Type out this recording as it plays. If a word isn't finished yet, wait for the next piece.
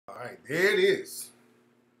right, there it is.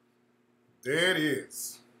 There it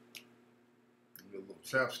is. Get a little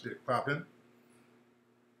chapstick popping.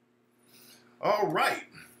 All right.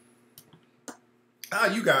 How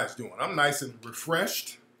you guys doing? I'm nice and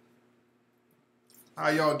refreshed. How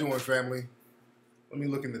y'all doing, family? Let me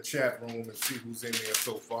look in the chat room and see who's in there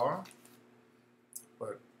so far.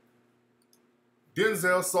 But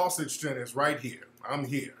Denzel Sausage is right here. I'm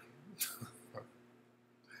here.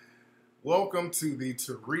 Welcome to the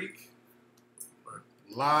Tariq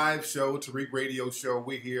live show, Tariq radio show.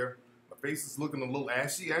 We're here. My face is looking a little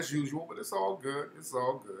ashy as usual, but it's all good. It's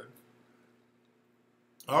all good.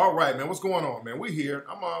 All right, man. What's going on, man? We're here.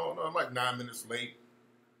 I'm like 9 minutes late,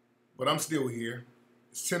 but I'm still here.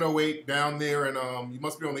 It's 10:08 down there, and you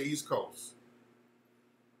must be on the East Coast.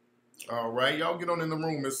 All right, y'all get on in the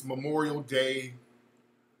room. It's Memorial Day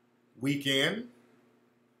weekend.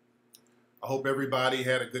 I hope everybody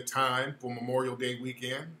had a good time for Memorial Day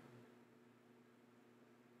weekend.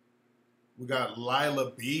 We got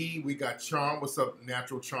Lila B. We got Charm. What's up,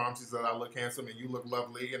 Natural Charm? She said, I look handsome and you look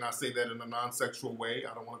lovely. And I say that in a non-sexual way.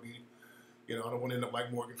 I don't want to be, I don't want to end up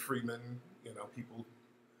like Morgan Freeman. People,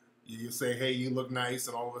 you say, hey, you look nice.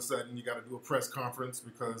 And all of a sudden you got to do a press conference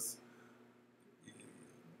because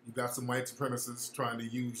you got some white supremacists trying to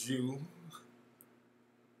use you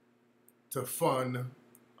to fund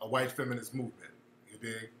a white feminist movement. You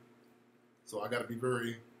dig? So I got to be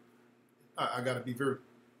very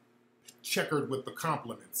checkered with the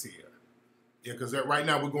compliments here. Yeah, because right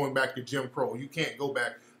now we're going back to Jim Crow. You can't go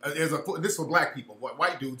back. This is for black people.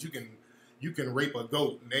 White dudes, you can rape a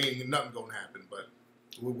goat and ain't nothing gonna happen. But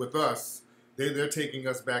with us, they're taking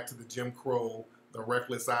us back to the Jim Crow, the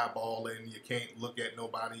reckless eyeballing. You can't look at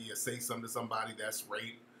nobody. You say something to somebody, that's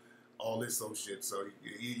rape. All this so shit. So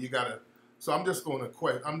you gotta. So I'm just gonna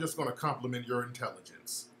compliment your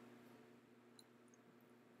intelligence.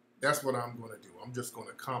 That's what I'm going to do. I'm just going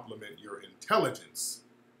to compliment your intelligence.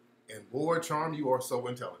 And boy, Charm, you are so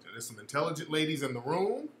intelligent. There's some intelligent ladies in the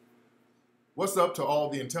room. What's up to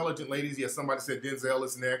all the intelligent ladies? Yeah, somebody said Denzel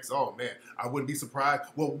is next. Oh, man, I wouldn't be surprised.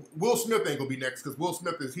 Well, Will Smith ain't going to be next because Will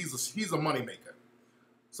Smith he's a moneymaker.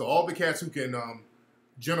 So all the cats who can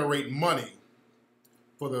generate money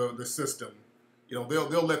for the system, they'll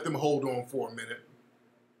let them hold on for a minute.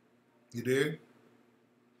 You did?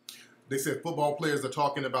 They said football players are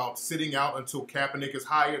talking about sitting out until Kaepernick is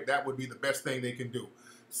hired. That would be the best thing they can do.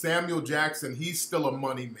 Samuel Jackson, he's still a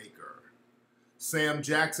moneymaker. Sam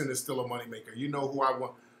Jackson is still a moneymaker. You know who I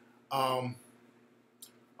want.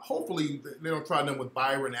 Hopefully they don't try them with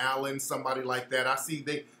Byron Allen, somebody like that. I see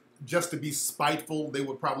just to be spiteful, they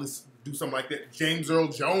would probably do something like that. James Earl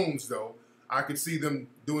Jones, though, I could see them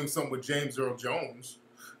doing something with James Earl Jones,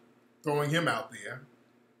 throwing him out there.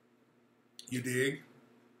 You dig?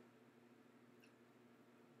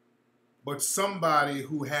 But somebody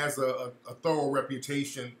who has a thorough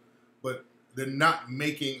reputation, but they're not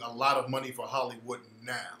making a lot of money for Hollywood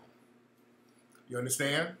now. You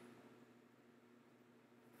understand?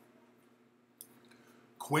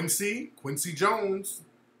 Quincy Jones.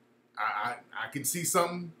 I can see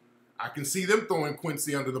something. I can see them throwing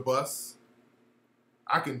Quincy under the bus.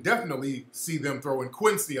 I can definitely see them throwing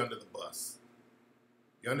Quincy under the bus.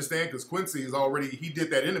 You understand? Because Quincy he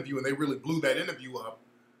did that interview and they really blew that interview up.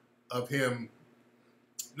 Of him,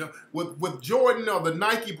 with Jordan, the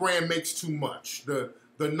Nike brand makes too much. The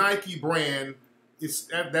Nike brand that's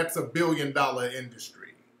 $1 billion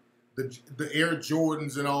industry. The Air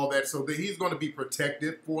Jordans and all that, so he's going to be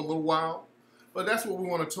protected for a little while. But that's what we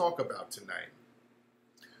want to talk about tonight.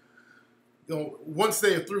 Once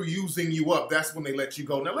they're through using you up, that's when they let you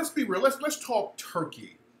go. Now let's be real. Let's talk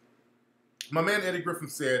Turkey. My man Eddie Griffin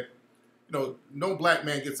said, no black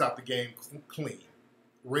man gets out the game clean.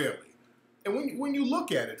 Rarely. And when you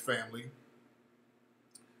look at it, family,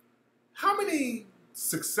 how many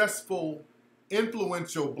successful,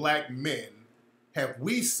 influential black men have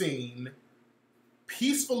we seen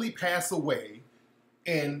peacefully pass away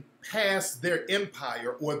and pass their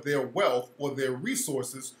empire or their wealth or their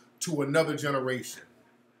resources to another generation?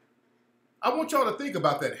 I want y'all to think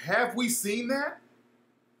about that. Have we seen that?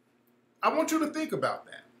 I want you to think about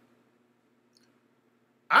that.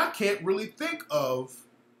 I can't really think of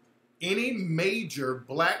any major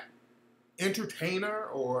black entertainer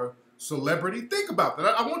or celebrity. Think about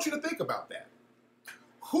that. I want you to think about that.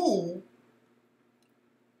 Who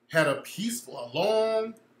had a peaceful, a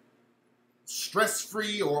long,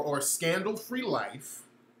 stress-free or scandal-free life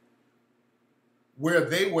where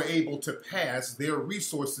they were able to pass their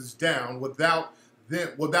resources down without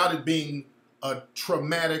it being a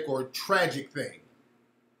traumatic or tragic thing.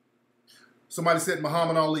 Somebody said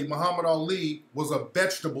Muhammad Ali. Muhammad Ali was a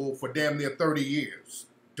vegetable for damn near 30 years.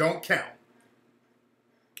 Don't count.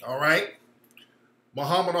 All right?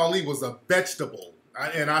 Muhammad Ali was a vegetable.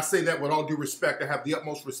 And I say that with all due respect. I have the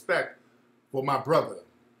utmost respect for my brother.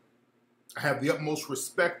 I have the utmost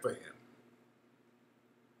respect for him.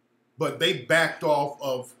 But they backed off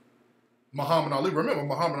of Muhammad Ali. Remember,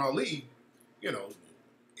 Muhammad Ali, you know,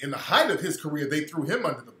 in the height of his career, they threw him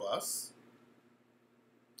under the bus.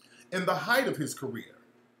 In the height of his career.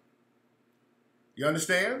 You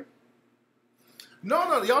understand?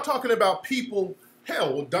 No, y'all talking about people.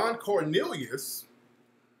 Hell, Don Cornelius,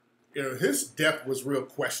 you know, his death was real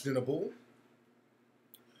questionable.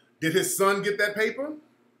 Did his son get that paper?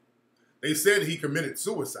 They said he committed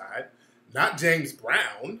suicide. Not James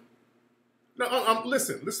Brown. No,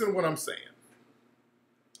 listen to what I'm saying.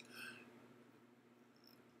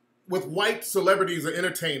 With white celebrities or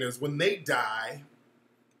entertainers, when they die,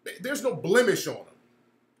 there's no blemish on them.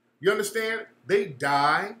 You understand? They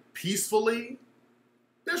die peacefully.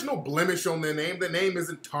 There's no blemish on their name. Their name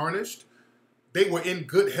isn't tarnished. They were in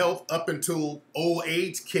good health up until old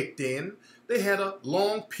age kicked in. They had a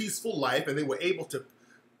long, peaceful life, and they were able to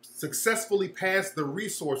successfully pass the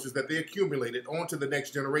resources that they accumulated on to the next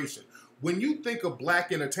generation. When you think of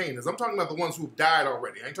black entertainers, I'm talking about the ones who've died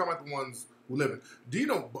already. I ain't talking about the ones who live in. Do you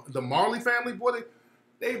know the Marley family, boy?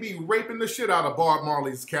 They be raping the shit out of Bob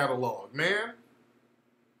Marley's catalog, man.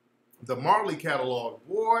 The Marley catalog,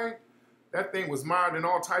 boy, that thing was mired in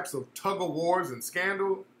all types of tug-of-wars and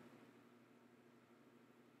scandal.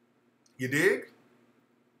 You dig?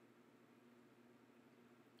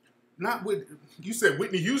 Not with, you said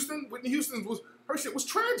Whitney Houston? Whitney Houston her shit was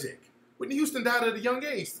tragic. Whitney Houston died at a young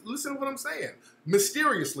age. Listen to what I'm saying.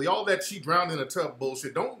 Mysteriously, all that she drowned in a tub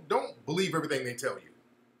bullshit. Don't believe everything they tell you.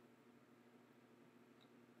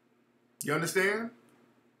 You understand?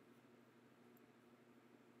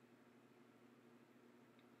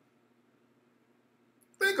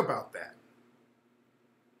 Think about that.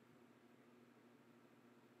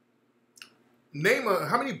 Name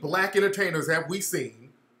how many black entertainers have we seen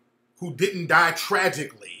who didn't die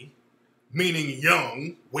tragically, meaning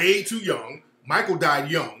young, way too young. Michael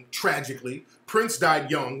died young, tragically. Prince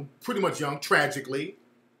died young, pretty much young, tragically.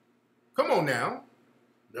 Come on now.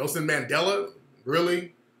 Nelson Mandela,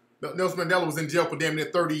 really? Nelson Mandela was in jail for damn near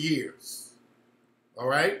 30 years. All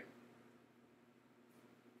right?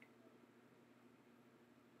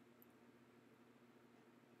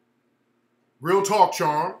 Real talk,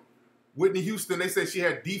 Charm. Whitney Houston, they said she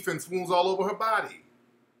had defense wounds all over her body.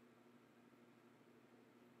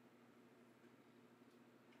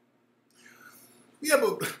 Yeah,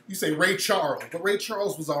 but you say Ray Charles, but Ray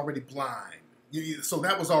Charles was already blind. So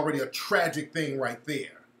that was already a tragic thing right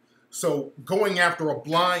there. So going after a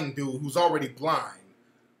blind dude who's already blind,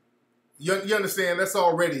 you understand, that's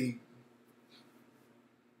already...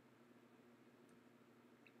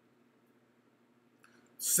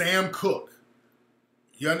 Sam Cooke,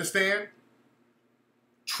 you understand?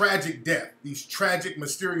 Tragic death, these tragic,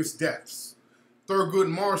 mysterious deaths. Thurgood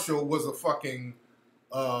Marshall was a fucking...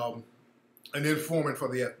 an informant for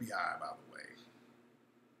the FBI, by the way.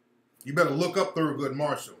 You better look up Thurgood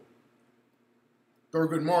Marshall.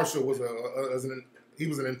 Thurgood Marshall was he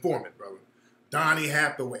was an informant, brother. Donnie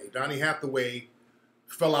Hathaway. Donnie Hathaway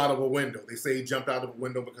fell out of a window. They say he jumped out of a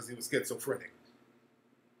window because he was schizophrenic.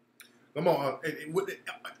 Come on.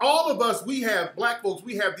 All of us, we have, black folks,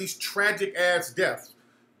 we have these tragic ass deaths.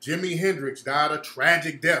 Jimi Hendrix died a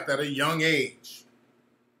tragic death at a young age.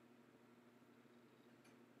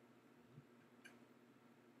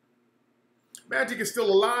 Magic is still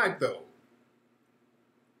alive, though.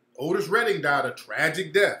 Otis Redding died a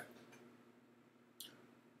tragic death.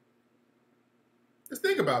 Just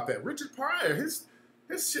think about that. Richard Pryor, his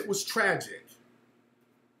shit was tragic.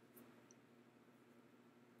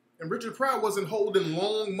 And Richard Pryor wasn't holding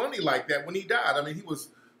long money like that when he died. I mean, he was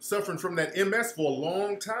suffering from that MS for a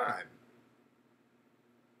long time.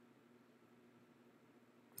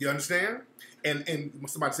 You understand? And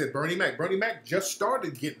somebody said Bernie Mac. Bernie Mac just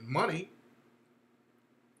started getting money.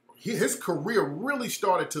 His career really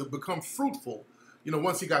started to become fruitful, you know,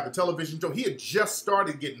 once he got the television show. He had just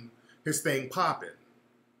started getting his thing popping.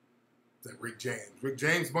 Then Rick James. Rick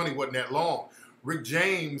James' money wasn't that long. Rick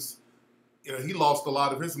James, you know, he lost a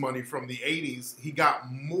lot of his money from the 80s. He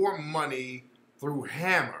got more money through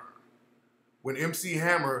Hammer. When MC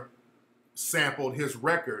Hammer sampled his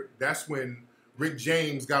record, that's when Rick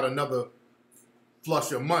James got another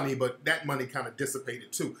flush of money, but that money kind of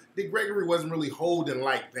dissipated too. Dick Gregory wasn't really holding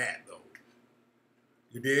like that, though.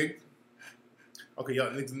 You dig? Okay,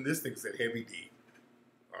 y'all, this thing said Heavy D.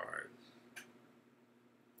 All right.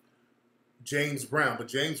 James Brown. But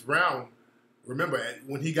James Brown, remember,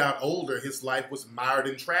 when he got older, his life was mired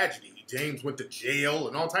in tragedy. James went to jail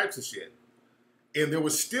and all types of shit. And there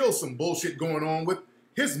was still some bullshit going on with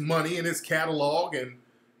his money and his catalog, and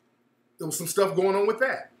there was some stuff going on with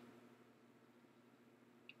that.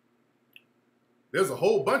 There's a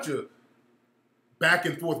whole bunch of back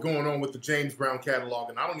and forth going on with the James Brown catalog,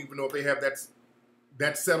 and I don't even know if they have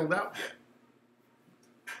that settled out yet.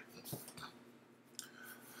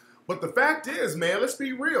 But the fact is, man, let's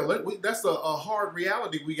be real. That's a hard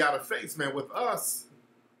reality we got to face, man. With us,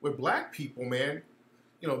 with black people, man,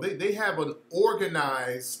 you know, they have an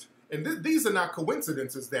organized, and these are not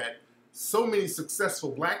coincidences that so many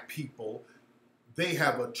successful black people, they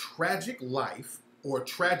have a tragic life or a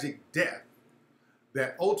tragic death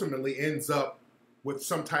that ultimately ends up with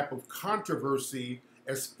some type of controversy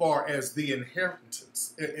as far as the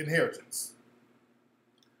inheritance.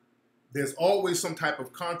 There's always some type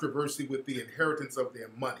of controversy with the inheritance of their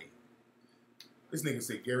money. This nigga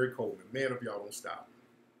said, Gary Coleman, man, if y'all don't stop.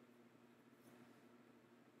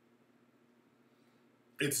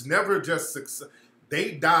 It's never just success.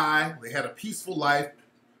 They die, they had a peaceful life,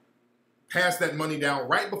 pass that money down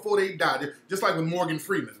right before they died. Just like with Morgan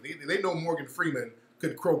Freeman. They know Morgan Freeman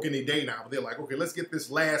could croak any day now, but they're like, okay, let's get this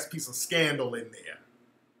last piece of scandal in there.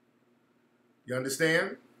 You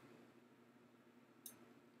understand?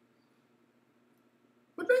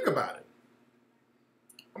 But think about it.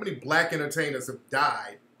 How many black entertainers have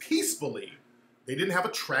died peacefully? They didn't have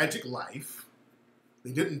a tragic life.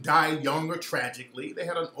 They didn't die young or tragically. They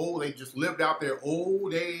just lived out their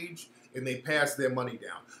old age and they passed their money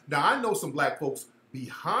down. Now, I know some black folks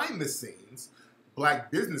behind the scenes,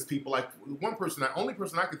 black business people, like only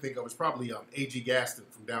person I could think of is probably A.G. Gaston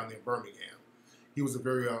from down there in Birmingham. He was a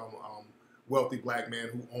very wealthy black man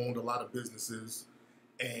who owned a lot of businesses,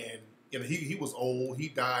 and you know, he was old. He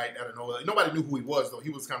died at an old age. Nobody knew who he was, though. He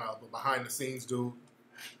was kind of a behind-the-scenes dude.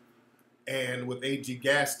 And with A.G.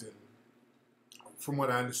 Gaston, from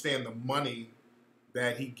what I understand, the money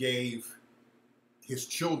that he gave his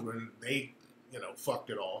children, they, you know, fucked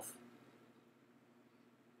it off.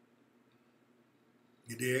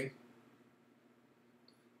 You dig?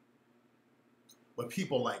 But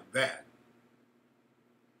people like that,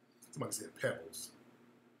 somebody said Pebbles.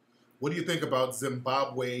 What do you think about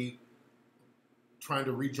Zimbabwe trying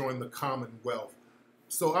to rejoin the Commonwealth?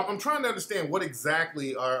 So I'm trying to understand what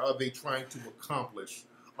exactly are they trying to accomplish?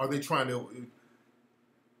 Are they trying to,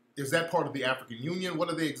 is that part of the African Union? What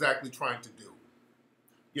are they exactly trying to do?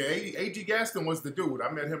 Yeah, A.G. Gaston was the dude.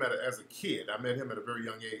 I met him as a kid. I met him at a very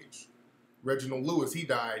young age. Reginald Lewis, he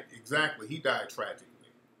died tragically.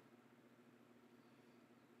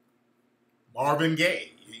 Marvin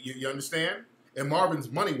Gaye, you understand? And Marvin's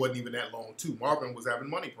money wasn't even that long, too. Marvin was having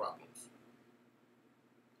money problems.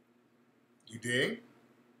 You dig?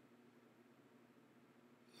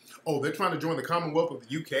 Oh, they're trying to join the Commonwealth of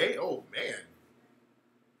the UK? Oh, man.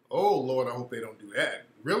 Oh, Lord, I hope they don't do that.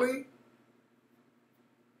 Really?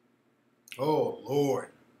 Oh, Lord.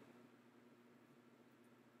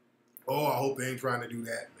 Oh, I hope they ain't trying to do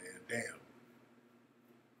that, man. Damn.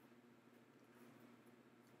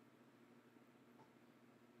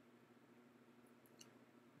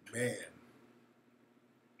 Man.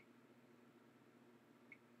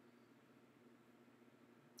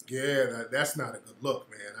 Yeah, that's not a good look,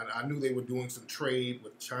 man. I knew they were doing some trade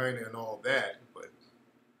with China and all that, but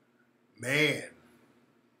man.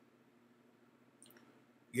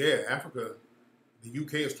 Yeah, Africa, the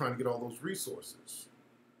UK is trying to get all those resources.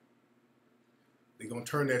 They're going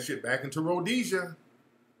to turn that shit back into Rhodesia.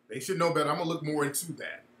 They should know better. I'm going to look more into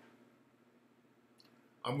that.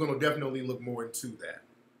 I'm going to definitely look more into that.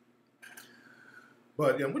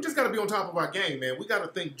 But we just got to be on top of our game, man. We got to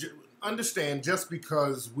think, understand, just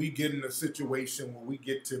because we get in a situation where we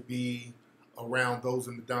get to be around those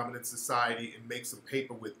in the dominant society and make some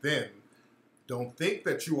paper with them, don't think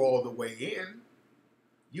that you're all the way in.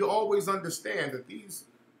 You always understand that these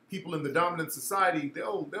people in the dominant society,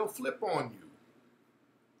 they'll flip on you.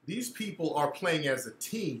 These people are playing as a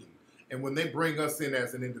team, and when they bring us in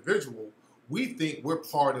as an individual, we think we're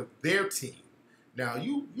part of their team. Now,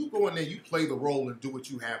 you go in there, you play the role and do what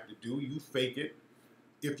you have to do. You fake it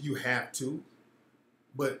if you have to.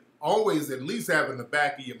 But always at least have in the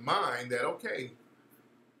back of your mind that, okay,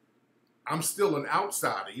 I'm still an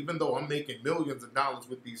outsider. Even though I'm making millions of dollars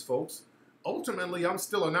with these folks, ultimately, I'm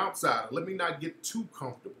still an outsider. Let me not get too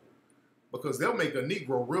comfortable. Because they'll make a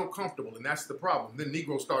Negro real comfortable, and that's the problem. Then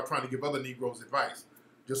Negroes start trying to give other Negroes advice,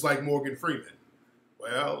 just like Morgan Freeman.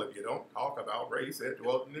 Well, if you don't talk about race, it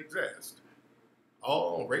doesn't exist.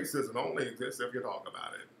 Oh, racism only exists if you talk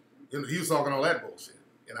about it. You know, he was talking all that bullshit.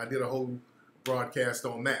 And I did a whole broadcast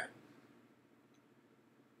on that.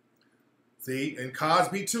 See, and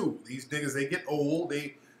Cosby too. These niggas, they get old.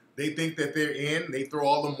 They think that they're in. They throw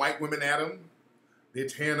all them white women at them. They're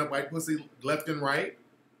tearing up white pussy left and right.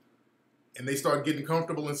 And they start getting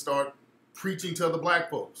comfortable and start preaching to the black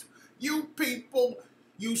folks. You people,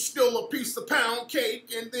 you steal a piece of pound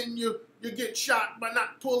cake and then you get shot by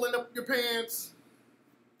not pulling up your pants.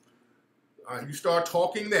 You start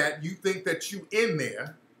talking that, you think that you in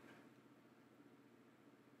there,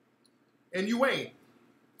 and you ain't.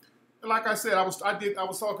 And like I said, I was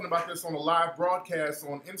talking about this on a live broadcast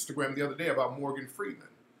on Instagram the other day about Morgan Freeman.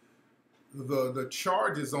 The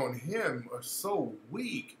charges on him are so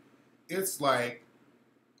weak. It's like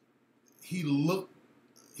he looked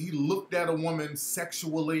at a woman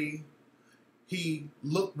sexually. He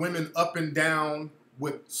looked women up and down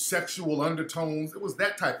with sexual undertones. It was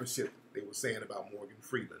that type of shit they were saying about Morgan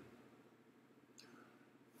Freeman.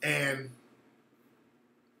 And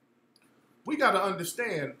we got to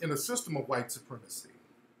understand, in a system of white supremacy,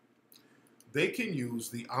 they can use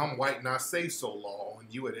the I'm white, not say so law on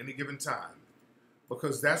you at any given time,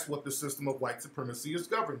 because that's what the system of white supremacy is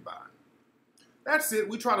governed by. That's it.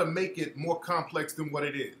 We try to make it more complex than what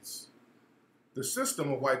it is. The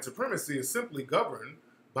system of white supremacy is simply governed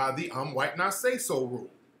by the I'm white, not say so rule.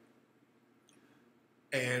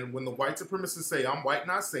 And when the white supremacists say, I'm white,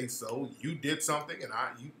 not say so, you did something, and I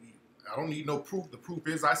don't need no proof. The proof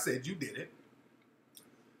is I said you did it.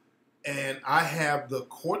 And I have the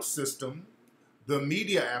court system, the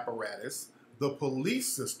media apparatus, the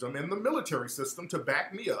police system, and the military system to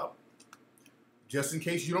back me up. Just in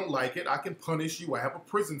case you don't like it, I can punish you. I have a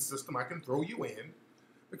prison system I can throw you in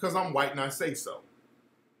because I'm white and I say so.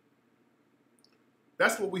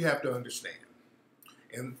 That's what we have to understand.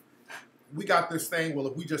 And we got this thing, well,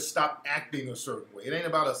 if we just stop acting a certain way, it ain't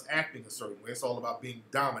about us acting a certain way. It's all about being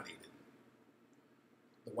dominated.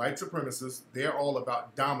 The white supremacists, they're all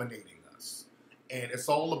about dominating us. And it's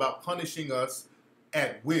all about punishing us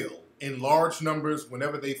at will, in large numbers,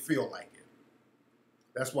 whenever they feel like it.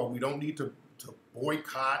 That's why we don't need to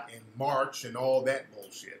boycott and march and all that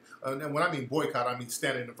bullshit. And when I mean boycott, I mean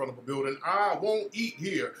standing in front of a building, I won't eat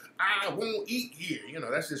here. I won't eat here. You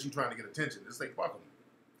know, that's just you trying to get attention. Just say, fuck them.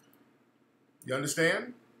 You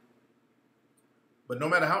understand? But no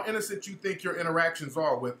matter how innocent you think your interactions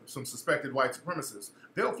are with some suspected white supremacists,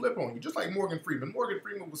 they'll flip on you. Just like Morgan Freeman. Morgan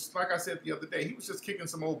Freeman was, like I said the other day, he was just kicking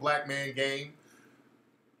some old black man game.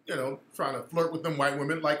 You know, trying to flirt with them white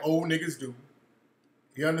women like old niggas do.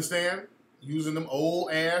 You understand? Using them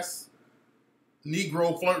old ass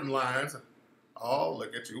Negro flirting lines. Oh,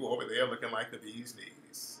 look at you over there looking like the bee's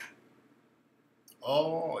knees.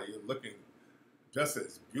 Oh, you're looking just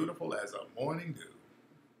as beautiful as a morning dew.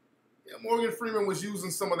 Yeah, Morgan Freeman was using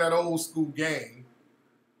some of that old school game,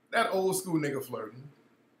 that old school nigga flirting.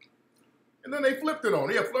 And then they flipped it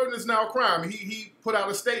on. Yeah, flirting is now a crime. He put out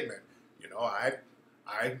a statement. You know,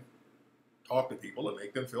 I talk to people and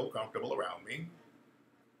make them feel comfortable around me.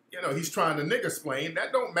 You know, he's trying to nigga-splain.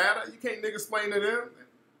 That don't matter. You can't nigga-splain to them.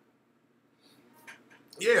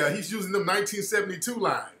 Yeah, he's using them 1972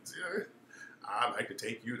 lines. You know, I'd like to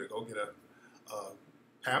take you to go get a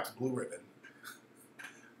Pabst Blue Ribbon.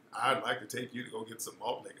 I'd like to take you to go get some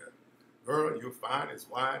malt liquor. Girl, you're fine as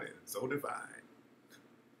wine and so divine.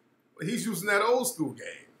 But he's using that old school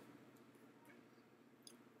game.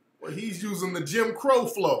 Well, he's using the Jim Crow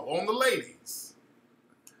flow on the ladies.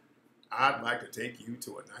 I'd like to take you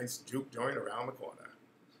to a nice juke joint around the corner.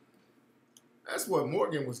 That's what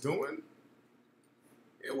Morgan was doing.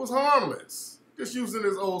 It was harmless. Just using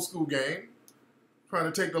his old school game.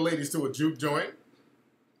 Trying to take the ladies to a juke joint.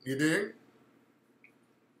 You dig?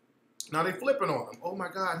 Now they flipping on him. Oh my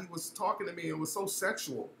God, he was talking to me. It was so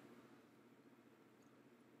sexual.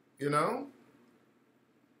 You know?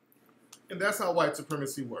 And that's how white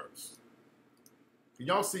supremacy works. Can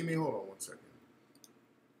y'all see me? Hold on one second.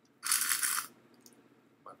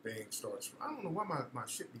 My thing starts. I don't know why my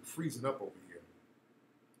shit be freezing up over here.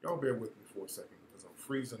 Y'all bear with me for a second because I'm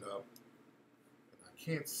freezing up. And I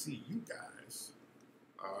can't see you guys.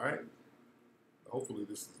 All right? Hopefully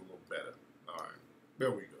this is a little better. All right.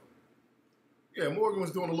 There we go. Yeah, Morgan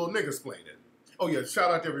was doing a little nigga-splaining. Oh, yeah, shout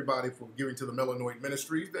out to everybody for giving to the Melanoid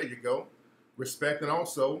Ministries. There you go. Respect. And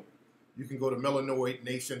also, you can go to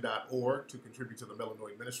melanoidnation.org to contribute to the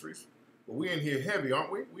Melanoid Ministries. But we're in here heavy,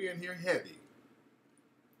 aren't we? We're in here heavy.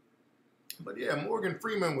 But yeah, Morgan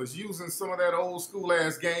Freeman was using some of that old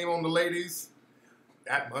school-ass game on the ladies.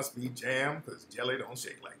 That must be jam, because jelly don't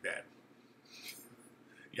shake like that.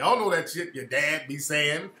 Y'all know that shit your dad be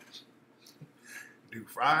saying. Do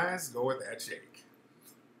fries, go with that shake.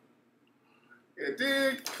 You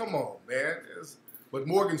dig? Come on, man. But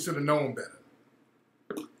Morgan should have known better.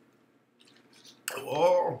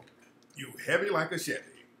 Oh, you heavy like a Chevy.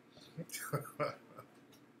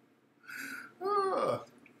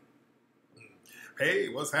 Hey,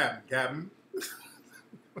 what's happening, Captain?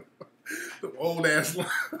 The old ass line.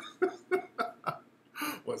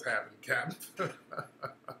 What's happening, Captain?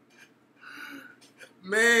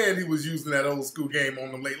 Man, he was using that old school game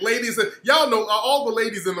on them ladies. Y'all know, all the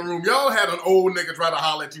ladies in the room, y'all had an old nigga try to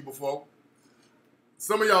holler at you before.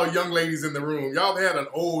 Some of y'all young ladies in the room, y'all had an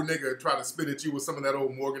old nigga try to spit at you with some of that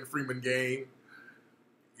old Morgan Freeman game.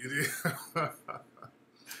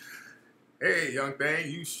 Hey, young thing,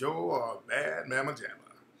 you sure are a bad mamma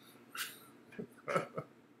jamma.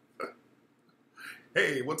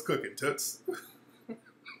 Hey, what's cooking, toots?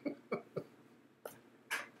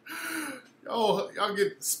 Y'all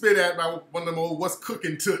get spit at by one of them old what's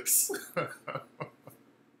cooking toots.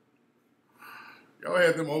 Y'all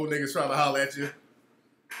had them old niggas trying to holler at you.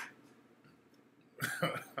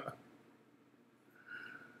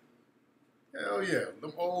 Hell yeah,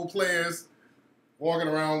 them old players walking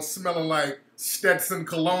around smelling like Stetson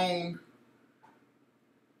cologne.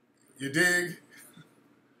 You dig?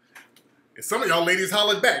 And some of y'all ladies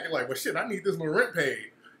hollered back. You're like, well, shit, I need this little rent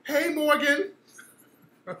paid. Hey, Morgan.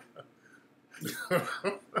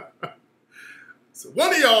 So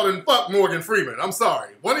one of y'all done fuck Morgan Freeman. I'm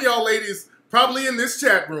sorry. One of y'all ladies probably in this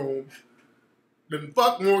chat room done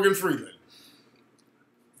fuck Morgan Freeman.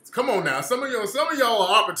 Come on now. Some of y'all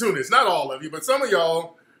are opportunists. Not all of you, but some of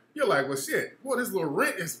y'all, you're like, well, shit. Boy, this little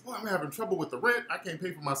rent is, boy, I'm having trouble with the rent. I can't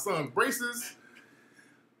pay for my son's braces.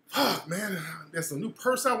 Fuck, man. There's a new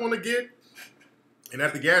purse I want to get. And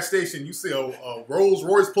at the gas station, you see a Rolls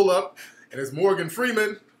Royce pull up, and it's Morgan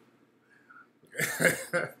Freeman.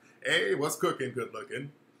 Hey, what's cooking? Good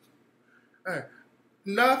looking.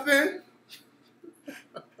 Nothing.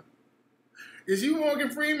 Is you Morgan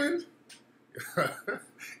Freeman?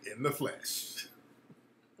 In the flesh.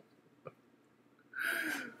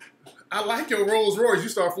 I like your Rolls Royce. You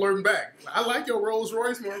start flirting back. I like your Rolls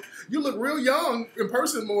Royce, Morgan. You look real young in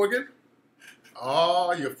person, Morgan.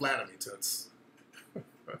 Oh, you flatter me, toots.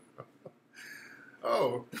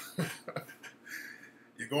 Oh.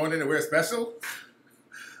 You going anywhere special?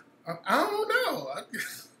 I don't know.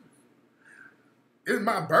 It's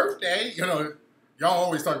my birthday. You know, y'all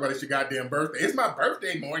always talk about it's your goddamn birthday. It's my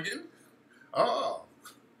birthday, Morgan. Oh.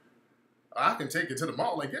 I can take you to the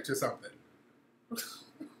mall and get you something.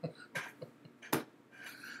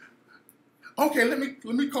 Okay, let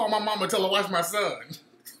me call my mama and tell her to watch my son.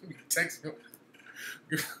 Text him.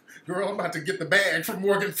 Girl, I'm about to get the bag from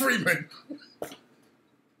Morgan Freeman.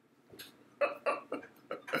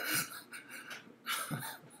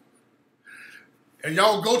 And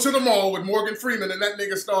y'all go to the mall with Morgan Freeman and that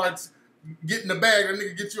nigga starts getting the bag. That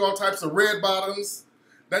nigga gets you all types of red bottoms.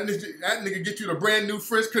 That nigga get you the brand new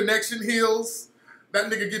French Connection heels. That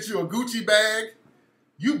nigga get you a Gucci bag.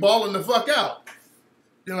 You balling the fuck out.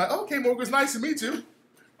 You're like, okay, Morgan, it's nice to meet you.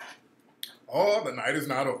 Oh, the night is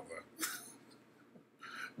not over.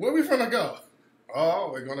 Where we finna go?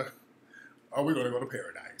 Oh, we're gonna go to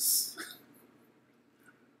paradise.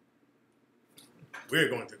 We're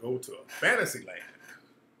going to go to a fantasy land.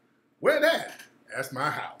 Where that? That's my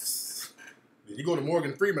house. Then you go to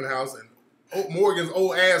Morgan Freeman's house and Morgan's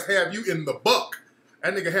old ass have you in the buck.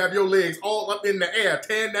 That nigga have your legs all up in the air,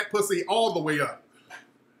 tearing that pussy all the way up.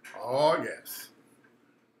 Oh, yes.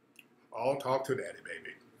 All talk to daddy,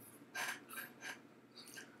 baby.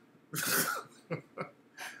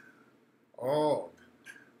 Oh,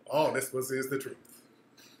 this pussy is the truth.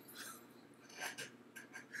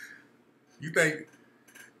 You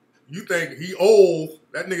think he old,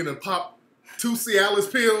 that nigga done popped 2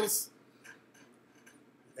 Cialis pills,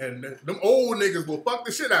 and them old niggas will fuck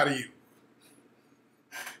the shit out of you.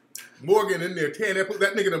 Morgan in there tearing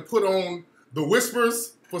that nigga done put on the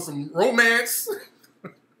Whispers for some romance,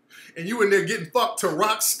 and you in there getting fucked to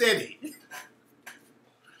rock steady.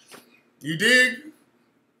 You dig?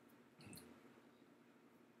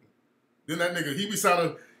 Then that nigga,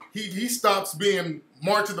 he stops being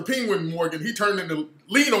March of the Penguin Morgan. He turned into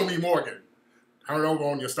Lean on Me Morgan. Turn over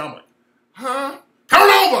on your stomach. Huh? Turn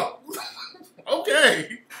over!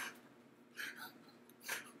 Okay.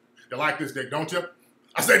 You like this dick, don't you?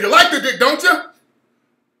 I said, you like the dick, don't you?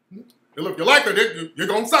 If you like the dick, you're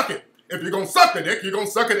going to suck it. If you're going to suck the dick, you're going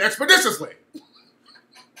to suck it expeditiously.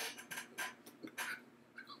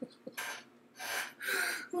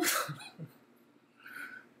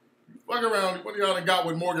 Fuck around, what y'all done got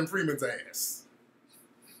with Morgan Freeman's ass?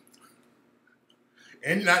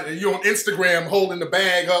 And you on Instagram holding the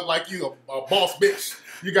bag up like you a boss bitch.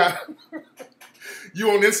 You got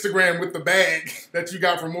You on Instagram with the bag that you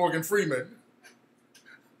got from Morgan Freeman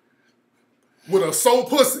with a soul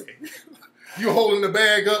pussy. You holding the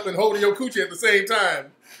bag up and holding your coochie at the same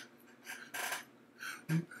time.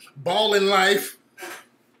 Ballin' life.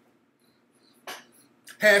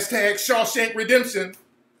 Hashtag Shawshank Redemption.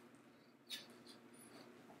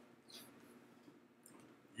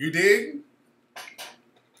 You dig?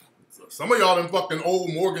 So some of y'all done fucked an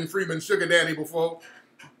old Morgan Freeman sugar daddy before.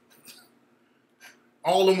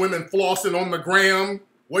 All them women flossing on the gram.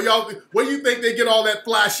 Where do you think they get all that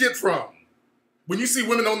fly shit from? When you see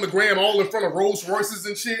women on the gram all in front of Rolls Royces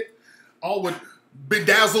and shit, all with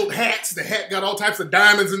bedazzled hats, the hat got all types of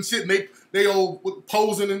diamonds and shit, and they all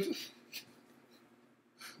posing and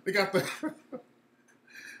they got the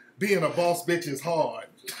being a boss bitch is hard.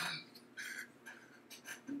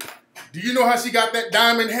 Do you know how she got that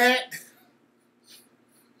diamond hat?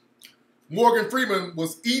 Morgan Freeman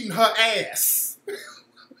was eating her ass.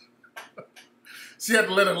 She had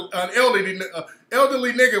to let an elderly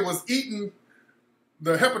nigga was eating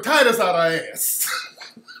the hepatitis out of her ass.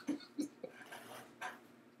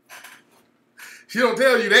 She don't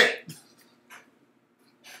tell you that.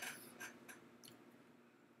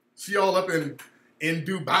 She all up in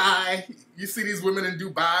Dubai. You see these women in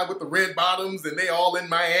Dubai with the red bottoms and they all in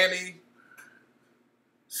Miami.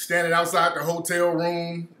 Standing outside the hotel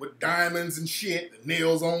room with diamonds and shit, and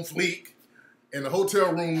nails on fleek. And the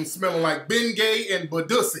hotel room smelling like Bengay and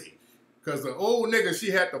Badusi. Because the old nigga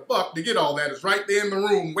she had to fuck to get all that is right there in the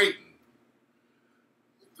room waiting.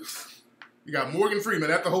 You got Morgan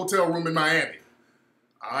Freeman at the hotel room in Miami.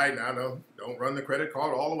 All right, now, no, don't run the credit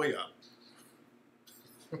card all the way up.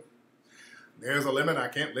 There's a limit. I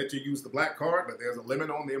can't let you use the black card, but there's a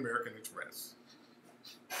limit on the American Express.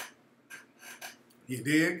 You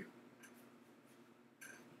dig?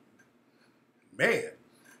 Man.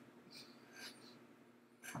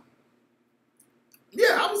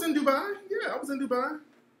 Yeah, I was in Dubai. Yeah, I was in Dubai.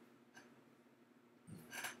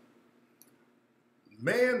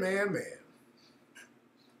 Man.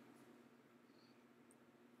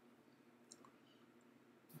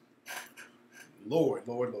 Lord.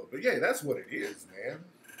 But yeah, that's what it is, man.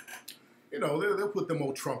 You know, they'll put them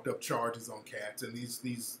old trumped up charges on cats, and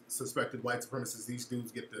these suspected white supremacists, these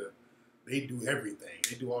dudes they do everything.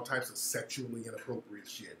 They do all types of sexually inappropriate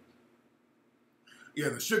shit. Yeah,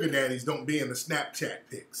 the sugar daddies don't be in the Snapchat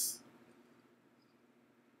pics.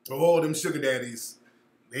 All them sugar daddies,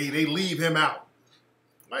 they leave him out.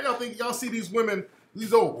 Why y'all think y'all see these women,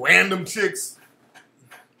 these old random chicks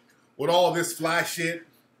with all this fly shit?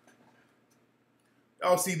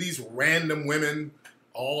 Y'all see these random women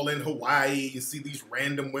all in Hawaii. You see these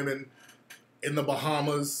random women in the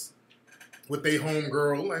Bahamas with their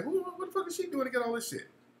homegirl. Like, what the fuck is she doing to get all this shit?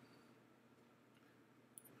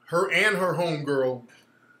 Her and her homegirl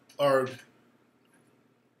are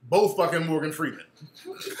both fucking Morgan Freeman.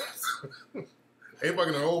 They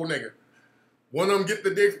fucking an old nigga. One of them get the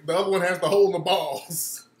dick, the other one has to hold the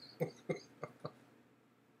balls.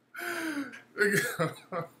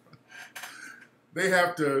 They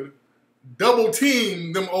have to double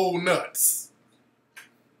team them old nuts.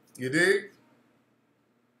 You dig?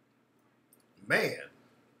 Man.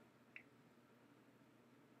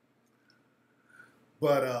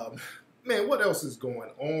 But, man, what else is going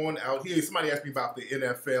on out here? Somebody asked me about the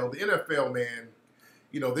NFL. The NFL, man,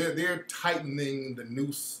 you know, they're tightening the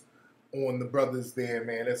noose on the brothers there,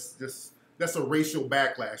 man. That's a racial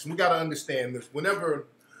backlash. And we got to understand this. Whenever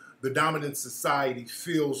the dominant society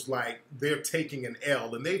feels like they're taking an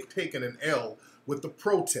L, and they've taken an L with the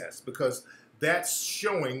protest, because that's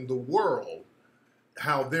showing the world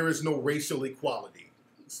how there is no racial equality.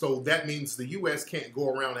 So that means the U.S. can't go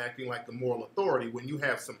around acting like the moral authority when you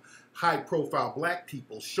have some high-profile black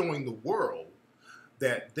people showing the world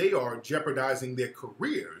that they are jeopardizing their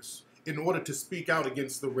careers in order to speak out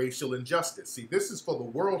against the racial injustice. See, this is for the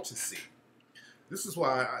world to see. This is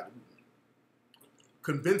why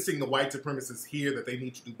convincing the white supremacists here that they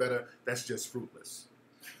need to do better, that's just fruitless.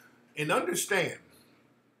 And understand,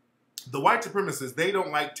 the white supremacists, they don't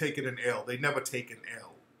like taking an L. They never take an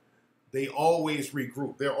L. They always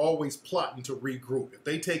regroup. They're always plotting to regroup. If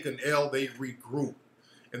they take an L, they regroup.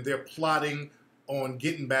 And they're plotting on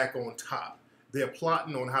getting back on top. They're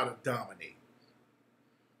plotting on how to dominate.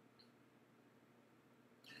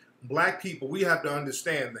 Black people, we have to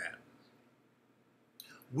understand that.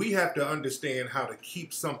 We have to understand how to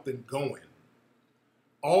keep something going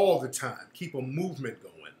all the time, keep a movement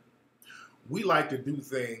going. We like to do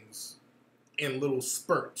things in little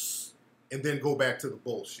spurts and then go back to the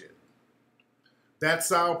bullshit. That's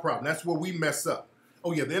our problem. That's where we mess up.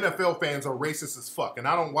 Oh yeah, the NFL fans are racist as fuck, and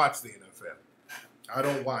I don't watch the NFL. I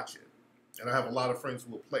don't watch it. And I have a lot of friends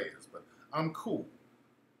who are players, but I'm cool.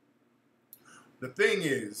 The thing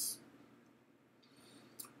is,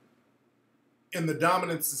 in the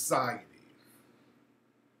dominant society,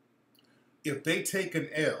 if they take an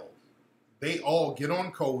L, they all get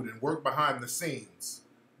on code and work behind the scenes,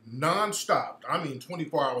 non-stop, I mean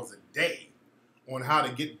 24 hours a day, on how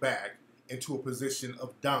to get back into a position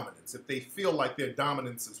of dominance. If they feel like their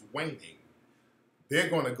dominance is waning, they're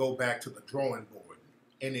going to go back to the drawing board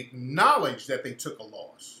and acknowledge that they took a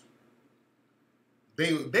loss.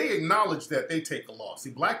 They acknowledge that they take a loss. See,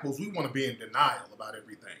 black folks, we want to be in denial about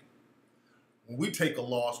everything. When we take a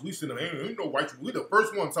loss, we say, ain't no white, we the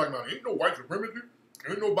first ones talking about, ain't no white supremacy,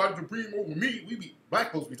 ain't nobody supreme over me.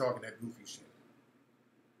 Black folks be talking that goofy shit.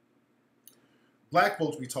 Black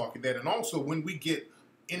folks be talking that. And also, when we get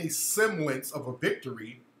any semblance of a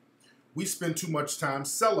victory, we spend too much time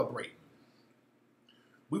celebrating.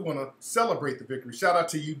 We want to celebrate the victory. Shout out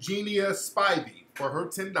to Eugenia Spivey for her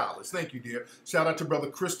 $10. Thank you, dear. Shout out to brother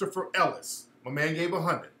Christopher Ellis. My man gave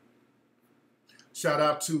 100. Shout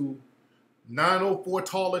out to 904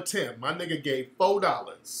 Taller Tim. My nigga gave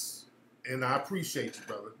 $4. And I appreciate you,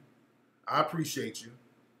 brother. I appreciate you.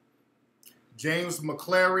 James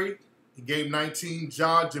McClary, he gave 19.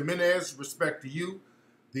 John Jimenez, respect to you.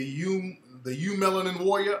 The U Melanin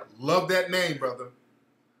Warrior, love that name, brother.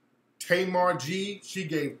 Tamar G, she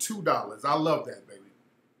gave $2. I love that, baby.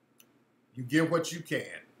 You give what you can.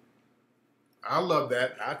 I love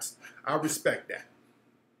that. I respect that.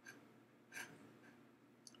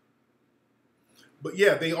 But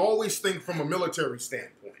yeah, they always think from a military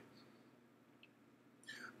standpoint.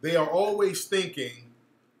 They are always thinking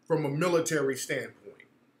from a military standpoint.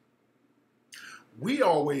 We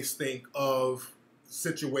always think of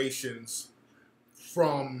situations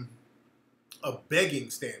from a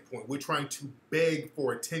begging standpoint. We're trying to beg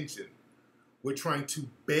for attention. We're trying to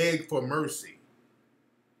beg for mercy.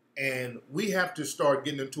 And we have to start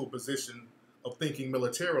getting into a position of thinking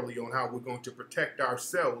militarily on how we're going to protect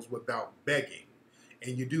ourselves without begging.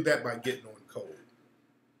 And you do that by getting on code.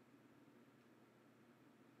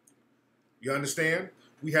 You understand?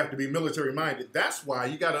 We have to be military minded. That's why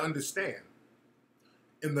you got to understand,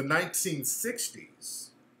 in the 1960s,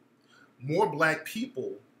 more black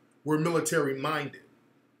people were military minded.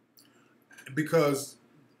 Because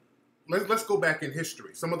let's go back in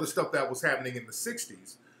history. Some of the stuff that was happening in the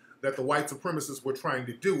 60s that the white supremacists were trying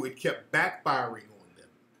to do, it kept backfiring on them.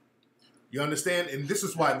 You understand? And this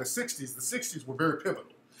is why in the 60s were very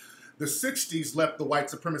pivotal. The 60s left the white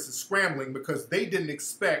supremacists scrambling because they didn't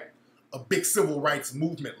expect a big civil rights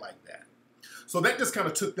movement like that. So that just kind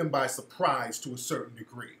of took them by surprise to a certain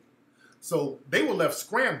degree. So they were left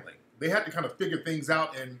scrambling. They had to kind of figure things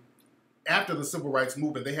out, and after the civil rights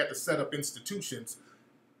movement, they had to set up institutions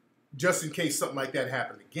just in case something like that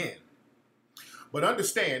happened again. But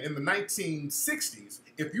understand, in the 1960s,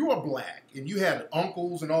 if you were black and you had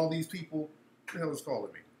uncles and all these people, what the hell is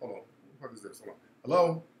calling me? Hold on. What is this? Hold on.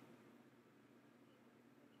 Hello?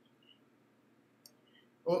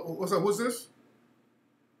 Oh, what's up? What's this?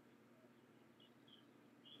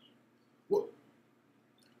 What?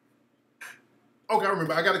 Okay, I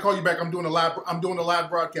remember. I got to call you back. I'm doing a live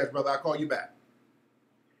broadcast, brother. I'll call you back.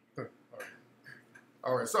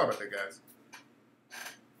 All right. Sorry about that, guys.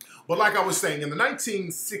 But like I was saying, in the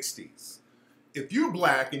 1960s, if you're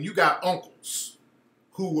black and you got uncles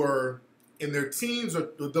who were in their teens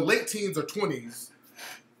or the late teens or 20s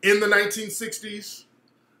in the 1960s,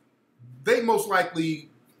 they most likely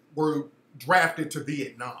were drafted to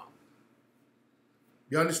Vietnam.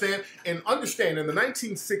 You understand? And understand, in the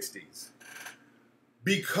 1960s,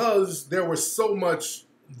 because there was so much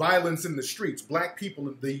violence in the streets, black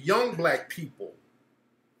people, the young black people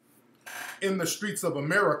in the streets of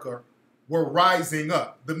America were rising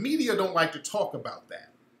up. The media don't like to talk about that.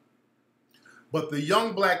 But the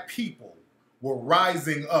young black people were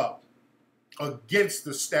rising up against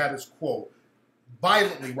the status quo,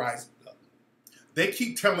 violently rising up. They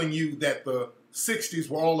keep telling you that the 60s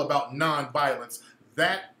were all about nonviolence.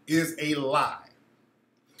 That is a lie.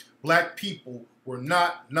 Black people were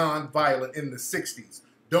not nonviolent in the 60s.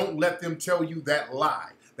 Don't let them tell you that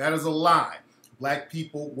lie. That is a lie. Black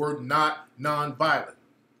people were not nonviolent.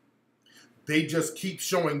 They just keep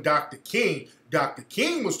showing Dr. King. Dr.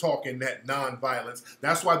 King was talking that nonviolence.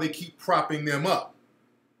 That's why they keep propping them up.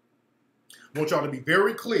 I want y'all to be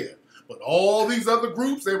very clear. But all these other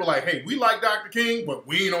groups, they were like, hey, we like Dr. King, but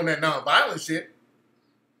we ain't on that nonviolent shit.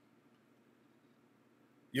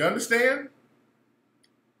 You understand?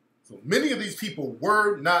 So many of these people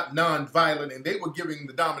were not nonviolent, and they were giving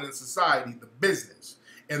the dominant society the business.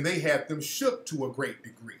 And they had them shook to a great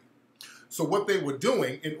degree. So what they were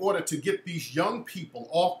doing in order to get these young people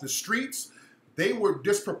off the streets, they were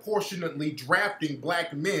disproportionately drafting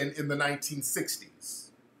black men in the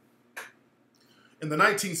 1960s. In the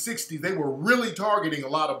 1960s, they were really targeting a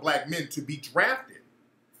lot of black men to be drafted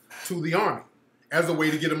to the army as a way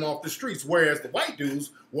to get them off the streets, whereas the white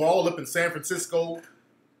dudes were all up in San Francisco,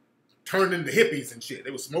 turned into hippies and shit.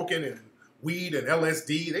 They were smoking and weed and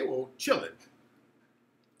LSD. They were chilling.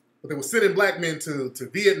 But they were sending black men to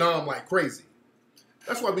Vietnam like crazy.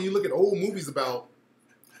 That's why when you look at old movies about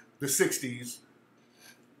the 60s,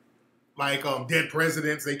 like Dead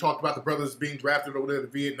Presidents, they talked about the brothers being drafted over there to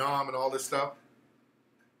Vietnam and all this stuff.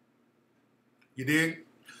 You dig?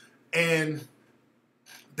 And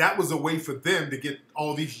that was a way for them to get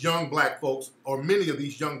all these young black folks, or many of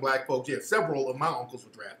these young black folks. Yeah, several of my uncles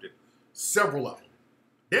were drafted. Several of them.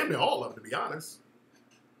 Damn near all of them, to be honest.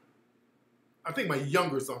 I think my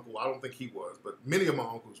youngest uncle, I don't think he was, but many of my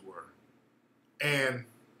uncles were. And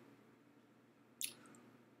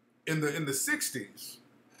in the 60s,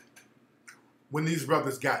 when these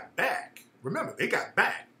brothers got back, remember, they got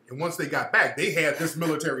back. And once they got back, they had this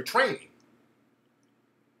military training.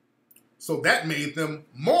 So that made them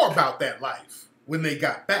more about that life when they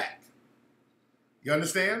got back. You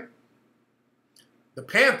understand? The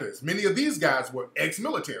Panthers, many of these guys were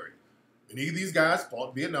ex-military. Many of these guys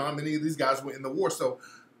fought Vietnam. Many of these guys were in the war. So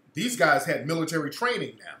these guys had military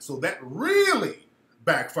training now. So that really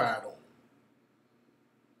backfired on them.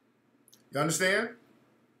 You understand?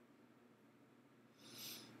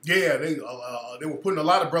 Yeah, they were putting a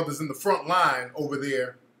lot of brothers in the front line over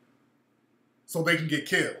there so they can get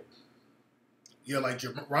killed. Yeah, like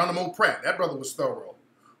Geronimo Pratt. That brother was thorough.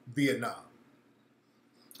 Vietnam.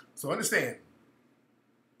 So understand,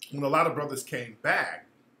 when a lot of brothers came back,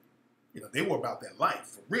 you know, they were about that life,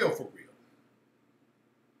 for real, for real.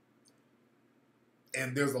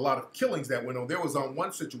 And there's a lot of killings that went on. There was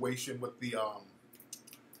one situation with the,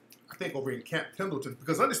 I think over in Camp Pendleton,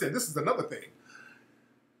 because understand, this is another thing.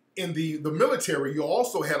 In the military, you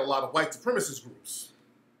also had a lot of white supremacist groups.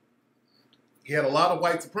 You had a lot of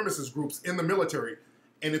white supremacist groups in the military.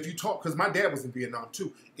 And if you talk, because my dad was in Vietnam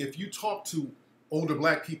too, if you talk to older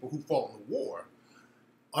black people who fought in the war,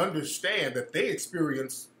 understand that they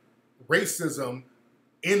experienced racism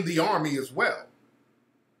in the army as well.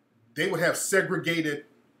 They would have segregated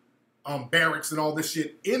barracks and all this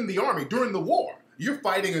shit in the army during the war. You're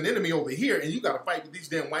fighting an enemy over here, and you got to fight with these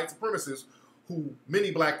damn white supremacists who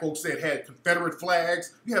many black folks said had Confederate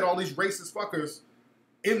flags. You had all these racist fuckers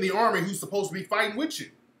in the army who's supposed to be fighting with you.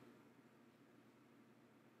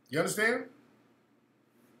 You understand?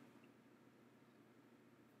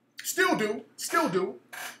 Still do. Still do.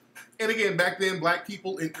 And again, back then, black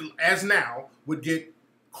people, as now, would get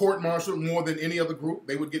court-martialed more than any other group.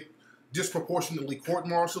 They would get disproportionately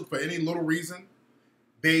court-martialed for any little reason.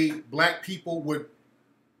 Black people would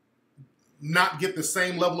not get the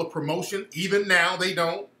same level of promotion. Even now, they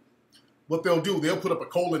don't. What they'll do, they'll put up a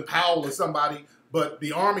Colin Powell or somebody. But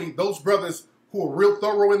the Army, those brothers who are real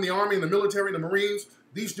thorough in the Army, in the military, in the Marines,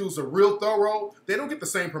 these dudes are real thorough. They don't get the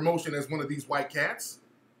same promotion as one of these white cats.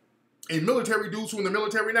 And military dudes who are in the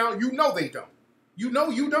military now, you know they don't. You know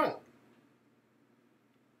you don't.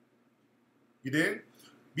 You did?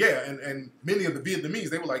 Yeah, and many of the Vietnamese,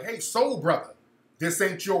 they were like, hey, soul brother, this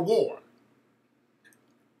ain't your war.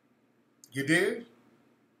 You did?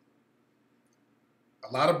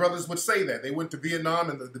 A lot of brothers would say that. They went to Vietnam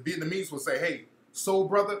and the Vietnamese would say, hey, soul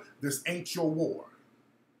brother, this ain't your war.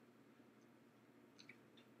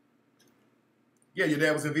 Yeah, your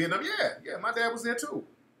dad was in Vietnam? Yeah, my dad was there too.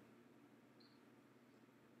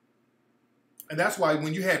 And that's why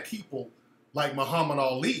when you had people like Muhammad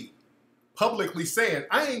Ali publicly saying,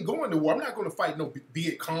 I ain't going to war, I'm not going to fight no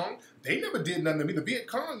Viet Cong. They never did nothing to me. The Viet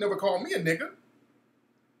Cong never called me a nigga.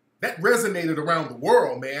 That resonated around the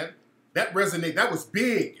world, man. That was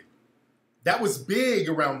big. That was big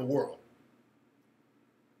around the world.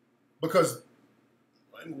 Because,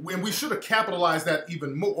 and we should have capitalized that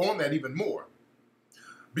even more,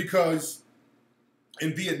 because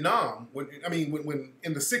in Vietnam, when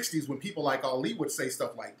in the 60s, when people like Ali would say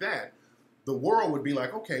stuff like that, the world would be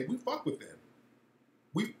like, okay, we fuck with them.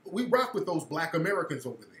 We rock with those black Americans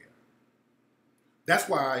over there. That's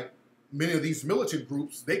why many of these militant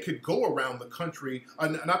groups, they could go around the country,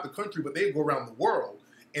 not the country, but they'd go around the world,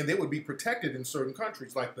 and they would be protected in certain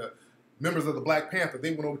countries. Like the members of the Black Panther,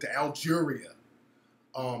 they went over to Algeria.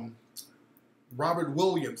 Robert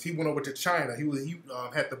Williams, he went over to China. He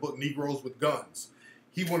had the book Negroes with Guns.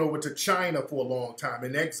 He went over to China for a long time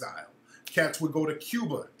in exile. Cats would go to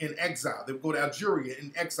Cuba in exile. They would go to Algeria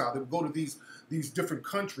in exile. They would go to these different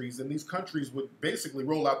countries, and these countries would basically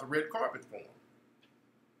roll out the red carpet for them.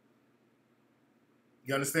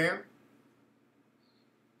 You understand?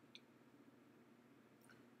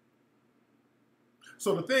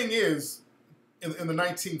 So the thing is, in the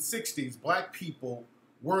 1960s, black people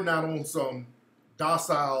were not on some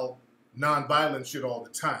docile, nonviolent shit all the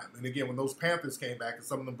time. And again, when those Panthers came back, and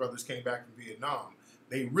some of them brothers came back from Vietnam,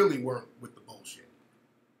 they really weren't with the bullshit.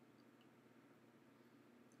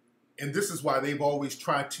 And this is why they've always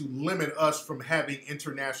tried to limit us from having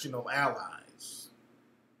international allies.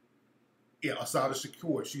 Yeah, Assata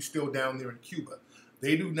Shakur, she's still down there in Cuba.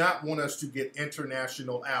 They do not want us to get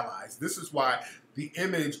international allies. This is why the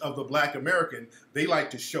image of the black American, they like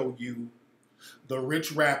to show you the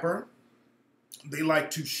rich rapper. They like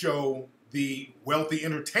to show the wealthy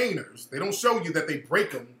entertainers. They don't show you that they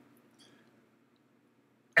break them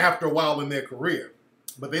after a while in their career.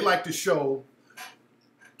 But they like to show,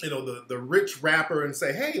 you know, the rich rapper and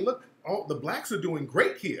say, hey, look, all the blacks are doing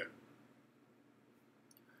great here.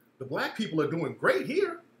 The black people are doing great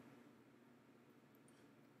here.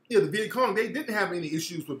 Yeah, the Viet Cong, they didn't have any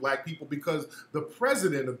issues with black people because the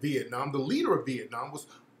president of Vietnam, the leader of Vietnam, was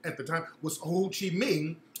at the time was Ho Chi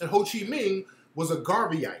Minh, and Ho Chi Minh was a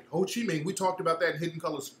Garveyite. Ho Chi Minh, we talked about that in Hidden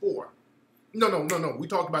Colors 4. No. We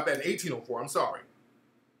talked about that in 1804. I'm sorry.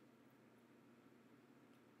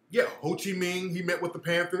 Yeah, Ho Chi Minh, he met with the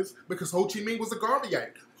Panthers because Ho Chi Minh was a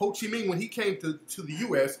Garveyite. Ho Chi Minh, when he came to the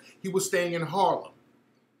U.S., he was staying in Harlem.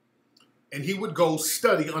 And he would go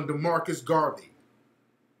study under Marcus Garvey.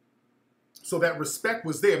 So that respect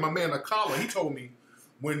was there. My man Akala, he told me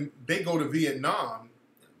when they go to Vietnam,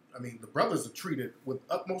 I mean, the brothers are treated with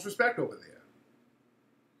utmost respect over there.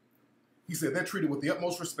 He said they're treated with the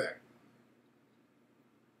utmost respect.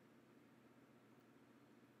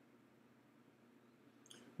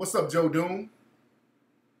 What's up, Joe Doom?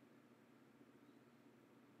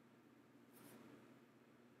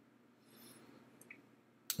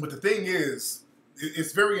 But the thing is,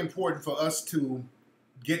 it's very important for us to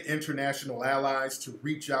get international allies, to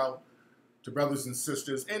reach out to brothers and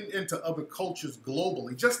sisters and to other cultures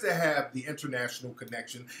globally, just to have the international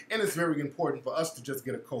connection. And it's very important for us to just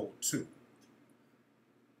get a code too.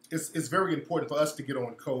 It's very important for us to get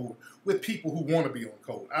on code with people who want to be on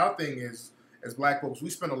code. Our thing is, as black folks, we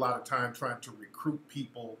spend a lot of time trying to recruit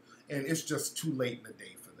people, and it's just too late in the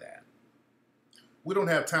day for that. We don't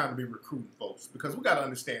have time to be recruiting folks because we got to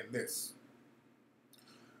understand this.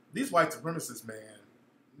 These white supremacists, man,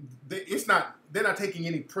 they're not taking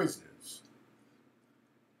any prisoners.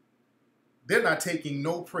 They're not taking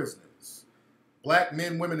no prisoners. Black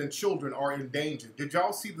men, women, and children are in danger. Did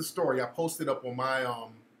y'all see the story I posted up on my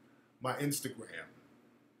Instagram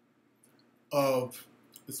of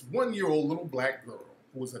this 1-year-old little black girl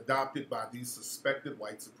who was adopted by these suspected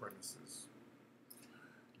white supremacists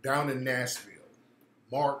down in Nashville?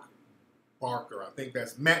 Matt Barker, I think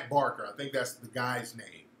that's the guy's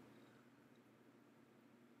name.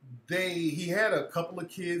 He had a couple of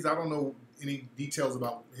kids. I don't know any details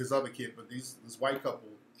about his other kid, but this white couple,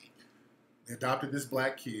 they adopted this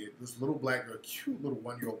black kid, this little black girl, cute little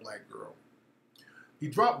 1-year-old black girl. He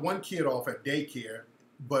dropped one kid off at daycare,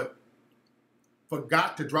 but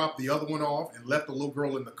forgot to drop the other one off and left the little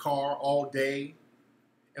girl in the car all day.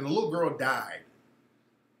 And the little girl died.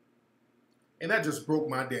 And that just broke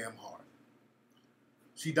my damn heart.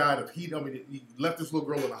 She died of heat. I mean, he left this little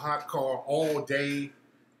girl in a hot car all day.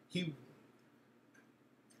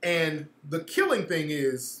 And the killing thing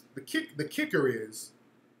is, the kicker is,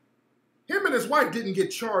 him and his wife didn't get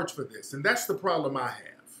charged for this. And that's the problem I have.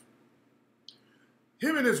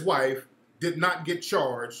 Him and his wife did not get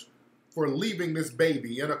charged for leaving this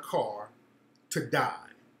baby in a car to die.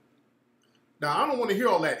 Now, I don't want to hear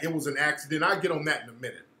all that. It was an accident. I'll get on that in a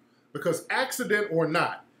minute. Because accident or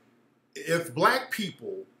not, if black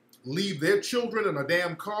people leave their children in a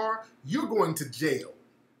damn car, you're going to jail.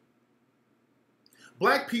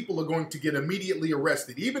 Black people are going to get immediately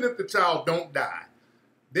arrested, even if the child don't die.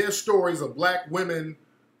 There's stories of black women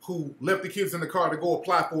who left the kids in the car to go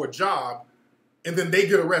apply for a job, and then they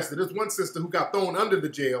get arrested. There's one sister who got thrown under the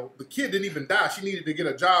jail. The kid didn't even die. She needed to get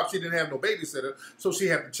a job. She didn't have no babysitter, so she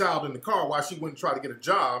had the child in the car while she went and tried to get a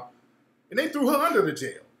job, and they threw her under the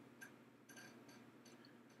jail.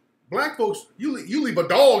 Black folks, you leave a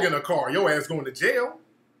dog in a car, your ass going to jail.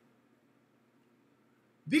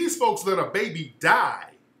 These folks let a baby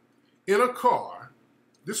die in a car.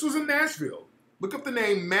 This was in Nashville. Look up the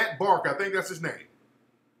name Matt Barker. I think that's his name.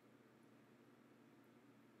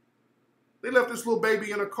 They left this little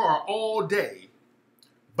baby in a car all day,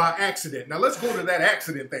 by accident. Now let's go to that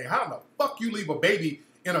accident thing. How in the fuck you leave a baby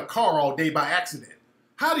in a car all day by accident?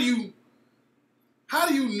 How do you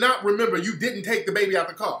not remember you didn't take the baby out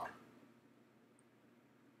the car?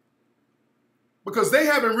 Because they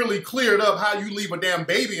haven't really cleared up how you leave a damn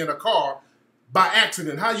baby in a car by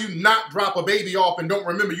accident. How you not drop a baby off and don't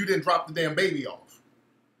remember you didn't drop the damn baby off.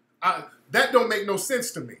 That don't make no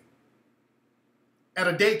sense to me. At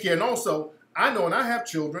a daycare, and also, I know, and I have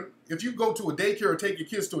children, if you go to a daycare or take your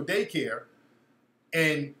kids to a daycare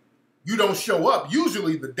and you don't show up,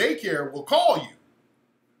 usually the daycare will call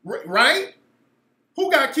you, right? Who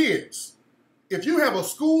got kids? If you have a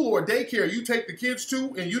school or a daycare you take the kids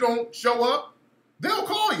to and you don't show up, they'll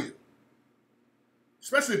call you.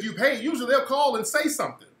 Especially if you pay, usually they'll call and say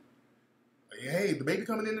something. Hey, the baby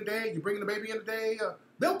coming in today? You bringing the baby in today?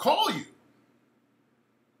 They'll call you.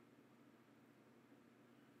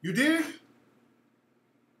 You dig?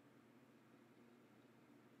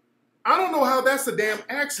 I don't know how that's a damn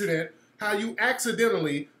accident, how you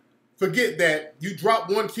accidentally forget that you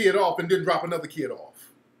dropped one kid off and didn't drop another kid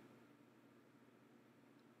off.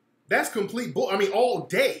 That's complete bull. I mean, all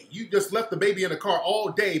day. You just left the baby in the car all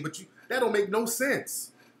day, but that don't make no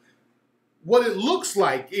sense. What it looks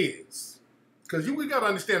like is, because we got to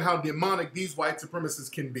understand how demonic these white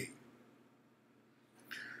supremacists can be.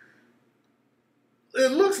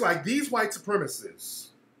 It looks like these white supremacists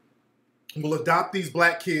will adopt these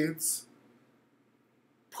black kids,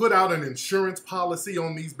 put out an insurance policy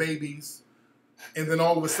on these babies, and then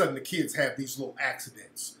all of a sudden the kids have these little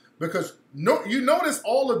accidents. Because you notice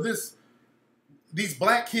all of this, these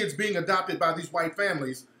black kids being adopted by these white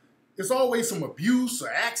families, there's always some abuse or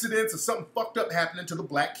accidents or something fucked up happening to the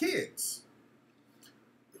black kids.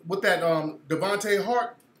 With that Devontae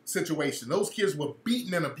Hart situation, those kids were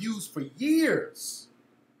beaten and abused for years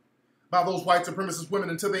by those white supremacist women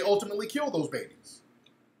until they ultimately killed those babies.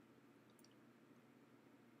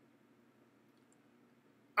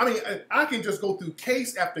 I mean, I can just go through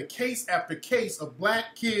case after case after case of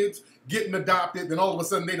black kids getting adopted, then all of a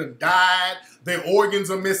sudden they done died, their organs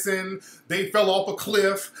are missing, they fell off a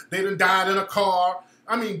cliff, they done died in a car.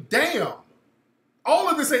 I mean, damn. All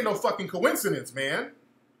of this ain't no fucking coincidence, man.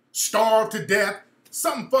 Starved to death,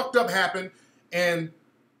 something fucked up happened, and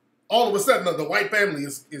all of a sudden the white family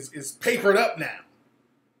is papered up now.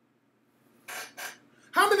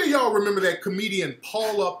 How many of y'all remember that comedian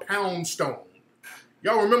Paula Poundstone?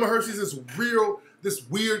 Y'all remember her? She's this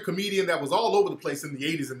weird comedian that was all over the place in the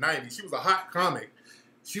 80s and 90s. She was a hot comic.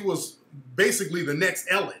 She was basically the next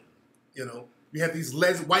Ellen. You know, you had these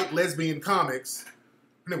white lesbian comics,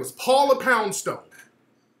 and it was Paula Poundstone.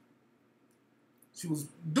 She was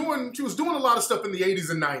doing a lot of stuff in the 80s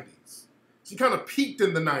and 90s. She kind of peaked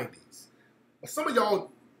in the 90s. Some of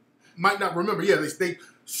y'all might not remember. Yeah, they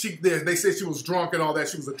said she was drunk and all that.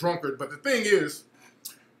 She was a drunkard. But the thing is,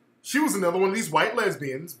 she was another one of these white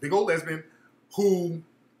lesbians, big old lesbian, who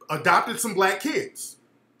adopted some black kids.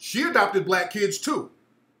 She adopted black kids too.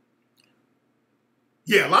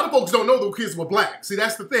 Yeah, a lot of folks don't know those kids were black. See,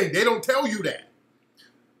 that's the thing. They don't tell you that.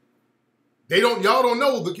 Y'all don't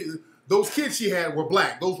know those kids she had were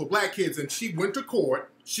black. Those were black kids, and she went to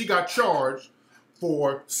court. She got charged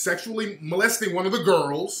for sexually molesting one of the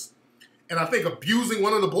girls, and I think abusing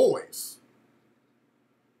one of the boys.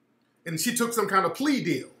 And she took some kind of plea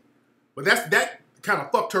deal. But that kind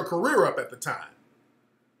of fucked her career up at the time.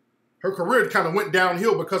 Her career kind of went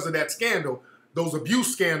downhill because of that scandal, those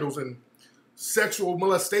abuse scandals and sexual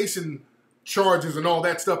molestation charges and all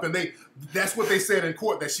that stuff. And that's what they said in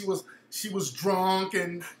court, that she was drunk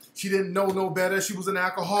and she didn't know no better. She was an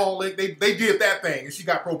alcoholic. They did that thing and she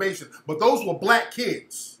got probation. But those were black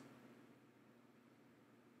kids.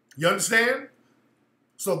 You understand?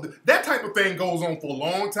 So that type of thing goes on for a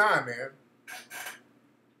long time, man.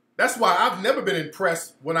 That's why I've never been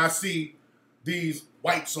impressed when I see these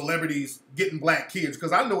white celebrities getting black kids,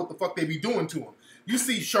 because I know what the fuck they be doing to them. You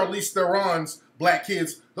see Charlize Theron's black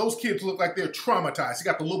kids, those kids look like they're traumatized. She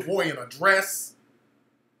got the little boy in a dress.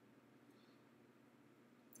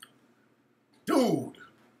 Dude.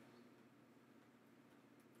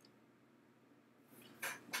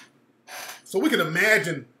 So we can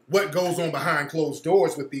imagine what goes on behind closed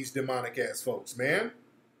doors with these demonic ass folks, man.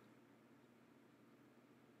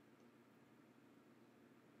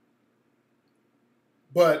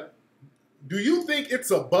 But do you think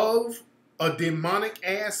it's above a demonic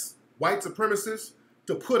ass white supremacist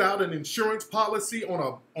to put out an insurance policy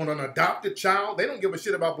on an adopted child? They don't give a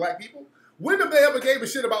shit about black people. When have they ever gave a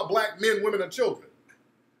shit about black men, women, and children?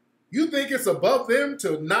 You think it's above them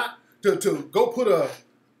to go put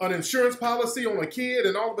an insurance policy on a kid,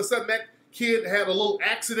 and all of a sudden that kid had a little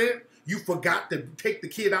accident you forgot to take the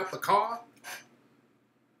kid out the car?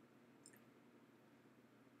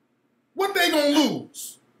 What they gonna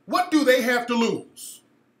lose? What do they have to lose?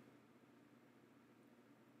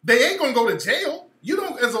 They ain't gonna go to jail. You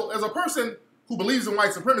don't, as a person who believes in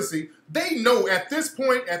white supremacy, they know at this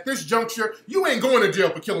point, at this juncture, you ain't going to jail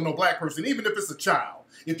for killing no black person, even if it's a child.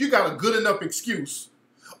 If you got a good enough excuse,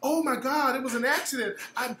 oh my God, it was an accident.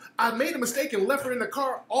 I made a mistake and left her in the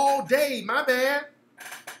car all day. My bad.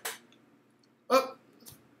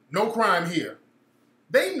 No crime here.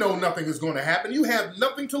 They know nothing is going to happen. You have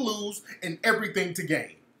nothing to lose and everything to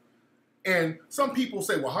gain. And some people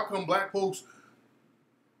say, well, how come black folks,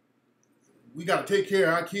 we got to take care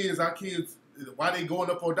of our kids, why they going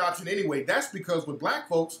up for adoption anyway? That's because with black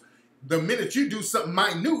folks, the minute you do something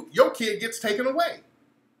minute, your kid gets taken away.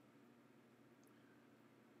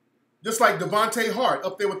 Just like Devontae Hart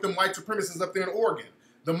up there with them white supremacists up there in Oregon.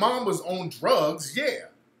 The mom was on drugs, yeah.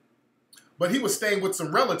 But he was staying with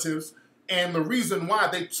some relatives, and the reason why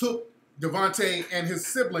they took Devontae and his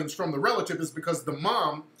siblings from the relative is because the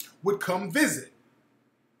mom would come visit.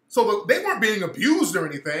 So they weren't being abused or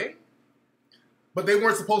anything, but they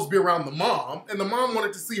weren't supposed to be around the mom, and the mom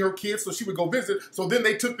wanted to see her kids, so she would go visit. So then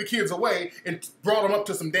they took the kids away and brought them up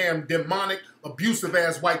to some damn demonic,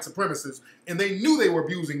 abusive-ass white supremacists, and they knew they were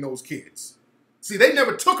abusing those kids. See, they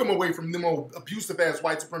never took them away from them old abusive-ass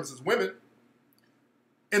white supremacist women,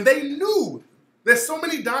 and they knew. There's so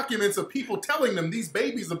many documents of people telling them these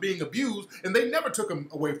babies are being abused, and they never took them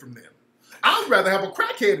away from them. I'd rather have a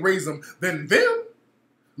crackhead raise them than them.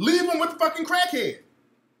 Leave them with the fucking crackhead.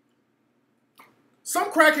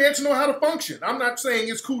 Some crackheads know how to function. I'm not saying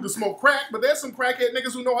it's cool to smoke crack, but there's some crackhead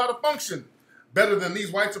niggas who know how to function better than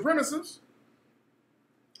these white supremacists.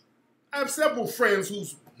 I have several friends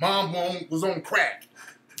whose mom was on crack.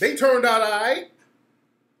 They turned out all right.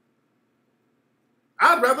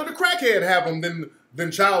 I'd rather the crackhead have them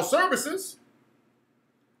than child services.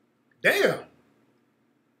 Damn.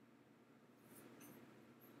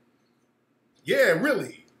 Yeah,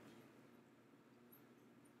 really.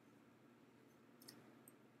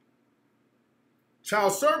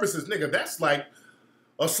 Child services, nigga, that's like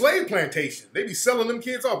a slave plantation. They be selling them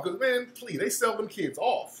kids off. Because, man, please, they sell them kids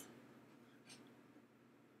off.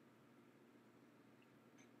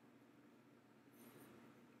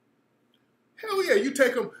 Hell yeah, you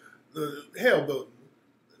take them, the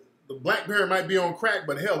black parent might be on crack,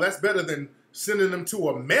 but hell, that's better than sending them to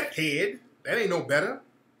a meth head. That ain't no better.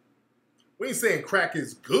 We ain't saying crack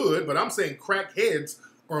is good, but I'm saying crack heads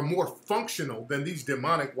are more functional than these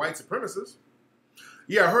demonic white supremacists.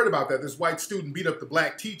 Yeah, I heard about that. This white student beat up the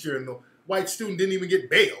black teacher, and the white student didn't even get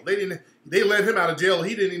bail. They let him out of jail.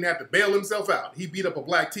 He didn't even have to bail himself out. He beat up a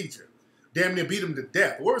black teacher. Damn near beat him to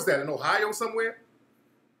death. Where was that, in Ohio somewhere?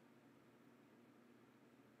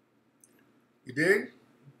 You dig?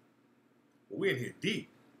 Well, we in here deep.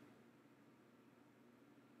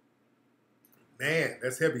 Man,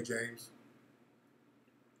 that's heavy, James.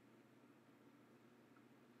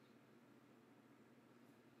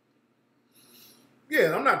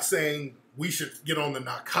 Yeah, I'm not saying we should get on the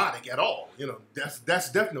narcotic at all. You know, that's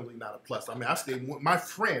definitely not a plus. I mean, I stayed with my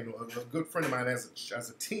friend, a good friend of mine as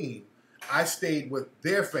a teen. I stayed with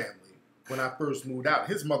their family when I first moved out.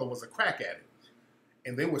 His mother was a crack addict,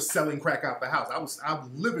 and they were selling crack out the house. I've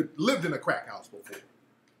lived in a crack house before.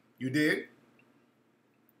 You did?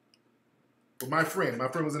 With my friend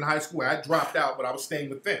was in high school. I dropped out, but I was staying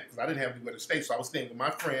with them because I didn't have anywhere to stay. So I was staying with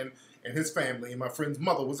my friend and his family, and my friend's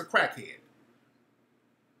mother was a crackhead.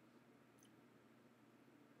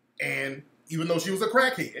 And even though she was a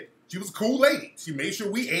crackhead, she was a cool lady. She made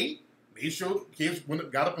sure we ate, made sure kids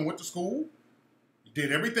got up and went to school,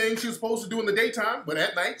 did everything she was supposed to do in the daytime, but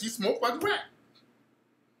at night she smoked like crack.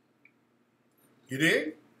 You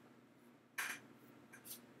dig?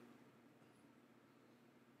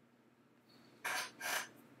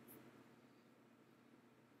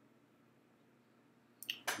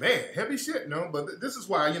 Man, heavy shit, no? But this is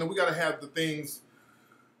why, we got to have the things,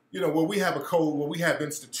 where we have a code, where we have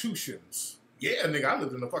institutions. Yeah, nigga, I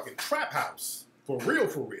lived in a fucking trap house. For real,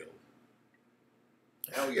 for real.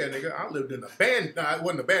 Hell yeah, nigga, I lived in a band. Nah, it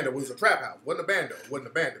wasn't a band, it was a trap house. It wasn't a bando, it wasn't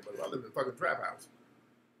a bandit, but I lived in a fucking trap house.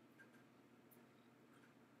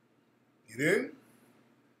 You dig?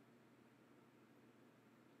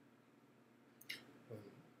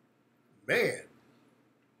 Man.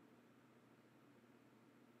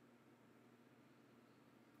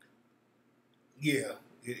 Yeah,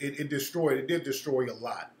 it did destroy a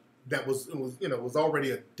lot. It was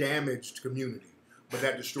already a damaged community, but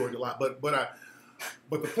that destroyed a lot. But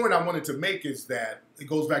the point I wanted to make is that it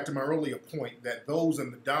goes back to my earlier point that those in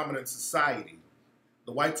the dominant society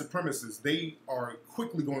the white supremacists, they are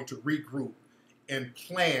quickly going to regroup and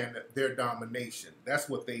plan their domination. That's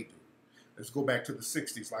what they do. Let's go back to the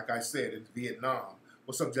 60s. Like I said, in Vietnam.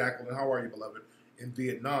 What's up, Jacqueline? How are you, beloved? In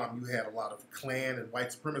Vietnam, you had a lot of Klan and white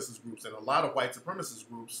supremacist groups, and a lot of white supremacist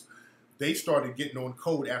groups, they started getting on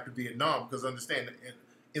code after Vietnam, because understand,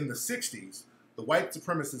 in the 60s, the white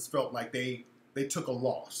supremacists felt like they took a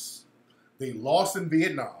loss. They lost in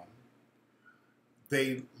Vietnam.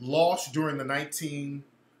 They lost during the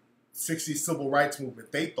 1960s civil rights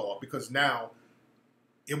movement, they thought, because now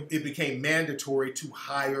it became mandatory to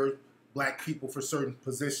hire black people for certain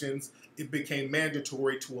positions. It became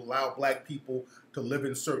mandatory to allow black people to live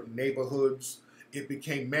in certain neighborhoods. It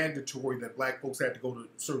became mandatory that black folks had to go to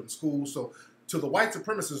certain schools. So to the white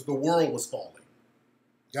supremacists, the world was falling.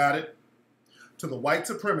 Got it? To the white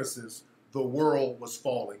supremacists, the world was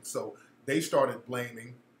falling. So they started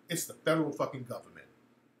blaming, it's the federal fucking government.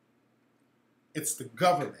 It's the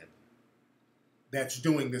government that's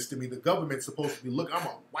doing this to me. The government's supposed to be looking, I'm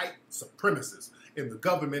a white supremacist, and the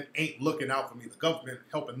government ain't looking out for me. The government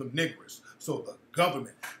helping them niggers. So the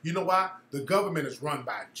government, you know why? The government is run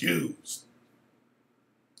by Jews.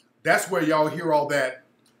 That's where y'all hear all that,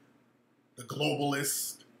 the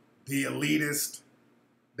globalist, the elitist.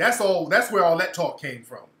 That's where all that talk came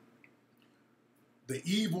from. The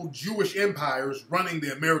evil Jewish empires running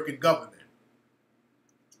the American government.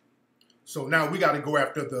 So now we got to go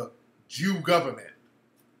after the Jew government.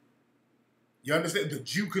 You understand? The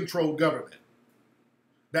Jew-controlled government.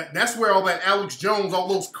 That's where all that Alex Jones, all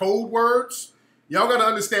those code words, y'all got to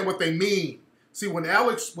understand what they mean. See, when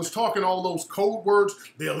Alex was talking all those code words,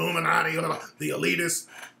 the Illuminati, the elitists,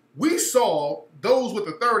 we saw, those with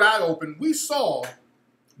the third eye open, we saw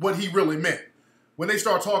what he really meant. When they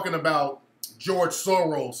start talking about George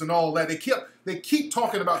Soros and all that, they keep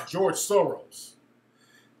talking about George Soros.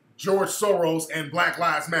 George Soros and Black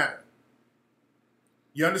Lives Matter.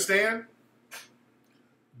 You understand?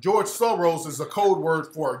 George Soros is a code word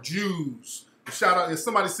for Jews. Shout out, if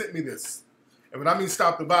somebody sent me this. And when I mean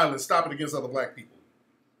stop the violence, stop it against other black people.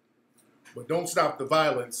 But don't stop the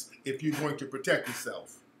violence if you're going to protect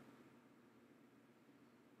yourself.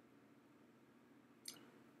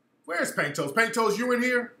 Where's Paint Toes? Paint Toes, you in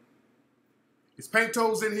here? Is Paint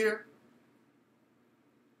Toes in here?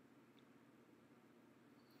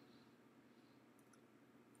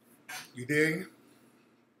 You dig?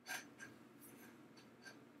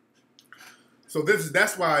 So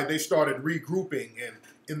that's why they started regrouping, and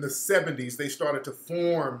in the 70s they started to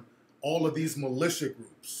form all of these militia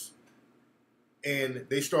groups, and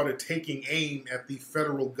they started taking aim at the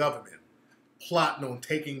federal government, plotting on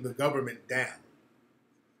taking the government down.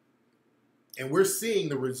 And we're seeing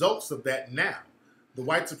the results of that now. The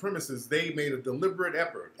white supremacists, they made a deliberate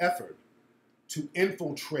effort to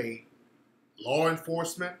infiltrate law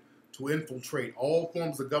enforcement, to infiltrate all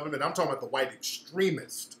forms of government. I'm talking about the white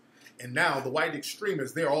extremists. And now the white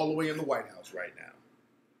extremists, they're all the way in the White House right now.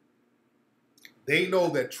 They know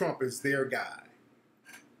that Trump is their guy.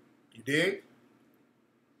 You dig?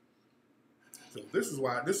 So this is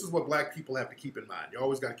what black people have to keep in mind. You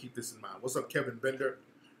always got to keep this in mind. What's up, Kevin Bender?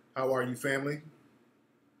 How are you, family?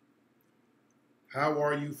 How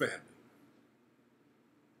are you, family?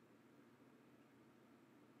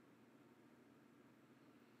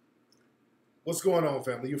 What's going on,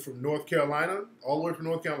 family? You're from North Carolina? All the way from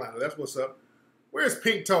North Carolina. That's what's up. Where's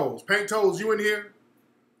Pink Toes? Pink Toes, you in here?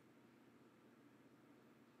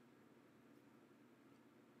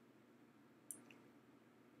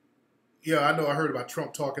 Yeah, I know I heard about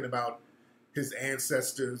Trump talking about his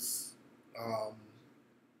ancestors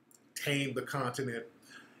tamed the continent.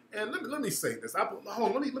 And let me say this.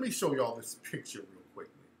 Hold on, let me show y'all this picture real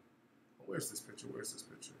quickly. Where's this picture? Where's this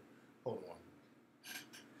picture? Hold on.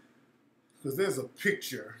 Because there's a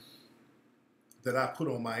picture that I put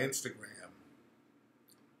on my Instagram,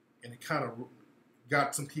 and it kind of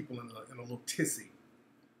got some people in a little tizzy.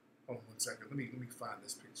 Hold on one second. Let me find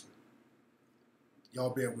this picture. Y'all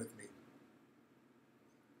bear with me.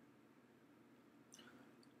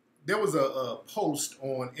 There was a post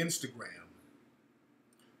on Instagram.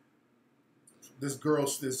 This girl,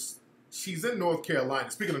 she's in North Carolina.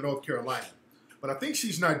 Speaking of North Carolina, but I think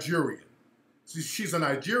she's Nigerian. She's a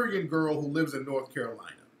Nigerian girl who lives in North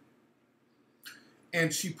Carolina.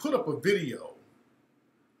 And she put up a video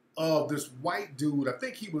of this white dude. I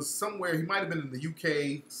think he was somewhere, he might have been in the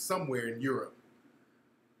UK, somewhere in Europe.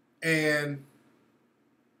 And,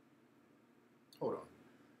 hold on.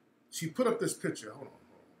 She put up this picture. Hold on.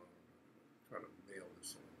 I'm trying to mail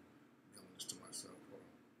this to myself. Hold on.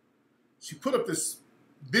 She put up this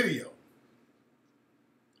video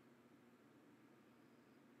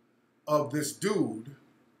of this dude,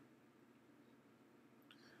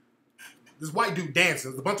 this white dude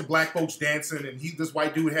dancing. There's a bunch of black folks dancing, and this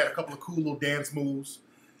white dude had a couple of cool little dance moves.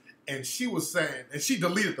 And she was saying, and she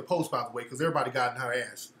deleted the post, by the way, because everybody got in her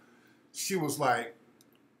ass. She was like,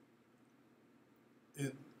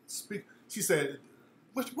 she said,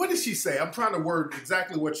 what did she say? I'm trying to word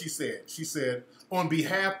exactly what she said. She said, on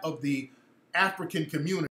behalf of the African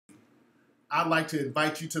community, I'd like to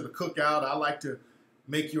invite you to the cookout. I'd like to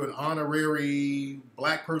make you an honorary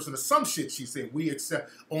black person or some shit. She said, we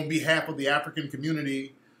accept, on behalf of the African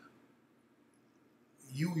community,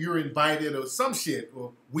 you're invited or some shit,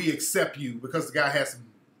 or we accept you because the guy has some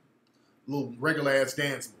little regular ass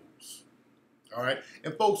dance moves. All right.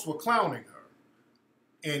 And folks were clowning her.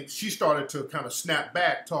 And she started to kind of snap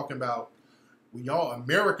back talking about, well, y'all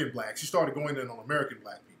American blacks. She started going in on American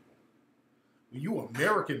black people. Well, you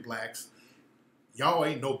American blacks, y'all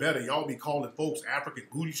ain't no better. Y'all be calling folks African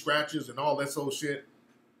booty scratchers and all that sort of shit.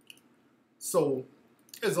 So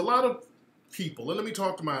there's a lot of people, and let me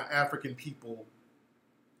talk to my African people,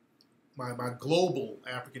 my global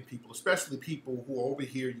African people, especially people who are over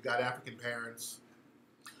here. You got African parents.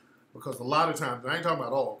 Because a lot of times, I ain't talking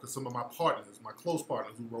about all, because some of my partners, my close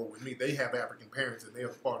partners who roll with me, they have African parents and they're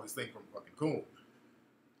part of this thing from fucking Coon.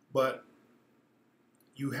 But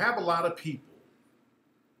you have a lot of people,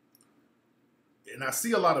 and I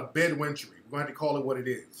see a lot of bedwentry. We're going to have to call it what it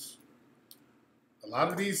is. A lot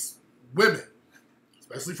of these women,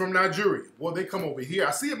 especially from Nigeria, boy, they come over here.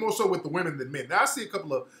 I see it more so with the women than men. Now, I see a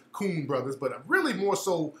couple of Coon brothers, but really more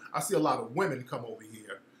so, I see a lot of women come over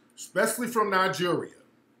here, especially from Nigeria.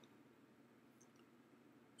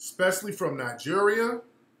 Especially from Nigeria,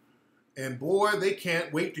 and boy, they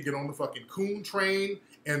can't wait to get on the fucking Coon train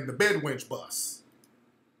and the bedwench bus.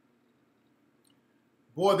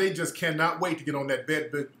 Boy, they just cannot wait to get on that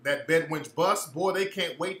bedwench bus. Boy, they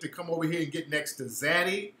can't wait to come over here and get next to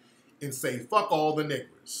Zaddy and say, fuck all the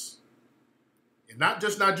niggers. And not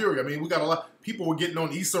just Nigeria. I mean, we got a lot of people were getting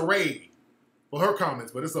on Issa Rae for her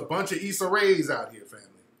comments, but it's a bunch of Issa Raes out here, family.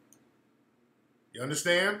 You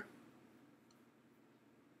understand?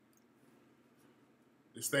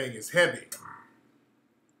 This thing is heavy.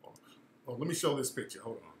 Oh, let me show this picture.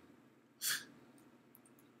 Hold on.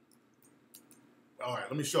 All right,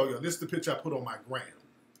 let me show you. This is the picture I put on my gram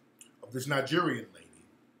of this Nigerian lady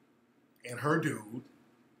and her dude.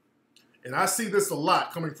 And I see this a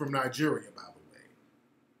lot coming from Nigeria, by the way.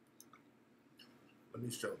 Let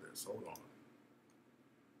me show this. Hold on.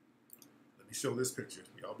 Let me show this picture.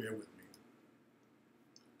 Y'all bear with me.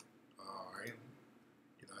 All right.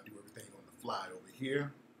 You know, I do everything on the fly over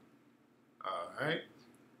here. All right. Let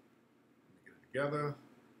me get it together.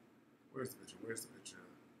 Where's the picture? Where's the picture?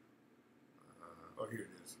 Oh, here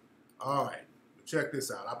it is. All right. Check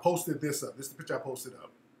this out. I posted this up. This is the picture I posted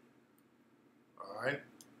up. All right.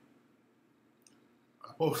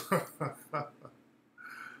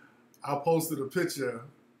 I posted a picture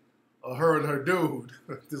of her and her dude,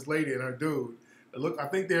 this lady and her dude. Look, I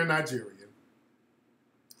think they're Nigerian.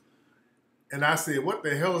 And I said, what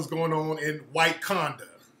the hell is going on in White Conda?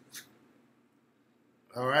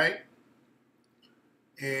 All right.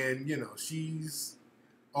 And, you know, she's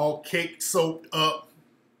all cake soaked up.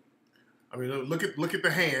 I mean, look at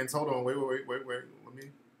the hands. Hold on. Wait. Let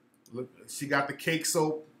me look. She got the cake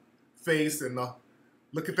soaked face, and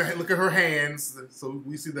look at her hands. So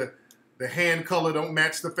we see the hand color don't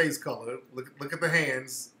match the face color. Look at the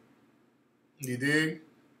hands. You dig?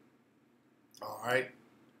 All right.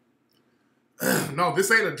 No,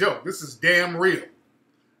 this ain't a joke. This is damn real.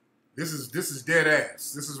 This is dead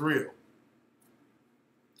ass. This is real.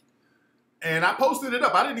 And I posted it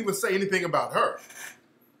up. I didn't even say anything about her.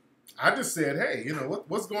 I just said, hey, you know,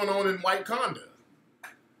 what's going on in White Conda?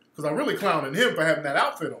 Because I'm really clowning him for having that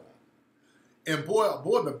outfit on. And boy,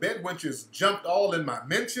 the bedwenches jumped all in my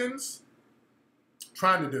mentions,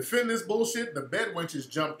 trying to defend this bullshit. The bedwenches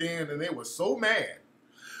jumped in, and they were so mad.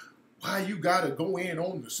 Why you gotta go in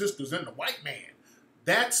on the sisters and the white man?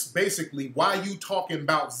 That's basically why you talking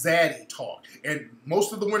about Zaddy talk. And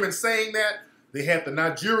most of the women saying that, they had the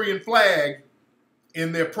Nigerian flag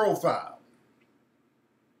in their profile.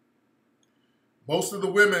 Most of the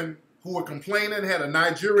women who were complaining had a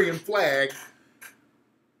Nigerian flag.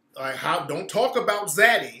 Like, don't talk about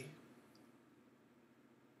Zaddy.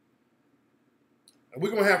 And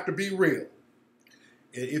we're going to have to be real.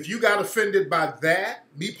 If you got offended by that,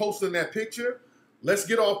 me posting that picture, let's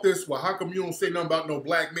get off this, well, how come you don't say nothing about no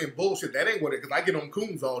black men bullshit? That ain't what it, because I get on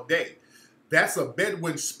Coons all day. That's a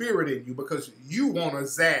Bedouin spirit in you because you want a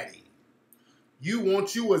Zaddy. You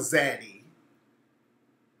want you a Zaddy.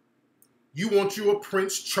 You want you a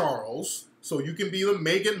Prince Charles. so you can be the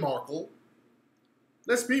Meghan Markle.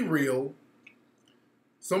 Let's be real.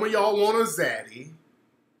 Some of y'all want a zaddy,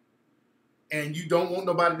 and you don't want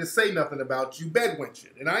nobody to say nothing about you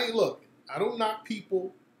bedwenching. And I ain't looking. I don't knock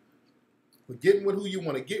people for getting with who you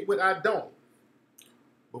want to get with. I don't.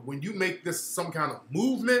 But when you make this some kind of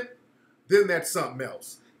movement, then that's something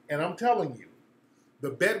else. And I'm telling you,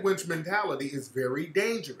 the bedwench mentality is very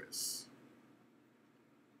dangerous.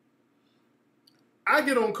 I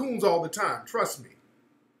get on coons all the time, trust me.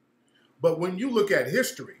 But when you look at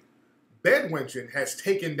history, bedwenching has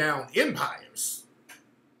taken down empires.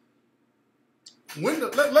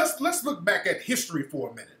 Let's look back at history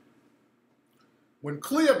for a minute. When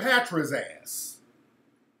Cleopatra's ass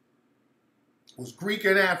was Greek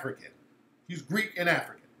and African, she's Greek and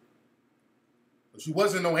African, but she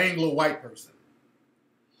wasn't no Anglo-white person.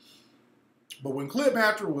 But when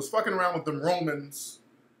Cleopatra was fucking around with them Romans,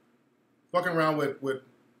 fucking around with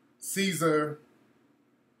Caesar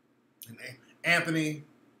and Anthony,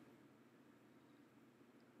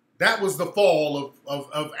 that was the fall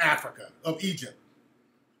of Africa, of Egypt.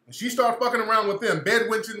 When she started fucking around with them,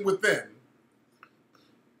 bedwenching with them,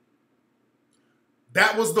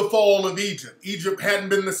 that was the fall of Egypt. Egypt hadn't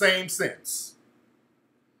been the same since.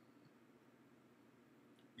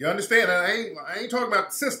 You understand? I ain't talking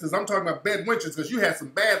about sisters. I'm talking about bedwenchers, because you had some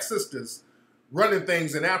bad sisters running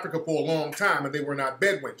things in Africa for a long time, and they were not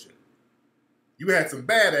bedwenching. You had some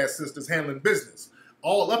badass sisters handling business.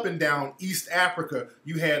 All up and down East Africa,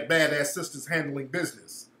 you had badass sisters handling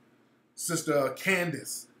business. Sister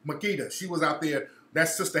Candace Makeda, she was out there. That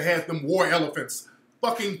sister had them war elephants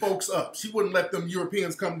fucking folks up. She wouldn't let them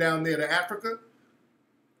Europeans come down there to Africa.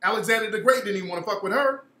 Alexander the Great didn't even want to fuck with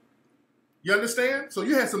her. You understand? So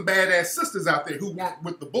you had some badass sisters out there who weren't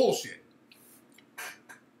with the bullshit.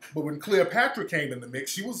 But when Cleopatra came in the mix,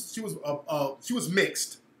 she was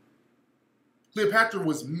mixed. Cleopatra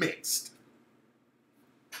was mixed.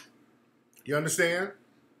 You understand?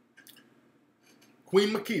 Queen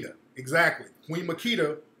Makeda, exactly. Queen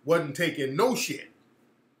Makeda wasn't taking no shit.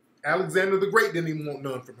 Alexander the Great didn't even want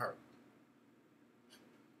none from her.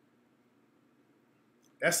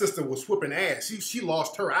 That sister was whooping ass. She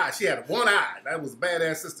lost her eye. She had one eye. That was a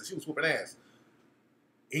badass sister. She was whooping ass.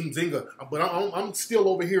 Inzinga. But I'm still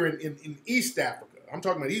over here in East Africa. I'm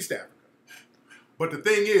talking about East Africa. But the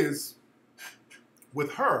thing is,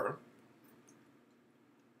 with her,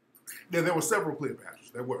 there were several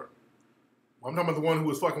Cleopatras. There were. I'm talking about the one who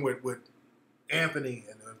was fucking with Anthony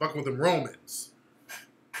and fucking with them Romans.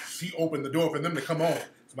 She opened the door for them to come on.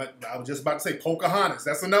 I was just about to say Pocahontas.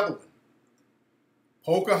 That's another one.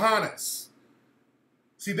 Pocahontas.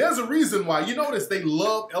 See, there's a reason why. You notice they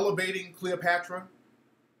love elevating Cleopatra.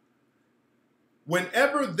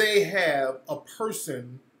 Whenever they have a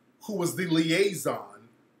person who was the liaison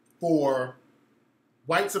for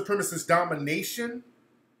white supremacist domination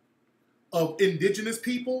of indigenous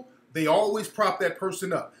people, they always prop that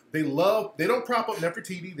person up. They don't prop up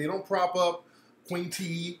Nefertiti. They don't prop up Queen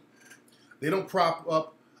T. They don't prop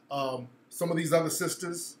up some of these other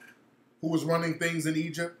sisters who was running things in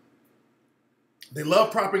Egypt. They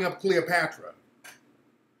love propping up Cleopatra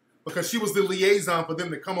because she was the liaison for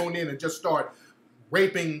them to come on in and just start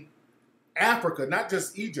raping Africa, not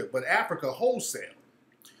just Egypt, but Africa wholesale.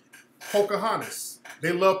 Pocahontas.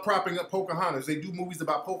 They love propping up Pocahontas. They do movies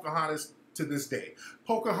about Pocahontas to this day.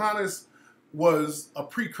 Pocahontas was a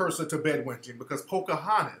precursor to bedwenching because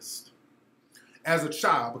Pocahontas, as a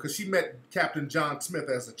child, because she met Captain John Smith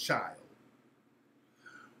as a child.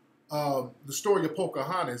 The story of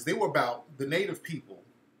Pocahontas, the native people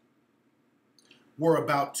were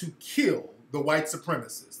about to kill the white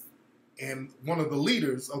supremacists. And one of the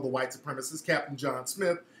leaders of the white supremacists, Captain John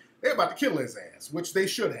Smith, they're about to kill his ass, which they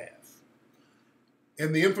should have.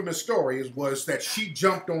 And the infamous story was that she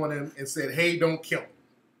jumped on him and said, "Hey, don't kill him."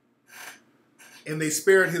 And they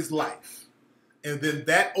spared his life. And then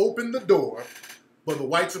that opened the door for the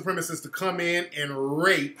white supremacists to come in and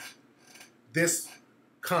rape this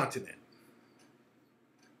continent.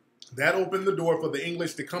 That opened the door for the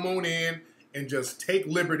English to come on in and just take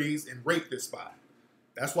liberties and rape this spot.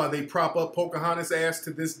 That's why they prop up Pocahontas' ass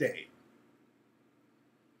to this day.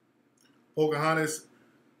 Pocahontas,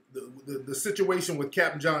 the situation with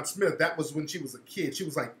Captain John Smith, that was when she was a kid. She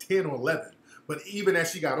was like 10 or 11. But even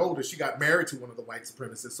as she got older, she got married to one of the white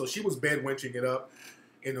supremacists. So she was bedwenching it up.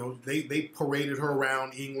 You know, they paraded her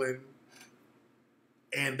around England.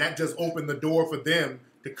 And that just opened the door for them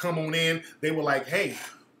to come on in. They were like, hey,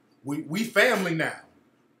 we family now.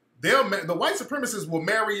 The white supremacists will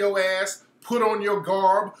marry your ass, put on your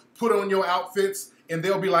garb, put on your outfits, and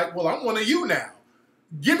they'll be like, well, I'm one of you now.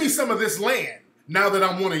 Give me some of this land. Now that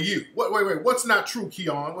I'm one of you. Wait. What's not true,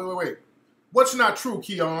 Keon? Wait. What's not true,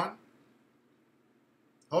 Keon?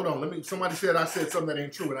 Hold on. Somebody said I said something that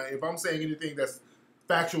ain't true. And if I'm saying anything that's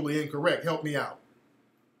factually incorrect, help me out.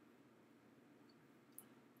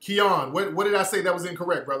 Keon, what did I say that was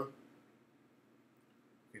incorrect, brother?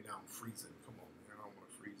 Okay, now I'm freezing. Come on, man. I don't want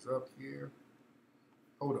to freeze up here.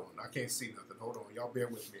 Hold on. I can't see nothing. Hold on. Y'all bear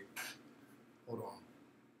with me. Hold on.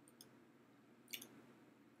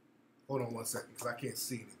 Hold on 1 second, because I can't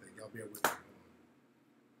see anything. Y'all bear with me.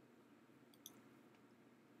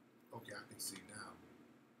 Okay, I can see now.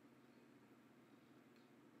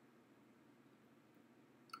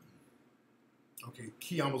 Okay,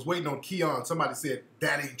 Keon, was waiting on Keon. Somebody said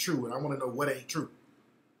that ain't true, and I want to know what ain't true.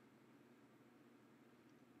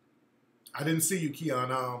 I didn't see you,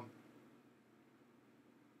 Keon.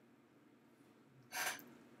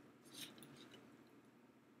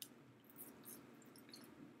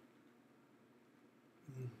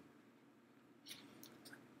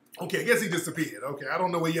 Okay, I guess he disappeared. Okay, I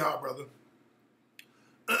don't know where you are, brother.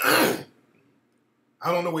 I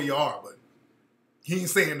don't know where you are, but he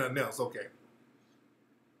ain't saying nothing else. Okay.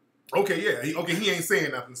 Okay, yeah. He ain't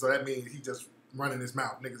saying nothing, so that means he just running his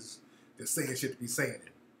mouth. Niggas just saying shit to be saying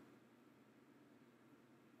it.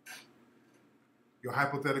 Your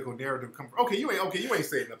hypothetical narrative come. Okay, you ain't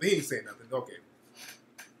saying nothing. He ain't saying nothing. Okay.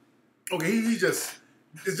 Okay, it's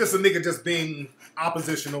just a nigga just being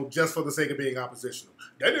oppositional just for the sake of being oppositional.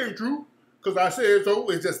 That ain't true, because I said so.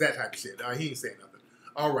 It's just that type of shit. He ain't saying nothing.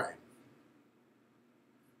 All right.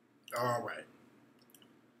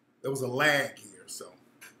 There was a lag here, so.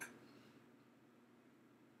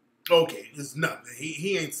 Okay, it's nothing.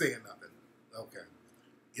 He ain't saying nothing. Okay.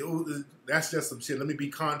 That's just some shit. Let me be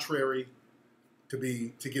contrary to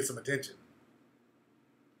get some attention.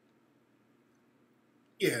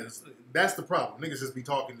 Yeah, that's the problem. Niggas just be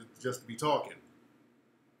talking just to be talking.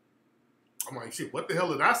 I'm like, shit, what the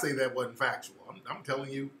hell did I say that wasn't factual? I'm telling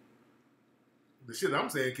you, the shit I'm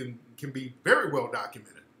saying can be very well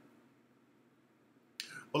documented.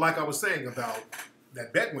 But like I was saying about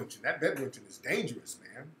that bedwinching is dangerous,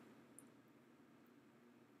 man.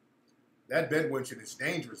 That bedwinching is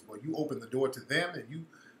dangerous, boy. You open the door to them and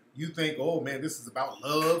you think, oh man, this is about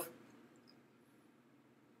love.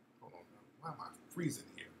 Hold on, why am I freezing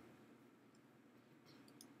here?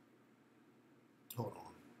 Hold on.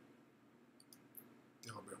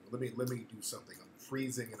 Let me do something. I'm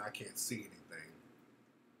freezing and I can't see anything.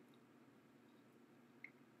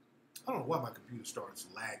 I don't know why my computer starts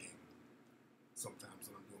lagging sometimes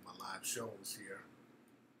when I'm doing my live shows here.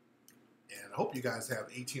 And I hope you guys have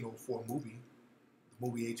 1804 movie, the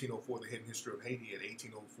movie 1804, The Hidden History of Haiti at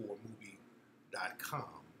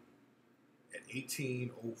 1804movie.com. At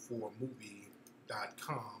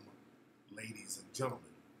 1804movie.com, ladies and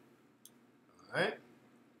gentlemen. All right?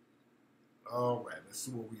 All right, let's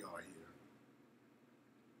see where we are here.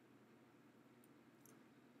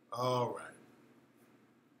 All right.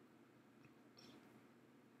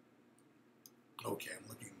 Okay, I'm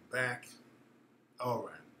looking back. All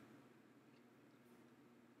right.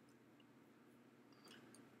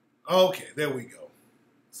 Okay, there we go.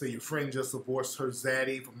 So your friend just divorced her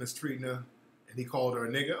zaddy for mistreating her, and he called her a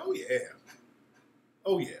nigga? Oh, yeah.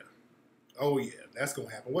 Oh, yeah. Oh, yeah. That's going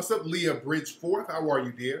to happen. What's up, Leah Bridgeforth? How are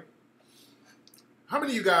you, dear? How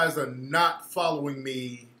many of you guys are not following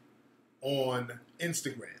me on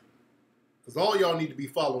Instagram? Because all y'all need to be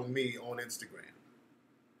following me on Instagram.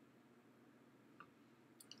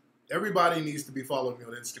 Everybody needs to be following me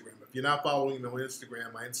on Instagram. If you're not following me on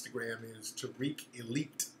Instagram, my Instagram is Tariq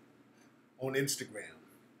Elite on Instagram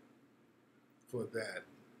for that.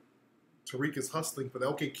 Tariq is hustling for that.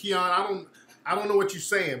 Okay, Keon, I don't know what you're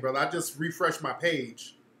saying, brother. I just refreshed my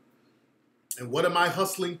page. And what am I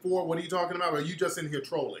hustling for? What are you talking about? Or are you just in here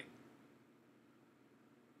trolling?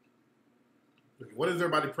 What is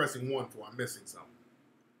everybody pressing 1 for? I'm missing something.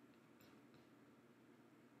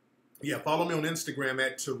 Yeah, follow me on Instagram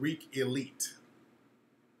at Tariq Elite.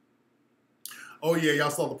 Oh, yeah, y'all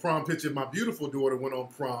saw the prom picture. My beautiful daughter went on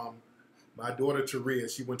prom. My daughter, Taria,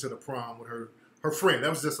 she went to the prom with her friend. That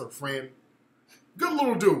was just her friend. Good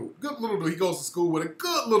little dude. Good little dude. He goes to school with a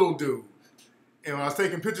good little dude. And when I was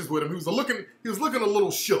taking pictures with him, he was looking a little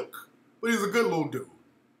shook. But he's a good little dude.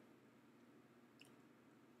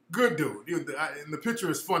 Good dude. And the picture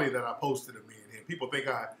is funny that I posted of me and him. People think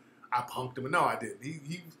I punked him. No, I didn't.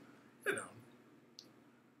 He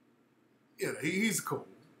he's cool.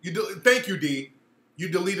 Thank you, D. You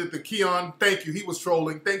deleted the Keon. Thank you. He was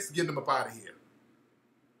trolling. Thanks for getting him up out of here.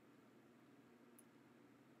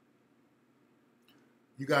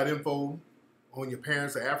 You got info on your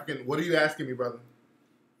parents are African? What are you asking me, brother?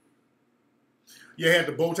 Yeah, had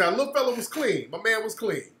the bow tie. Little fella was clean. My man was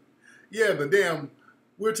clean. Yeah, the damn,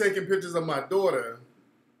 we're taking pictures of my daughter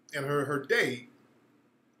and her date,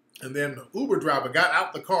 and then the Uber driver got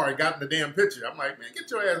out the car and got in the damn picture. I'm like, man,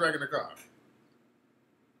 get your ass back in the car.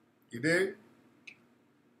 You dig?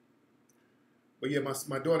 But yeah,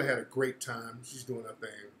 my daughter had a great time. She's doing her thing.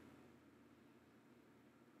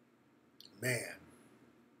 Man.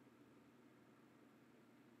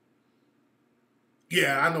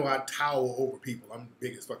 Yeah, I know I tower over people. I'm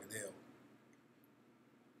big as fucking hell.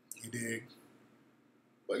 You dig?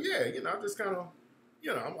 But yeah, you know, I just kind of,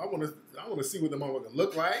 you know, I want to see what the motherfucker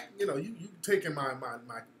look like. You know, you taking my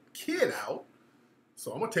kid out,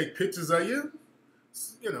 so I'm gonna take pictures of you.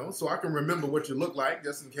 You know, so I can remember what you look like,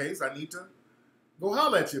 just in case I need to go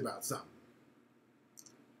holler at you about something.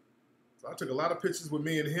 So I took a lot of pictures with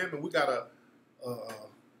me and him, and we got a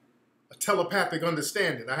telepathic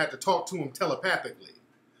understanding. I had to talk to him telepathically.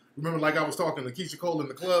 Remember, like I was talking to Keisha Cole in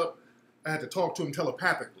the club, I had to talk to him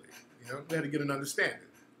telepathically. You know, we had to get an understanding.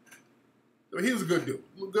 So he was a good dude,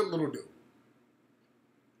 good little dude.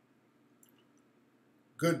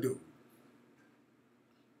 Good dude.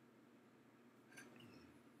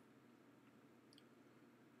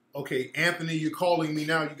 Okay, Anthony, you're calling me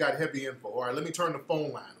now. You got heavy info. All right, let me turn the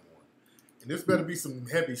phone line on. And this better be some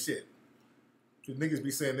heavy shit. Because niggas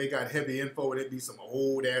be saying they got heavy info and it be some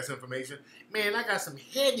old-ass information. Man, I got some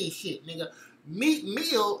heavy shit, nigga. Meek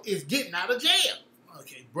Mill is getting out of jail.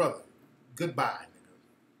 Okay, brother, goodbye, nigga.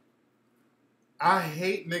 I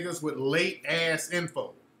hate niggas with late-ass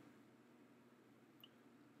info.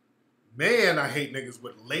 Man, I hate niggas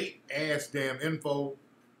with late-ass damn info.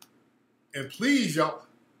 And please, y'all,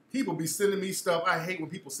 people be sending me stuff. I hate when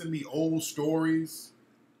people send me old stories.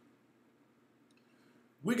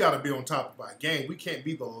 We got to be on top of our game. We can't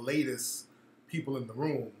be the latest people in the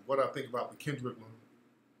room. What I think about the Kendrick one.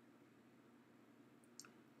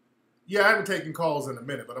 Yeah, I haven't taken calls in a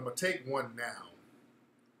minute, but I'm going to take one now.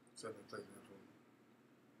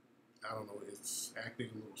 I don't know, it's acting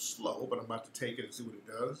a little slow, but I'm about to take it and see what it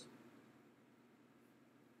does.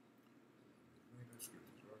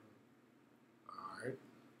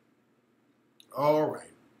 All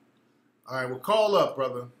right. All right, well, call up,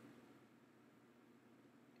 brother.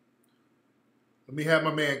 Let me have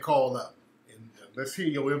my man call up, and let's hear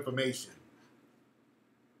your information.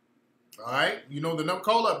 All right? You know the number.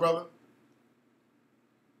 Call up, brother.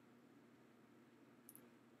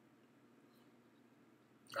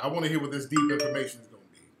 I want to hear what this deep information is going to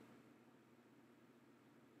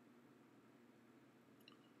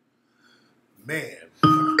be. Man.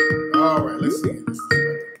 All right, let's see.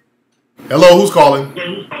 Hello, who's calling?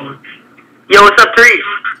 Yo, what's up, Tariq?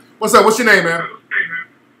 What's up? What's your name, man?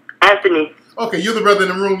 Anthony. Okay, you're the brother in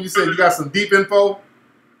the room. You said you got some deep info?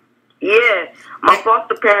 Yeah, my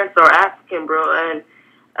foster parents are African, bro, and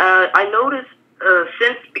I noticed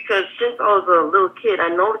since I was a little kid, I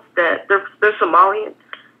noticed that they're Somalian,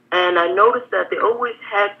 and I noticed that they always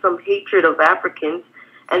had some hatred of Africans,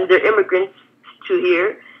 and they're immigrants to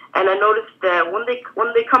here. And I noticed that when they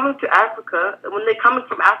coming to Africa, when they're coming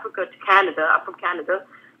from Africa to Canada, I'm from Canada,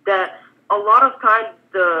 that a lot of times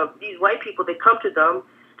these white people, they come to them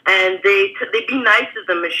and they be nice to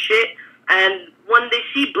them and shit. And when they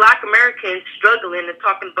see Black Americans struggling and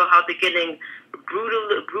talking about how they're getting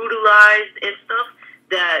brutalized and stuff,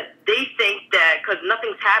 that they think that because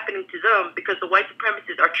nothing's happening to them because the white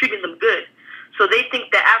supremacists are treating them good. So they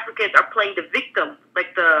think that Africans are playing the victim,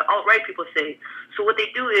 like the alt-right people say. So what they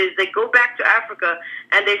do is they go back to Africa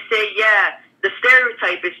and they say, yeah, the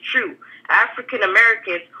stereotype is true. African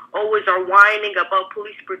Americans always are whining about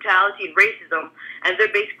police brutality and racism, and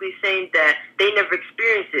they're basically saying that they never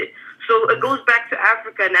experienced it. So it goes back to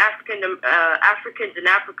Africa, and Africans in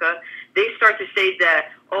Africa, they start to say that,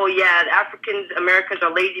 oh yeah, the African Americans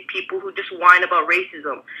are lazy people who just whine about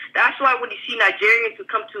racism. That's why when you see Nigerians who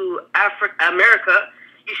come to America,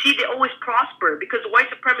 you see they always prosper because the white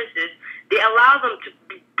supremacists, they allow them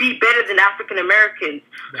to be better than African Americans.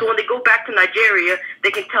 Yeah. So when they go back to Nigeria,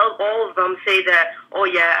 they can tell all of them, say that, oh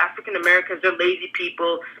yeah, African Americans are lazy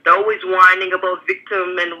people. They're always whining about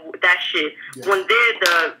victim and that shit. Yeah. When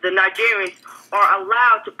the Nigerians are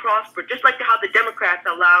allowed to prosper, just like how the Democrats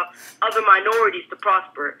allow other minorities to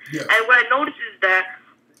prosper. Yeah. And what I noticed is that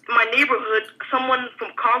in my neighborhood, someone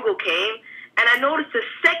from Congo came, and I noticed the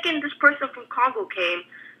second this person from Congo came,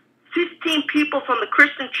 15 people from the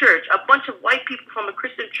Christian church, a bunch of white people from the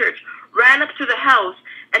Christian church, ran up to the house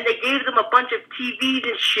and they gave them a bunch of TVs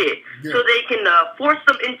and shit, yeah. so they can force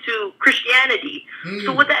them into Christianity.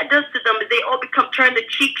 So what that does to them is they all become turn the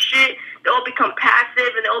cheek shit. They all become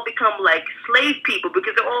passive, and they all become like slave people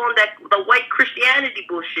because they're all on the white Christianity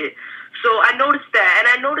bullshit. So I noticed that, and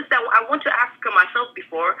I noticed that I went to Africa myself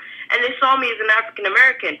before, and they saw me as an African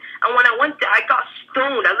American. And when I went there, I got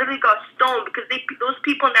stoned. I literally got stoned because those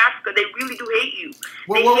people in Africa, they really do hate you.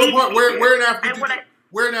 Where in Africa?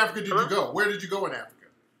 Where in Africa did you go? Where did you go in Africa?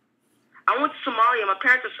 I went to Somalia. My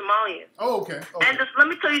parents are Somalian. Oh, okay. And let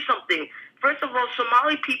me tell you something. First of all,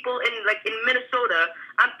 Somali people in Minnesota,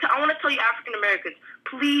 I want to tell you African Americans,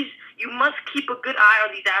 please, you must keep a good eye on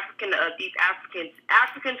these Africans,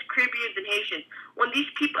 Caribbeans, and Haitians. When these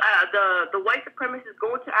people, the white supremacists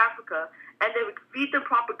go into Africa and they feed them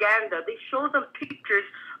propaganda, they show them pictures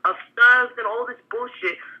of thugs and all this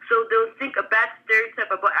bullshit, so they'll think a bad stereotype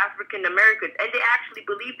about African Americans, and they actually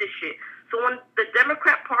believe this shit. So when the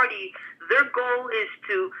Democrat Party, their goal is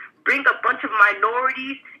to bring a bunch of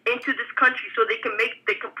minorities into this country so they can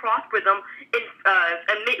prosper them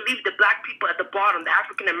and leave the black people at the bottom, the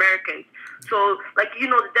African Americans. So, the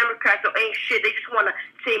Democrats ain't shit. They just want to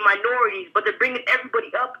say minorities, but they're bringing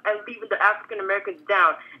everybody up and leaving the African Americans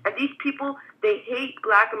down. And these people, they hate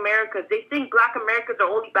black Americans. They think black Americans are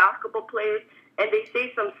only basketball players, and they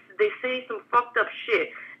say some fucked up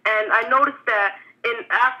shit. And I noticed that in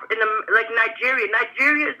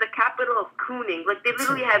Nigeria is the capital of cooning. Like, they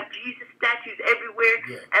literally have Jesus statues everywhere.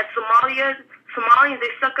 Yeah. And Somalians,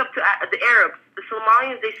 they suck up to the Arabs. The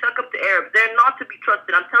Somalians, they suck up to Arabs. They're not to be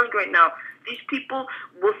trusted. I'm telling you right now. These people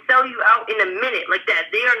will sell you out in a minute like that.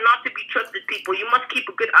 They are not to be trusted people. You must keep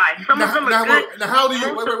a good eye. Some of them are good. Now, how old are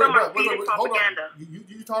you? Wait, hold on.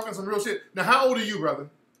 You talking some real shit. Now, how old are you, brother?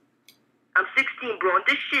 I'm 16, bro. And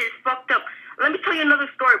this shit is fucked up. Let me tell you another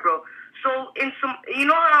story, bro. So, you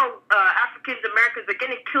know how African Americans are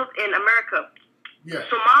getting killed in America? Yeah.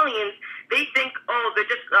 Somalians, they think, they're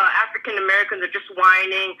just African Americans are just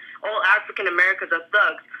whining. All African Americans are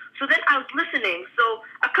thugs. So then I was listening. So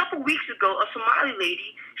a couple weeks ago, a Somali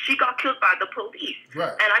lady, she got killed by the police.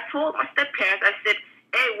 Right. And I told my step-parents, I said,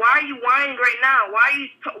 hey, why are you whining right now? Why are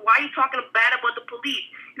you talking bad about the police?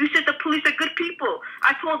 You said the police are good people.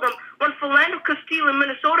 I told them, when Philando Castile in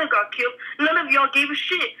Minnesota got killed, none of y'all gave a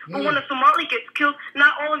shit. But when a Somali gets killed,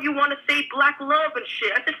 not all of you want to say black love and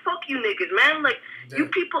shit. I said, fuck you niggas, man. Like, you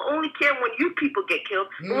people only care when you people get killed.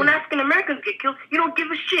 But when African Americans get killed, you don't give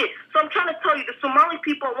a shit. So I'm trying to tell you, the Somali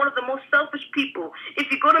people are one of the most selfish people. If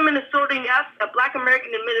you go to Minnesota and you ask a black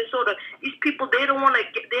American in Minnesota, these people, they don't want to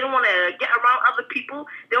get around other people.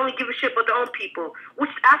 They only give a shit about their own people,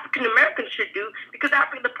 which African Americans should do, because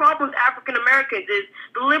the problem with African Americans is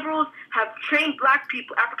the liberals have trained black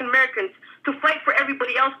people, African Americans, to fight for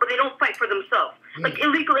everybody else, but they don't fight for themselves. Like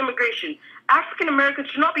illegal immigration. African Americans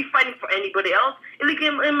should not be fighting for anybody else.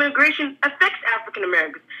 Illegal immigration affects African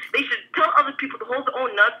Americans. They should tell other people to hold their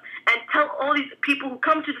own nuts and tell all these people who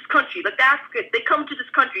come to this country, like the Africans, they come to this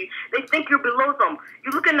country, they think you're below them.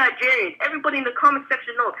 You look at Nigerians, everybody in the comment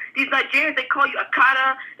section knows. These Nigerians, they call you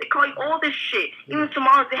Akata, they call you all this shit. Even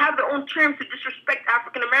Somalians, they have their own terms to disrespect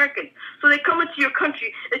African Americans. So they come into your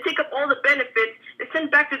country, they take up all the benefits, they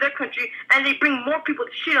send back to their country, and they bring more people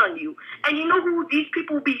to shit on you. And you know who these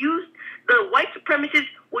people will be used? The white supremacists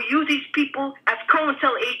will use these people as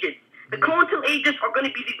COINTEL agents. The COINTEL agents are going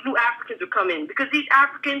to be these new Africans who come in, because these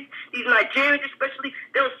Africans, these Nigerians especially,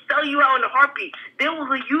 they'll sell you out in a heartbeat. They will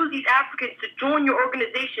use these Africans to join your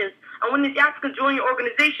organizations, and when these Africans join your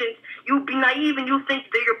organizations, you'll be naive and you'll think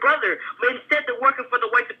they're your brother, but instead they're working for the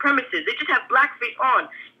white supremacists. They just have blackface on.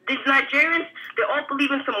 These Nigerians, they all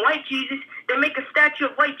believe in some white Jesus. They make a statue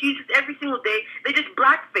of white Jesus every single day. They just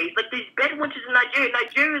blackface. Like these bedwenches in Nigeria.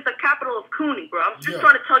 Nigeria is the capital of cooning, bro. I'm just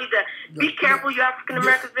trying to tell you that. Be careful, you African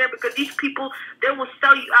Americans there, because these people, they will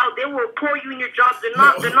sell you out. They will pour you in your jobs. They're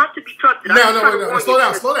not to be trusted. No. Slow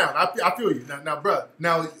down. I feel you. Now, bro.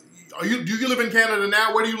 Now, do you live in Canada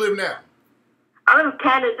now? Where do you live now? I live in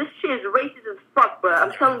Canada. This shit is racist as fuck, bro.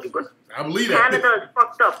 I'm telling you, bro. I believe that. Canada is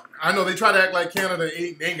fucked up. I know they try to act like Canada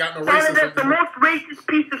ain't got no racism. Canada is the most racist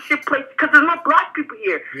piece of shit place, because there's no black people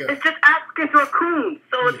here. Yeah. It's just Africans or coons.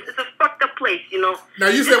 So it's a fucked up place, you know. Now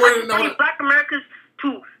you said black Americans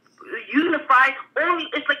to unify.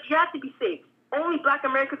 It's like you have to be safe. Only black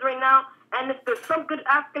Americans right now. And if there's some good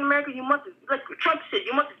African Americans, you must, like Trump said,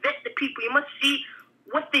 you must vet the people. You must see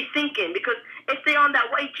what they thinking, because if they on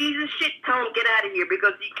that white Jesus shit, tell them get out of here,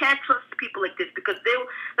 because you can't trust people like this, because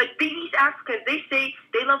these Africans, they say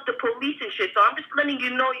they love the police and shit. So I'm just letting you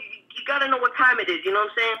know, you gotta know what time it is. You know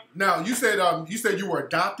what I'm saying? Now you said you were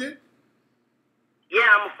adopted.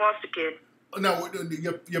 Yeah, I'm a foster kid. Now,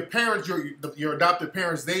 your parents, your adopted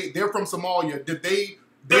parents, they're from Somalia. Did they?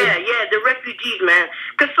 Yeah, they're refugees, man.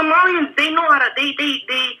 Because Somalians, they know how to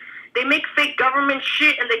they make fake government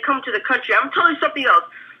shit and they come to the country. I'm telling you something else.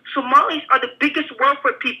 Somalis are the biggest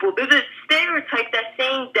welfare people. There's a stereotype that's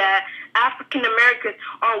saying that African Americans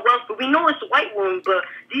are on welfare. We know it's white women, but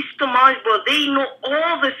these Somalis, bro, they know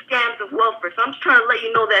all the scams of welfare. So I'm just trying to let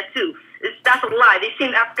you know that too. That's a lie. They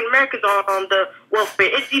say African Americans are on the welfare.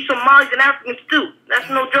 It's these Somalis and Africans too. That's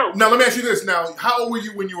no joke. Now let me ask you this. Now, how old were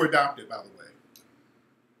you when you were adopted, by the way?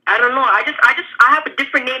 I don't know. I have a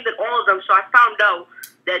different name than all of them. So I found out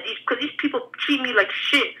that because these people treat me like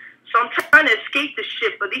shit. So I'm trying to escape this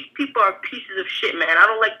shit, but these people are pieces of shit, man. I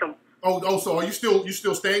don't like them. Oh, so are you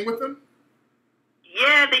still staying with them?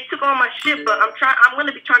 Yeah, they took all my shit, but I'm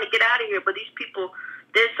gonna be trying to get out of here. But these people,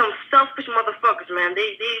 they're some selfish motherfuckers, man.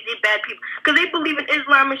 They bad people because they believe in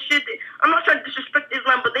Islam and shit. I'm not trying to disrespect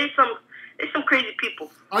Islam, but they some crazy people.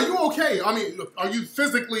 Are you okay? I mean, are you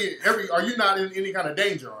physically are you not in any kind of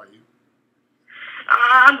danger? Are you?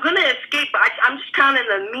 I'm gonna escape. I'm just kind of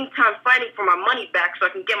in the meantime fighting for my money back so I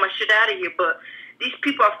can get my shit out of here. But these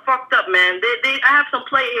people are fucked up, man. I have some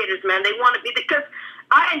play haters, man. They want to be because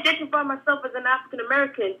I identify myself as an African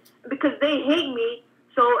American because they hate me.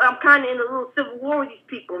 So I'm kind of in a little civil war with these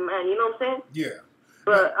people, man. You know what I'm saying? Yeah.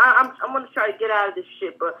 But I'm gonna try to get out of this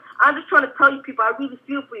shit. But I'm just trying to tell you people, I really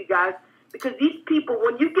feel for you guys because these people,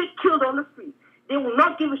 when you get killed on the street, they will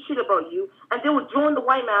not give a shit about you, and they will join the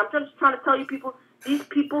white man. I'm just trying to tell you people. These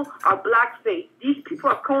people are blackface. These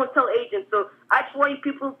people are COINTEL agents. So I just want you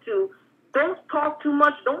people to don't talk too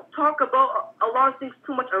much. Don't talk about a lot of things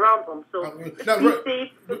too much around them. So be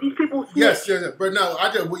safe. These people. Yes. But no,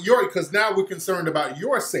 because now we're concerned about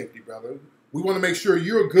your safety, brother. We want to make sure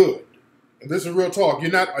you're good. And this is real talk.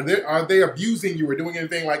 You're not. Are they abusing you or doing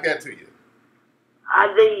anything like that to you?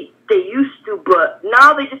 They used to, but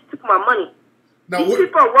now they just took my money. Now, these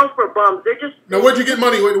people are welfare bums. They're just. Now, where'd you get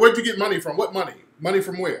money? Where'd you get money from? What money? Money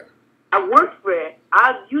from where? I worked for it.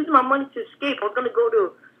 I used my money to escape. I was gonna go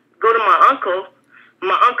to my uncle.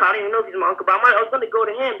 My uncle, I don't even know if he's my uncle, but I was gonna go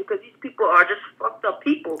to him because these people are just fucked up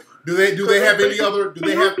people. Do they have any other?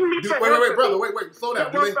 Wait, brother, wait, slow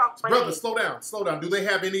down. Slow down. Do they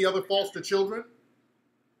have any other foster children?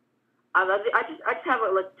 I just have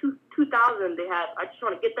like 2,000 they have. I just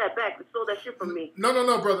want to get that back. They stole that shit from me.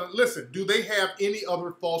 No, brother. Listen, do they have any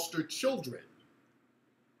other foster children?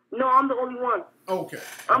 No, I'm the only one. Okay.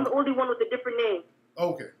 I'm the only one with a different name.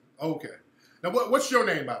 Okay. Now, what's your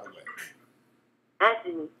name, by the way?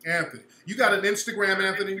 Anthony. You got an Instagram,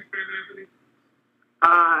 Anthony?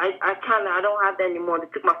 I don't have that anymore. They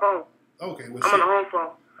took my phone. Okay. Well, I'm on a home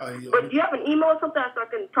phone. But do you have an email or something so I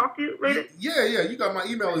can talk to you later? Yeah. You got my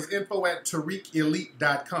email is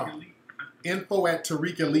info@tariqelite.com.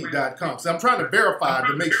 info@tariqelite.com. So I'm trying to verify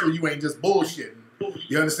to make sure you ain't just bullshitting.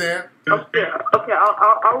 You understand? Okay.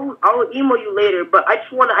 I will email you later. But I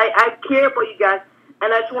just I care about you guys,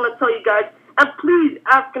 and I just want to tell you guys, and please,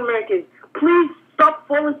 African Americans, please stop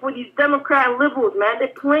falling for these Democrat and liberals, man. They're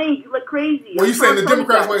playing you like crazy. Well, you saying the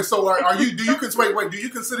Democrats? Wait, so are you? Do you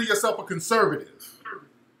consider yourself a conservative?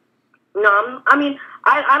 No,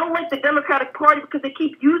 I don't like the Democratic Party because they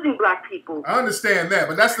keep using black people. I understand that,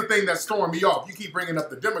 but that's the thing that's throwing me off. You keep bringing up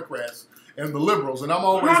the Democrats and the liberals, and I'm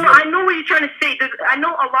always. No, I know what you're trying to say. I know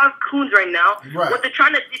a lot of coons right now. Right. What they're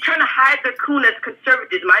trying to hide their coon as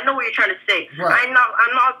conservatism. I know what you're trying to say. Right. I'm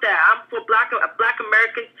not that. I'm for black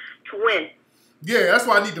Americans to win. Yeah, that's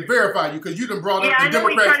why I need to verify you because you done brought up the Democrats. Yeah, I know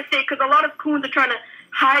what you're trying to say because a lot of coons are trying to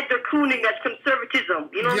hide their cooning as conservatism.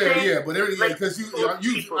 You know what I'm saying? Yeah, but because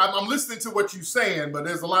I'm listening to what you're saying, but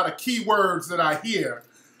there's a lot of key words that I hear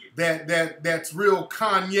that's real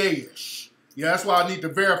Kanye-ish. Yeah, that's why I need to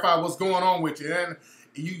verify what's going on with you. And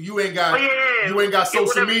you ain't got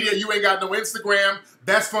social media, you ain't got no Instagram.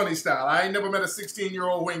 That's funny style. I ain't never met a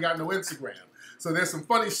 16-year-old who ain't got no Instagram. So there's some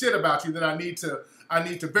funny shit about you that I need to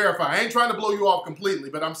verify. I ain't trying to blow you off completely,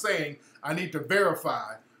 but I'm saying I need to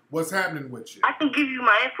verify what's happening with you. I can give you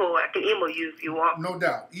my info. I can email you if you want. No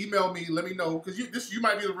doubt. Email me. Let me know because you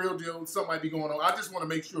might be the real deal. Something might be going on. I just want to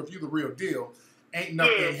make sure if you're the real deal, ain't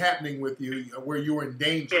nothing happening with you where you're in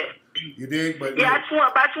danger. Yeah. You dig? But I just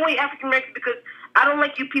want you African Americans because I don't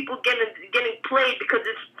like you people getting played because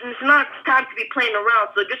it's not time to be playing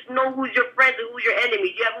around. So just know who's your friends and who's your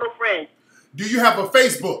enemies. You have no friends. Do you have a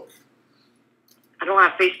Facebook? I don't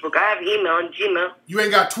have Facebook. I have email and Gmail. You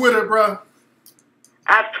ain't got Twitter, bruh?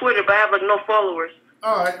 I have Twitter, but I have no followers.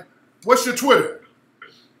 All right. What's your Twitter?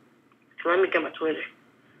 So let me get my Twitter.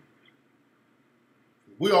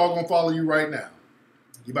 We all gonna follow you right now.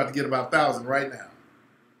 You're about to get about 1,000 right now.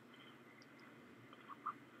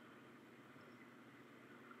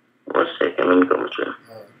 you.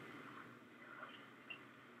 All right.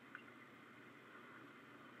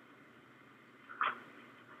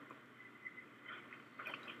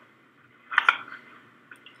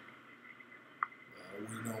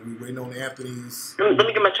 We waiting on Anthony's. Let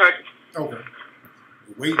me get my charger. Okay.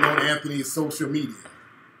 We're waiting on Anthony's social media.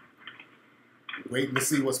 Waiting to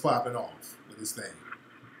see what's popping off with this thing.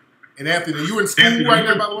 And Anthony, are you in school right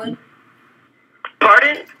now, by the way?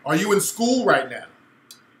 Pardon? Are you in school right now?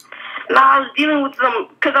 No, I was dealing with some,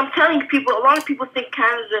 because I'm telling people, a lot of people think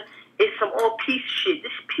Canada is some old piece of shit.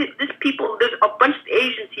 This people, there's a bunch of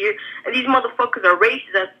Asians here, and these motherfuckers are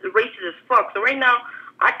racist as fuck. So right now,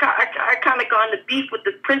 I kind of got into beef with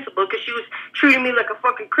the principal because she was treating me like a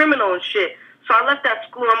fucking criminal and shit. So I left that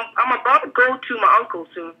school. I'm about to go to my uncle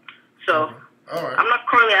soon. So all right. I'm not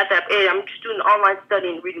currently at that age. I'm just doing online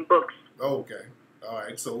studying and reading books. Okay. All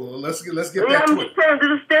right. So let's get that I'm Twitter. just saying,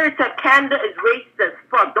 there's a stereotype. Canada is racist as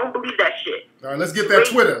fuck. Don't believe that shit. All right. Let's get that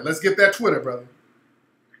Twitter. Let's get that Twitter, brother.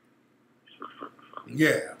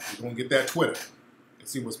 Yeah, we're gonna get that Twitter and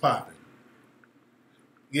see what's popping.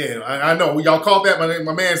 Yeah, I know. Y'all caught that.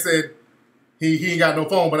 My man said he ain't got no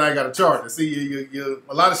phone, but now you got a charger. See, you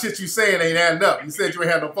a lot of shit you saying ain't adding up. You said you ain't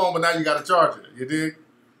had no phone, but now you got a charger. You dig?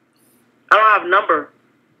 I don't have a number.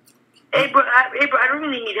 Hey, bro, I don't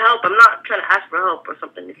really need help. I'm not trying to ask for help or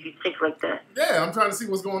something if you think like that. Yeah, I'm trying to see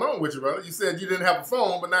what's going on with you, brother. You said you didn't have a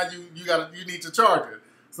phone, but now you need your charger.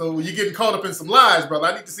 So you're getting caught up in some lies, brother.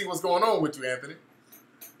 I need to see what's going on with you, Anthony.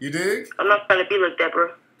 You dig? I'm not trying to be like that,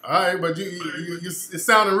 bro. All right, but it's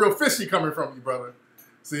sounding real fishy coming from you, brother.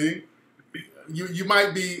 See? You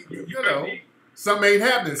might be, something ain't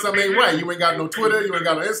happening. Something ain't right. You ain't got no Twitter. You ain't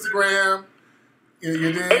got no Instagram.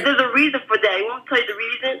 You dig? Hey, there's a reason for that. You want me to tell you the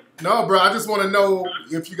reason? No, bro. I just want to know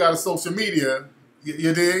if you got a social media.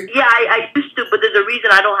 You dig? Yeah, I used to, but there's a reason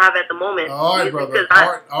I don't have it at the moment. All right, brother.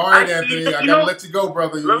 All right, Anthony. I gotta let you go,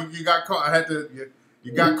 brother. You got caught.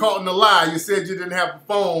 You got caught in the lie. You said you didn't have a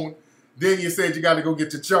phone. Then you said you got to go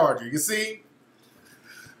get your charger. You see?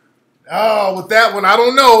 Oh, with that one, I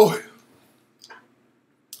don't know.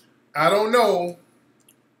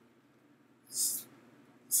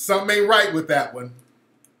 Something ain't right with that one.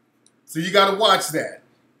 So you got to watch that.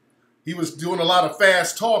 He was doing a lot of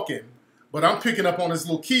fast talking, but I'm picking up on his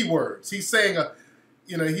little keywords. He's saying,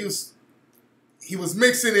 he was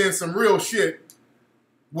mixing in some real shit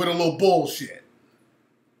with a little bullshit.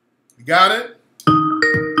 You got it?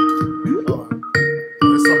 Hold on.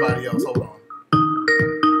 There's somebody else. Hold on.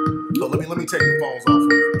 So let me take the phones off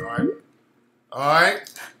for you. All right. All right.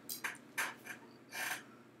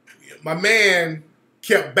 My man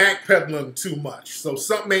kept backpedaling too much, so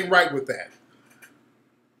something ain't right with that.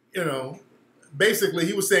 Basically,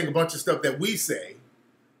 he was saying a bunch of stuff that we say,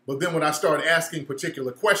 but then when I started asking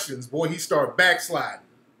particular questions, boy, he started backsliding.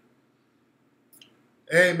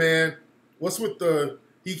 Hey, man, what's with the?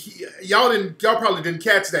 Y'all probably didn't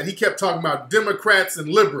catch that. He kept talking about Democrats and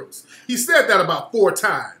liberals. He said that about 4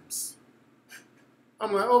 times.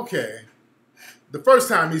 I'm like, okay. The first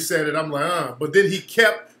time he said it, I'm like, But then he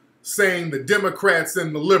kept saying the Democrats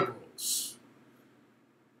and the liberals.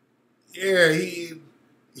 Yeah, he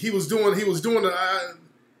was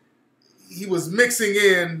mixing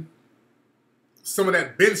in some of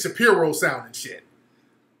that Ben Shapiro sounding shit.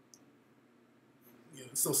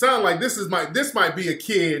 So sound like this might be a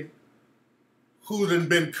kid who done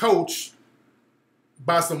been coached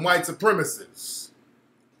by some white supremacists.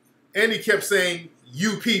 And he kept saying,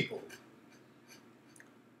 you people.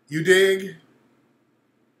 You dig?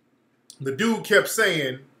 The dude kept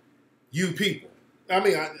saying, you people. I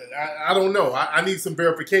mean, I don't know. I need some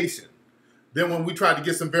verification. Then when we tried to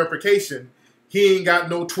get some verification, he ain't got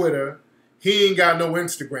no Twitter. He ain't got no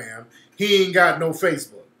Instagram. He ain't got no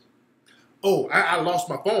Facebook. Oh, I lost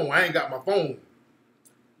my phone. I ain't got my phone.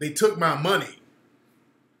 They took my money.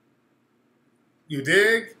 You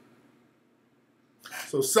dig?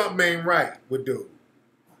 So something ain't right with dude.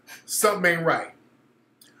 Something ain't right.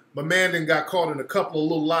 My man then got caught in a couple of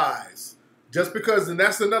little lies. Just because, and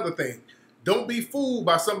that's another thing. Don't be fooled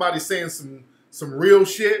by somebody saying some real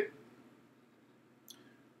shit.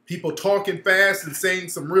 People talking fast and saying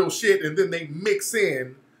some real shit, and then they mix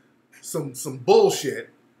in some bullshit.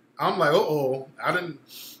 I'm like,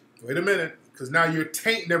 wait a minute, because now you're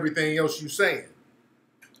tainting everything else you're saying.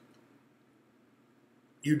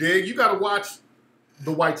 You dig? You got to watch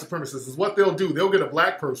the white supremacists. Is what they'll do. They'll get a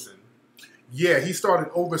black person. Yeah, he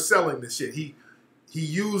started overselling this shit. He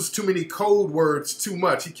used too many code words too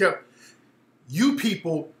much. He kept, you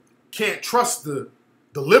people can't trust the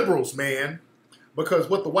liberals, man, because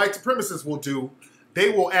what the white supremacists will do,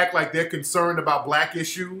 they will act like they're concerned about black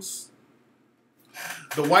issues.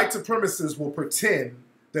 The white supremacists will pretend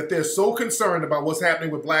that they're so concerned about what's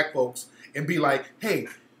happening with black folks and be like, hey,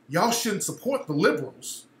 y'all shouldn't support the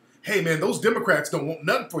liberals. Hey, man, those Democrats don't want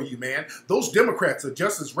nothing for you, man. Those Democrats are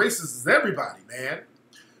just as racist as everybody, man.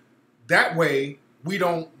 That way, we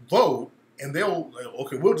don't vote, and they'll,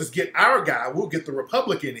 okay, we'll just get our guy. We'll get the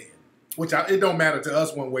Republican in, which it don't matter to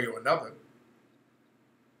us one way or another.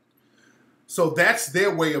 So that's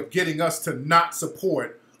their way of getting us to not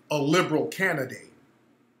support a liberal candidate.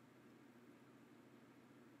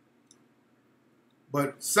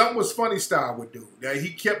 But something was funny style would do.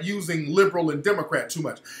 He kept using liberal and Democrat too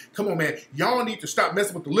much. Come on, man. Y'all need to stop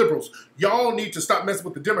messing with the liberals. Y'all need to stop messing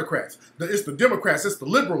with the Democrats. It's the Democrats. It's the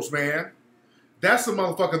liberals, man. That's a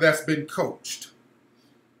motherfucker that's been coached.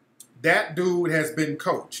 That dude has been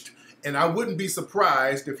coached. And I wouldn't be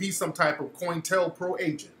surprised if he's some type of COINTELPRO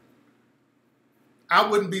agent. I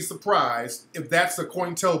wouldn't be surprised if that's a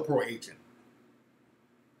COINTELPRO agent.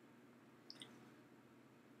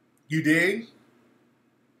 You dig?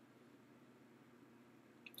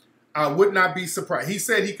 I would not be surprised. He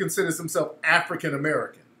said he considers himself African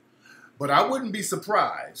American. But I wouldn't be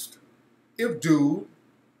surprised if dude...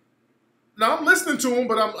 Now, I'm listening to him,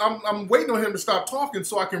 but I'm waiting on him to stop talking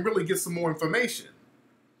so I can really get some more information.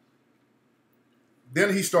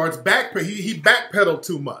 Then he starts he backpedaled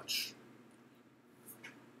too much.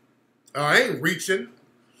 I ain't reaching.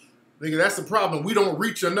 Nigga, that's the problem. We don't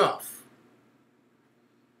reach enough.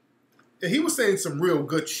 And he was saying some real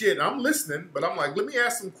good shit. I'm listening, but I'm like, let me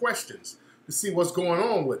ask some questions to see what's going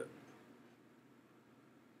on with him.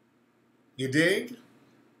 You dig?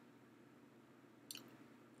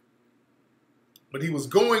 But he was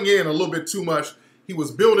going in a little bit too much. He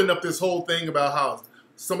was building up this whole thing about how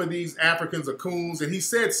some of these Africans are coons, and he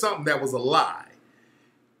said something that was a lie.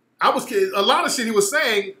 A lot of shit he was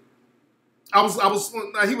saying,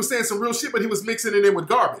 he was saying some real shit, but he was mixing it in with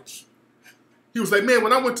garbage. He was like, man,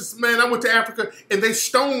 I went to Africa and they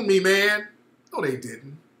stoned me, man. No, they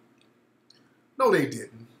didn't. No, they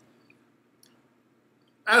didn't.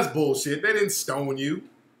 That's bullshit. They didn't stone you.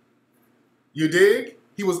 You dig?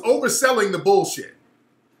 He was overselling the bullshit.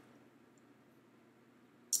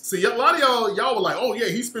 See, a lot of y'all were like, oh yeah,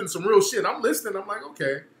 he's spitting some real shit. I'm listening. I'm like,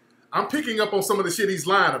 okay. I'm picking up on some of the shit he's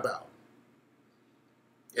lying about.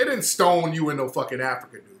 It didn't stone you in no fucking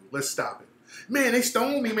Africa, dude. Let's stop it. Man, they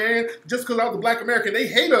stoned me, man, just because I was a black American. They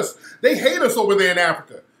hate us. They hate us over there in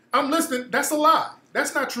Africa. I'm listening. That's a lie.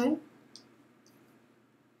 That's not true.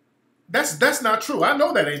 That's not true. I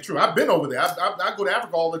know that ain't true. I've been over there. I go to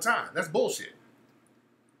Africa all the time. That's bullshit.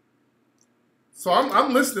 So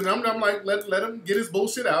I'm listening. I'm like, let him get his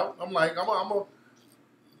bullshit out. I'm like, I'm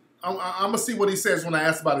gonna see what he says when I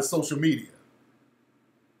ask about his social media.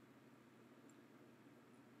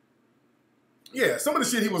 Yeah, some of the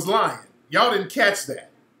shit he was lying. Y'all didn't catch that.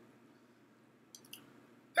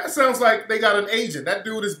 That sounds like they got an agent. That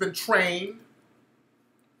dude has been trained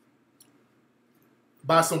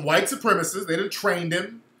by some white supremacists. They done trained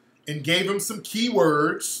him and gave him some key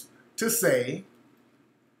words to say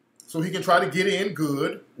so he can try to get in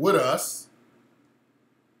good with us.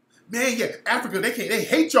 Man, yeah, Africa, they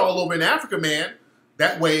hate y'all over in Africa, man.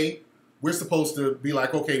 That way, we're supposed to be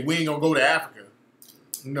like, okay, we ain't gonna go to Africa.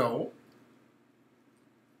 No.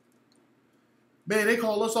 Man, they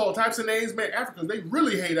call us all types of names. Man, Africans, they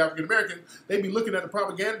really hate African Americans. They be looking at the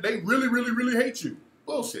propaganda. They really, really, really hate you.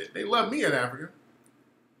 Bullshit. They love me in Africa.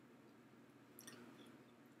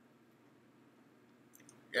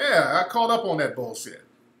 Yeah, I caught up on that bullshit.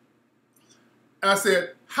 I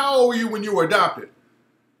said, how old were you when you were adopted?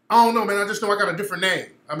 I don't know, man. I just know I got a different name.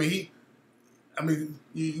 I mean,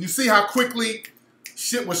 you see how quickly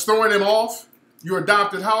shit was throwing him off? You're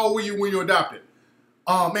adopted. How old were you when you were adopted?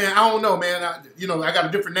 Oh, man, I don't know, man. I got a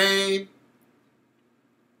different name.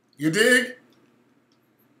 You dig?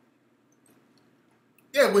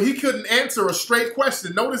 Yeah, but he couldn't answer a straight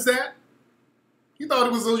question. Notice that? You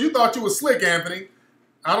thought you were slick, Anthony.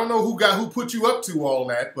 I don't know who put you up to all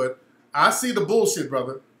that, but I see the bullshit,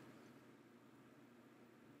 brother.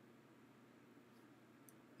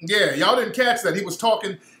 Yeah, y'all didn't catch that. He was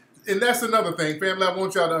talking, and that's another thing, family. I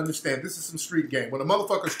want y'all to understand. This is some street game. When a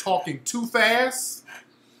motherfucker's talking too fast,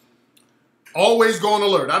 always go on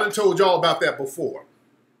alert. I done told y'all about that before.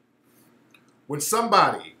 When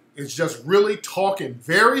somebody is just really talking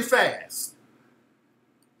very fast,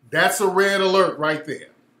 that's a red alert right there.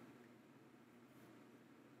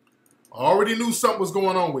 I already knew something was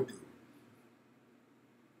going on with dude.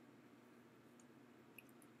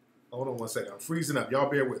 Hold on one second. I'm freezing up. Y'all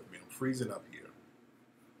bear with me. I'm freezing up here.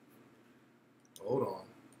 Hold on.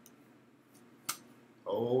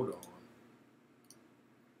 Hold on.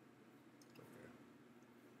 Okay.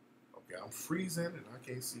 I'm freezing and I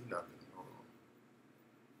can't see nothing. Hold on.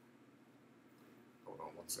 Hold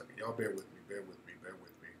on 1 second. Y'all bear with me, bear with me, bear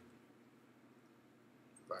with me.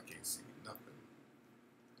 I can't see nothing.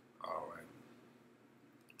 All right.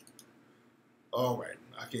 All right.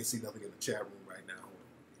 I can't see nothing in the chat room right now.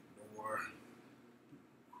 Hold on. Ignore.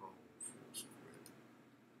 Chrome full screen.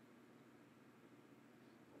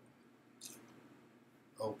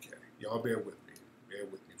 Okay. Y'all bear with me. Bear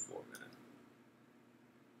with me for a minute.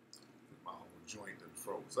 My whole joint done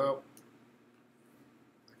froze up.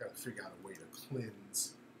 I gotta figure out a way to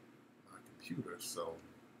cleanse my computer so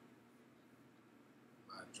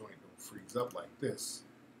my joint don't freeze up like this.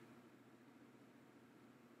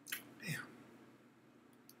 Damn.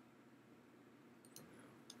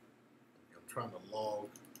 I'm trying to log.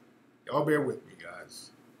 Y'all bear with me,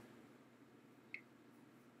 guys.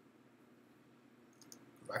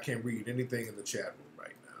 I can't read anything in the chat room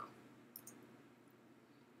right now.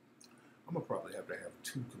 I'm gonna probably have to have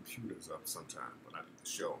 2 computers up sometime when I do the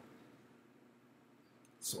show.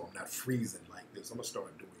 So I'm not freezing like this. I'm gonna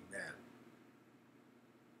start doing that.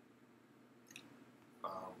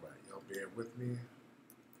 All right, y'all bear with me.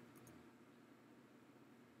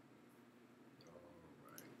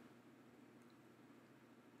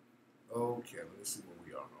 All right. Okay, let me see where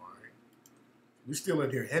we are. All right. We're still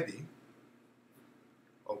in here heavy.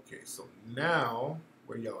 Okay, so now,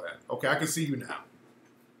 where y'all at? Okay, I can see you now.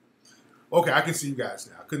 Okay, I can see you guys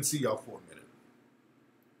now. I couldn't see y'all for a minute.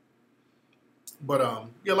 But,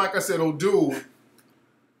 yeah, like I said, old dude,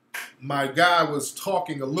 my guy was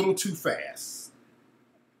talking a little too fast.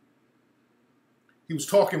 He was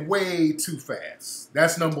talking way too fast.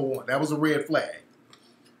 That's number one. That was a red flag.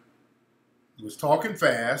 He was talking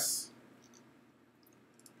fast.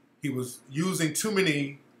 He was using too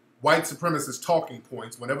many white supremacist talking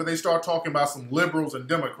points. Whenever they start talking about some liberals and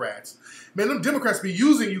Democrats, man, them Democrats be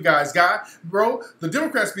using you guys, bro. The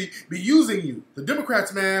Democrats be using you. The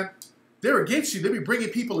Democrats, man, they're against you. They be bringing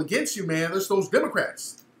people against you, man. There's those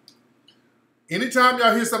Democrats. Anytime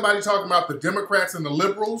y'all hear somebody talking about the Democrats and the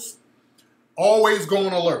liberals, always go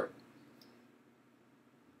on alert.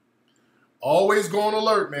 Always go on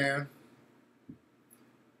alert, man.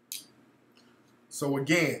 So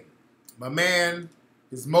again, my man,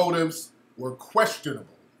 his motives were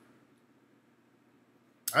questionable.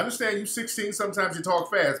 I understand you 16, sometimes you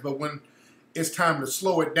talk fast, but when it's time to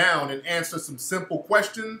slow it down and answer some simple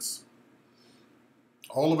questions,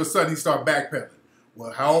 all of a sudden he start backpedaling.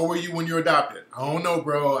 Well, how old were you when you were adopted? I don't know,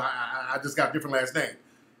 bro. I just got a different last name.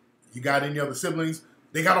 You got any other siblings?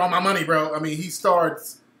 They got all my money, bro. I mean, he's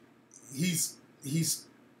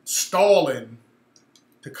stalling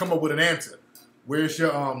to come up with an answer. Where's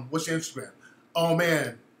your, what's your Instagram? Oh,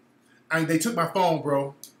 man, they took my phone,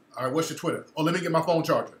 bro. All right, what's your Twitter? Oh, let me get my phone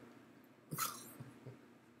charger.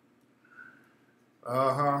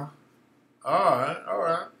 Uh-huh. All right, all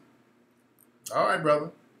right. All right,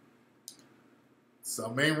 brother.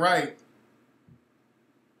 Something ain't right.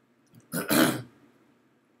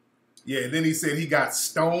 Yeah, and then he said he got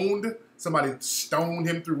stoned. Somebody stoned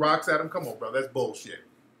him, threw rocks at him. Come on, bro. That's bullshit.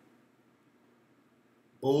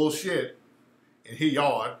 Bullshit. In his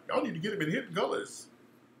yard. Y'all need to get him in hidden colors.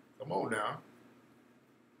 Come on now.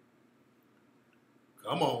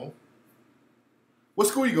 Come on. What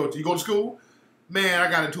school you go to? You go to school? Man, I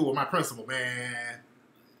got into it with my principal, man.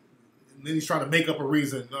 And then he's trying to make up a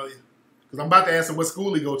reason. Because I'm about to ask him what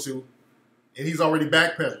school he go to. And he's already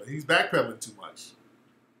backpedaling. He's backpedaling too much.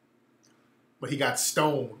 But he got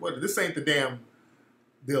stoned. What? This ain't the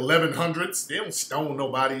 1100s. They don't stone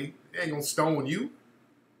nobody. They ain't gonna stone you.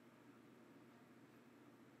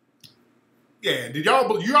 Yeah,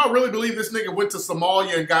 y'all really believe this nigga went to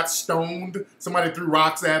Somalia and got stoned? Somebody threw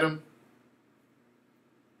rocks at him?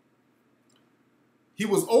 He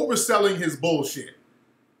was overselling his bullshit.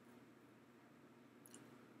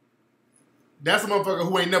 That's a motherfucker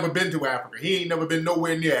who ain't never been to Africa. He ain't never been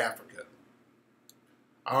nowhere near Africa.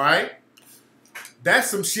 All right?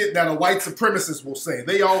 That's some shit that a white supremacist will say.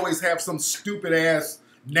 They always have some stupid ass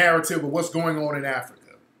narrative of what's going on in Africa.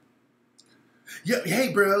 Yeah,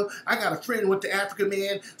 hey, bro, I got a friend who went to Africa,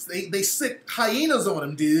 man. They sick hyenas on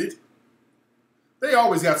him, dude. They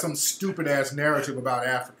always got some stupid ass narrative about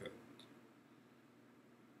Africa.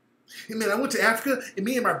 Hey, man, I went to Africa, and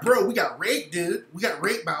me and my bro, we got raped, dude. We got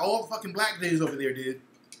raped by all the fucking black dudes over there, dude.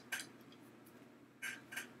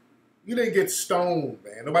 You didn't get stoned,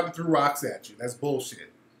 man. Nobody threw rocks at you. That's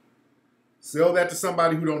bullshit. Sell that to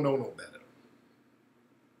somebody who don't know no better.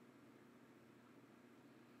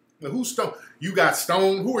 Now, who's stoned? You got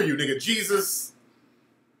stoned? Who are you, nigga? Jesus?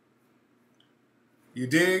 You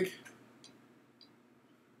dig?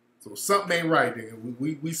 So something ain't right there.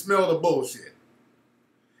 We smell the bullshit.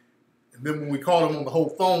 And then when we called him on the whole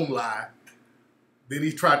phone lie, then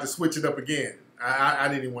he tried to switch it up again. I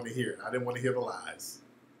didn't even want to hear it. I didn't want to hear the lies.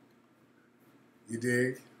 You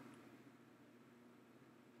dig?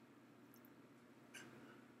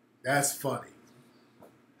 That's funny.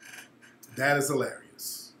 That is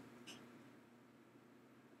hilarious.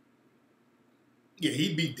 Yeah,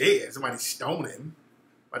 he'd be dead. Somebody stone him.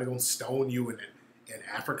 Somebody gonna stone you in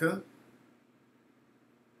Africa?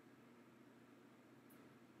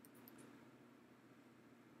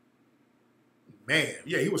 Man,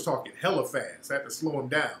 yeah, he was talking hella fast. I had to slow him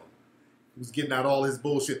down. He was getting out all his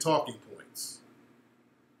bullshit talking points.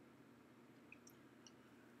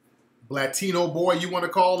 Latino boy, you want to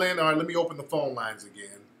call in? All right, let me open the phone lines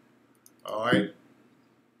again. All right.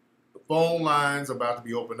 The phone lines are about to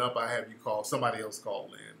be opened up. I have you call. Somebody else call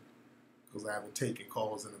in because I haven't taken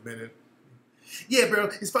calls in a minute. Yeah, bro,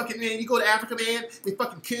 it's fucking, man, you go to Africa, man, they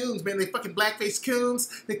fucking coons, man, they fucking blackface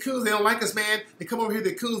coons. They coons, they don't like us, man. They come over here,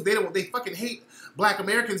 they coons, they fucking hate black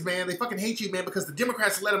Americans, man. They fucking hate you, man, because the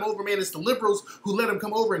Democrats let them over, man. It's the liberals who let them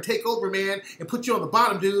come over and take over, man, and put you on the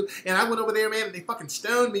bottom, dude. And I went over there, man, and they fucking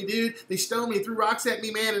stoned me, dude. They stoned me, threw rocks at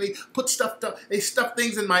me, man, and they put they stuffed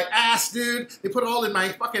things in my ass, dude. They put it all in my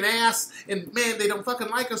fucking ass, and, man, they don't fucking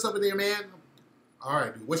like us over there, man. All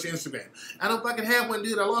right, dude, what's your Instagram? I don't fucking have one,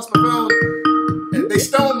 dude. I lost my phone. They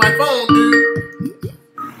stole my phone, dude.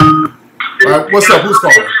 All right, what's up? Who's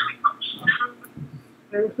calling?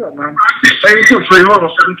 Hey, what's up, man? Hey, what's up, Trey? Hold on,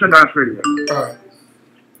 let me turn down this radio. All right.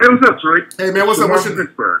 Hey, what's up, Trey? Hey, man, what's up? What's your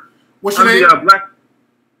Pittsburgh? What's your name?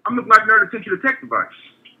 I'm the black nerd that sent you the tech device.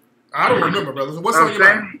 I don't remember, brother. What's on your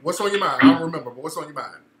mind? What's on your mind? I don't remember, but what's on your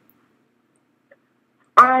mind?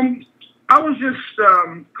 I was just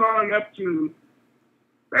calling up to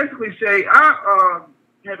basically say I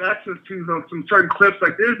have access to some certain clips.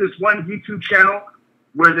 Like there's this one YouTube channel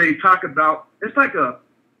where they talk about, it's like a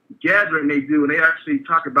gathering they do, and they actually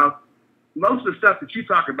talk about most of the stuff that you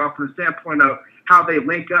talk about from the standpoint of how they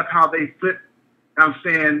link up, how they flip, I'm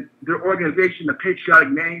saying, their organization, the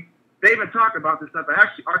patriotic name. They even talk about this stuff. I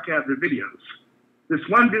actually archive their videos. This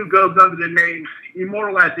one dude goes under the name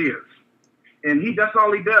Immortal Ideas, and that's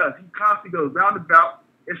all he does. He constantly goes round and about.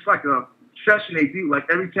 It's like a session they do like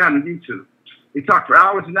every time on YouTube. They talk for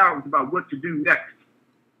hours and hours about what to do next.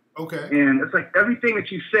 Okay. And it's like everything that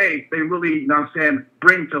you say, they really, you know what I'm saying,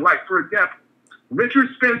 bring to life. For example,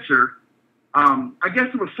 Richard Spencer, I guess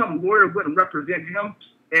it was some lawyer wouldn't represent him.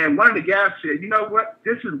 And one of the guys said, you know what?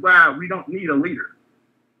 This is why we don't need a leader.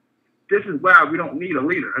 This is why we don't need a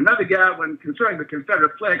leader. Another guy, when concerning the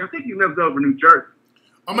Confederate flag, I think he lives over in New Jersey.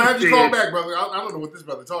 I'm going to have you call back, brother. I don't know what this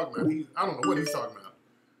brother's talking about. I don't know what he's talking about.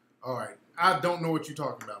 All right. I don't know what you're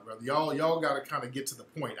talking about, brother. Y'all got to kind of get to the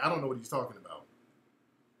point. I don't know what he's talking about.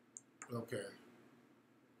 Okay.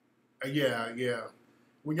 Yeah.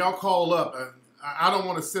 When y'all call up, I don't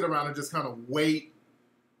want to sit around and just kind of wait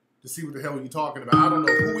to see what the hell you're talking about. I don't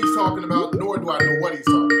know who he's talking about, nor do I know what he's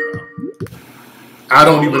talking about. I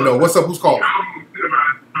don't even know. What's up? Who's calling?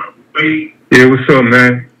 Yeah, what's up,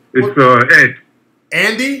 man? It's Ed.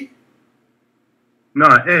 Andy? No,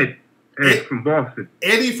 Ed. Ed from Boston.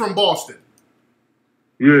 Eddie from Boston.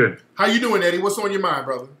 Yeah. How you doing, Eddie? What's on your mind,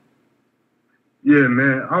 brother? Yeah,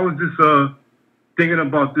 man. I was just thinking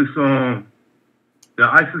about this the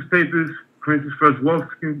ISIS papers, Frances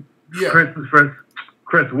Wilson. Yeah.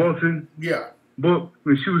 Cress Wilson. Yeah. Book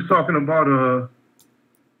when she was talking about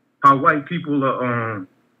how white people are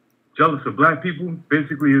jealous of black people.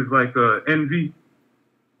 Basically, it's like envy.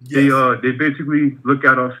 Yes. They basically look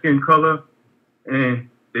at our skin color and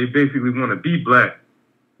they basically want to be black,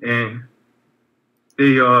 and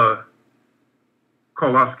they call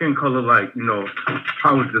our skin color like, you know,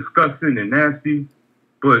 how it's disgusting and nasty,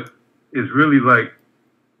 but it's really like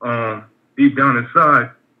deep down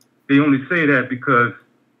inside, they only say that because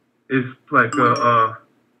it's like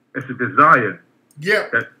it's a desire. Yeah,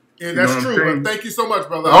 that's true. Thank you so much,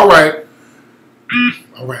 brother. All right.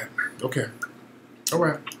 Okay. All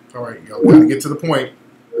right. Y'all got to get to the point.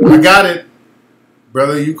 I got it.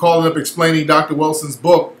 Brother, you calling up explaining Dr. Wilson's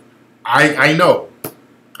book. I know.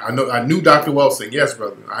 I knew Dr. Wilson. Yes,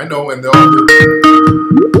 brother. I know, and they'll okay.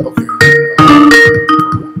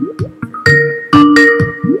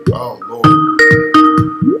 Oh, Lord.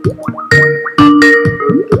 Okay.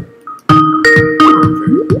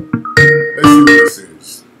 Let's see what this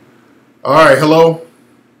is. All right, hello?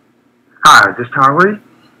 Hi, is this Tariq?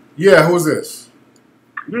 Yeah, who is this?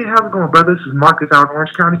 Yeah, how's it going, brother? This is Marcus out in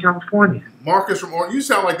Orange County, California. Marcus from Orange. You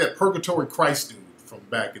sound like that Purgatory Christ dude from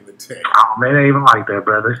back in the day. Oh, man, I ain't even like that,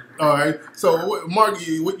 brother. All right. So, Mark,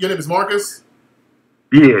 your name is Marcus?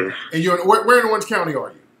 Yes. And you're where in Orange County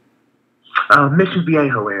are you? Mission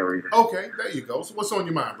Viejo area. Okay, there you go. So what's on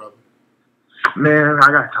your mind, brother? Man,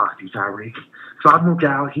 I gotta talk to you, Tariq. So I moved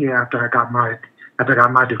out here after I got my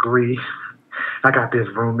degree. I got this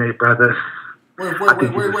roommate, brother. Wait, hold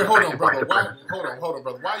on, brother. Hold on,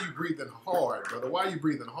 brother. Why are you breathing hard, brother? Why are you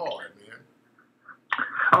breathing hard, man?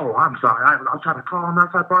 Oh, I'm sorry. I'm trying to call him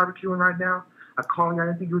outside barbecuing right now. I called you. I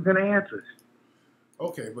didn't think you was gonna answer.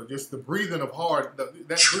 Okay, but just the breathing of hard.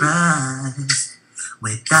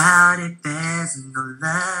 Without it, there's no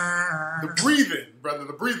love. The breathing, brother.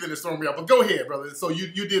 The breathing is throwing me off. But go ahead, brother. So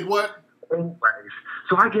you did what? Anyways,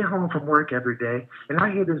 so I get home from work every day, and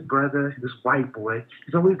I hear this brother, this white boy,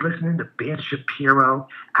 he's always listening to Ben Shapiro,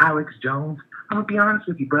 Alex Jones. I'm gonna be honest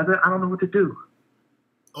with you, brother. I don't know what to do.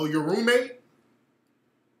 Oh, your roommate?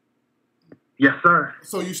 Yes, sir.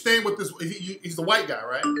 So you staying with this? He's the white guy,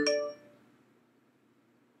 right?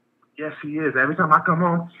 Yes, he is. Every time I come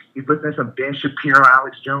home, he's listening to some Ben Shapiro,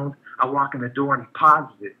 Alex Jones. I walk in the door and he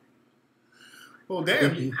pauses it. Well,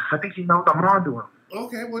 damn. I think he knows I'm on to him.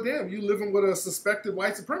 Okay, well, damn. You living with a suspected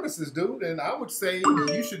white supremacist, dude, and I would say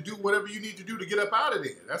you should do whatever you need to do to get up out of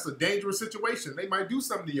there. That's a dangerous situation. They might do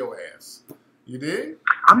something to your ass. You dig?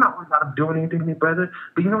 I'm not worried about him doing anything to me, brother.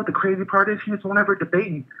 But you know what the crazy part is? He just won't ever debate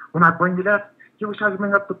me. When I bring it up, he always tries to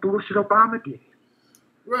bring up the bullshit Obama did.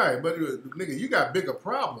 Right, but nigga, you got bigger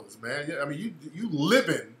problems, man. I mean, you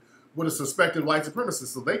living with a suspected white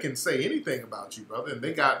supremacist, so they can say anything about you, brother, and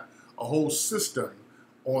they got a whole system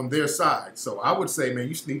on their side. So I would say, man,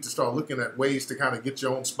 you need to start looking at ways to kind of get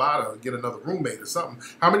your own spot or get another roommate or something.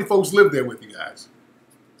 How many folks live there with you guys?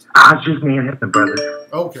 Just me and him, brother.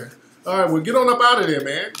 Okay. All right, well, get on up out of there,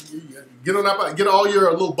 man. Get on up, get all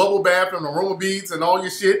your little bubble bath and aroma beads and all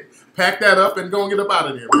your shit. Pack that up and go and get up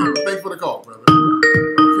out of there, man. Thanks for the call, brother.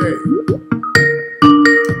 Okay.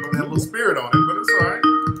 Had a little spirit on it, but it's all right.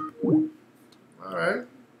 All right.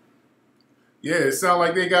 Yeah, it sounds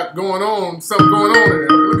like they got something going on in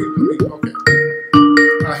there. Okay.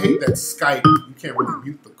 I hate that Skype. You can't really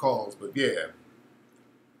mute the calls, but yeah.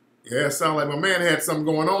 Yeah, it sounds like my man had something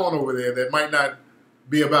going on over there that might not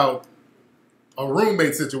be about a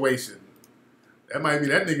roommate situation. That might be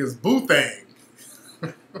that nigga's boo thing.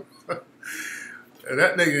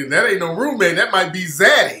 That nigga, that ain't no roommate. That might be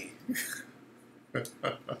Zaddy.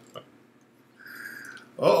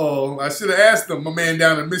 Uh-oh. I should have asked him, my man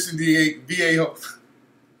down in Mission VA.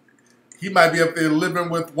 He might be up there living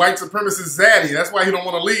with white supremacist Zaddy. That's why he don't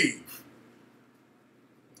want to leave.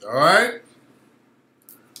 All right?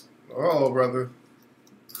 Uh-oh, brother.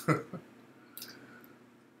 That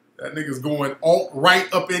nigga's going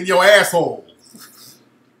alt-right up in your asshole.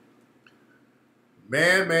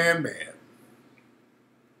 Man.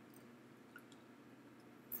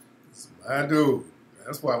 That's my dude.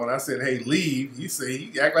 That's why when I said, hey, leave, he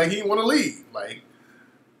act like he didn't want to leave. Like,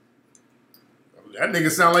 that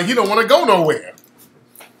nigga sound like he don't want to go nowhere.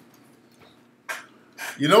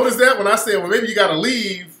 You notice that when I said, well, maybe you got to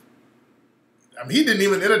leave, I mean, he didn't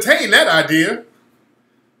even entertain that idea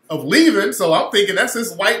of leaving, so I'm thinking that's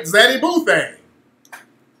this white Zaddy Boo thing.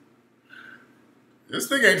 This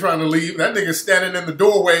thing ain't trying to leave. That nigga's standing in the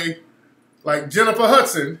doorway like Jennifer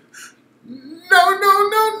Hudson.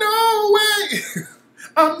 No way.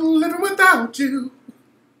 I'm living without you.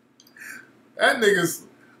 That nigga's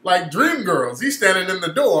like Dreamgirls. He's standing in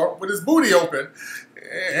the door with his booty open.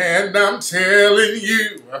 And I'm telling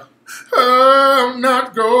you, I'm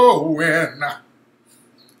not going.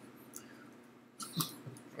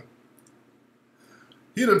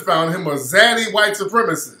 He done found him a Zaddy white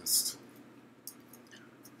supremacist.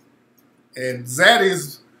 And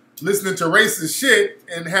Zaddy's listening to racist shit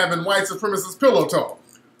and having white supremacist pillow talk.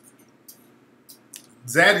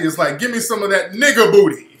 Zaddy is like, give me some of that nigger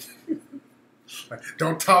booty. Like,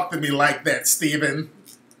 don't talk to me like that, Steven.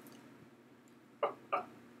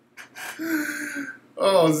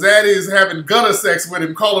 Oh, Zaddy is having gutter sex with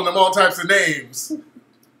him, calling him all types of names.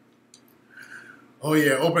 Oh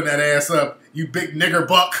yeah, open that ass up, you big nigger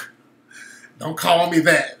buck. Don't call me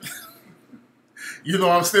that. You know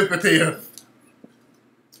I'm sympathetic.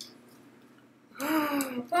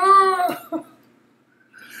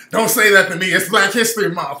 Don't say that to me. It's Black History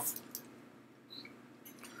Month.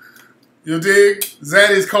 You dig?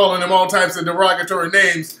 Zaddy's calling him all types of derogatory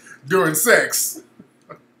names during sex.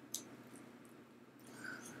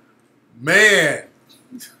 Man.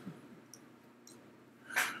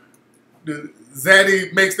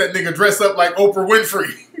 Zaddy makes that nigga dress up like Oprah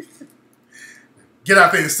Winfrey. Get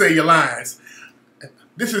out there and say your lines.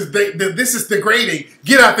 This is degrading.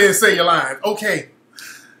 Get out there and say your lines. Okay.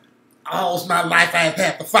 All my life I've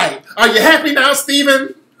had to fight. Are you happy now,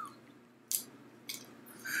 Steven?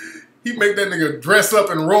 He make that nigga dress up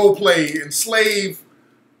and role play in slave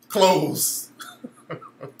clothes.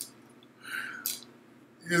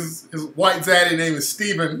 His white zaddy name is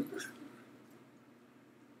Steven.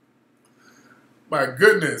 My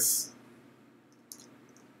goodness.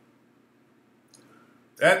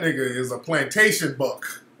 That nigga is a plantation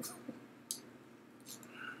buck.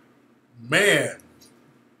 Man.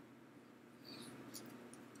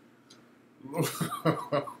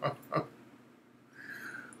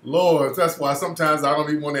 Lord, that's why sometimes I don't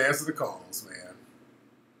even want to answer the calls,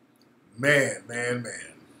 man. Man.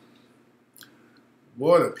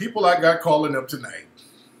 Boy, the people I got calling up tonight.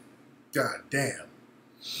 God damn.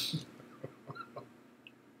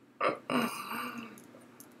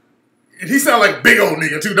 He sound like a big old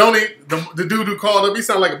nigga too, don't he? The dude who called up, he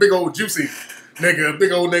sound like a big old juicy nigga,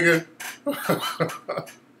 big old nigga.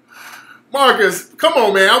 Marcus, come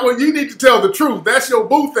on, man. You need to tell the truth. That's your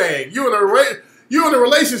boo thing. You in a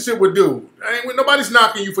relationship with dude. Nobody's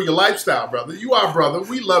knocking you for your lifestyle, brother. You our brother.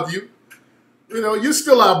 We love you. You know, you're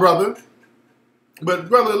still our brother. But,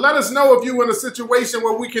 brother, let us know if you're in a situation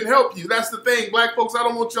where we can help you. That's the thing. Black folks, I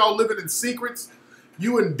don't want y'all living in secrets.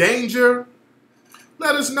 You in danger.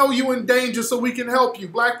 Let us know you in danger so we can help you.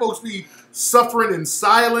 Black folks be suffering in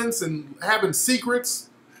silence and having secrets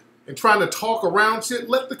and trying to talk around shit.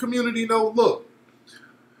 Let the community know, look,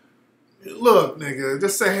 nigga,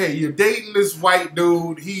 just say, hey, you're dating this white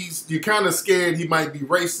dude. You're kind of scared he might be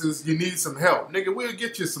racist. You need some help. Nigga, we'll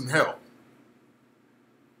get you some help.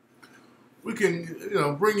 We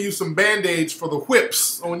can, bring you some Band-Aids for the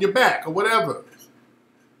whips on your back or whatever.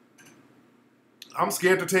 I'm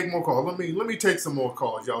scared to take more calls. Let me take some more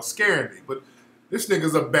calls. Y'all scaring me. But this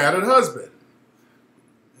nigga's a battered husband.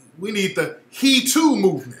 We need the He Too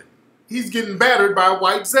movement. He's getting battered by a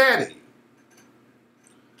white zaddy.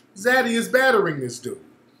 Zaddy is battering this dude.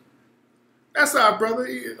 That's our brother.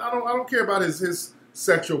 I don't care about his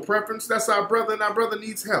sexual preference. That's our brother, and our brother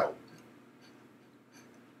needs help.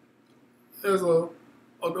 There's a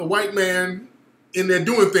white man in there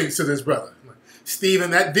doing things to this brother. Steven,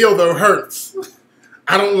 that dildo hurts.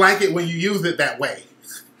 I don't like it when you use it that way.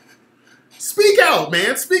 Speak out,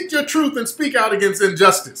 man. Speak your truth and speak out against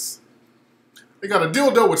injustice. They got a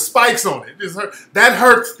dildo with spikes on it. That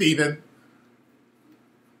hurts, Steven.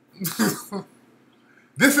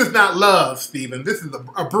 This is not love, Steven. This is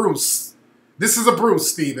a Bruce. This is a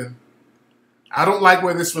Bruce, Steven. I don't like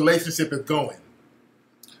where this relationship is going.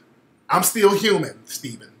 I'm still human,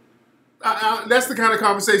 Steven. That's the kind of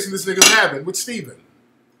conversation this nigga's having with Steven.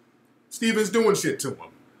 Steven's doing shit to him.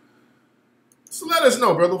 So let us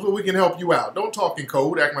know, brother, so we can help you out. Don't talk in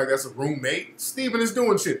code, acting like that's a roommate. Steven is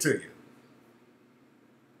doing shit to you.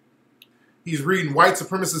 He's reading white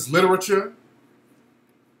supremacist literature.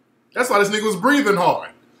 That's why this nigga was breathing hard.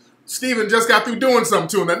 Steven just got through doing something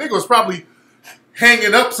to him. That nigga was probably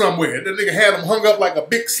hanging up somewhere. That nigga had him hung up like a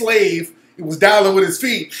big slave. He was dialing with his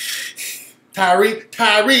feet.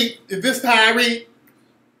 Tariq, is this Tariq?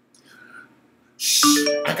 Shh,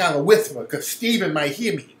 I gotta whisper because Steven might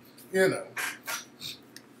hear me. Damn.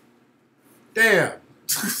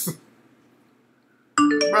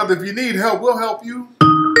 Brother, if you need help, we'll help you.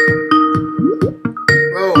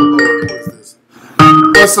 Oh, Lord, who is this?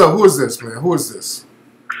 What's up? Who is this, man? Who is this?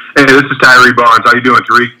 Hey, this is Tyree Barnes. How you doing,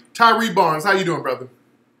 Tariq? Tyree Barnes. How you doing, brother?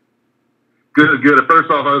 Good. First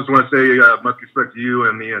off, I just want to say much respect to you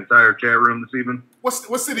and the entire chat room this evening. What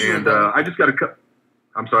city are you in, brother? I just got to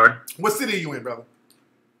I'm sorry? What city are you in, brother?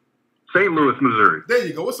 St. Louis, Missouri. There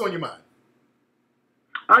you go. What's on your mind?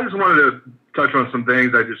 I just wanted to touch on some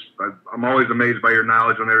things. I'm always amazed by your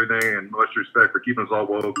knowledge on everything, and much respect for keeping us all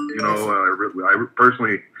woke. I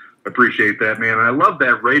personally appreciate that, man. And I love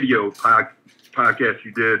that radio podcast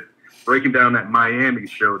you did, breaking down that Miami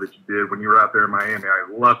show that you did when you were out there in Miami. I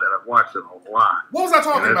love that. I've watched it a lot. What was I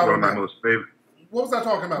talking about? That's one of my most favorite. What was I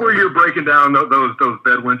talking about? Where you're breaking down those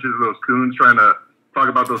bed wenches, those coons, trying to talk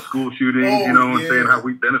about those school shootings, and saying how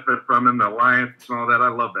we benefit from them, the alliance and all that. I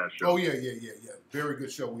love that show. Oh, yeah. Very good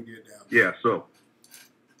show we did down there.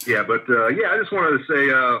 Yeah, I just wanted to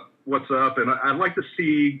say what's up, and I'd like to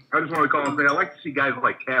see, I just want to call and say, I'd like to see guys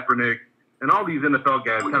like Kaepernick and all these NFL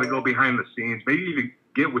guys kind of go behind the scenes, maybe even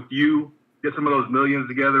get with you, get some of those millions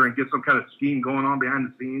together and get some kind of scheme going on behind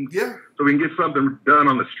the scenes. Yeah. So we can get something done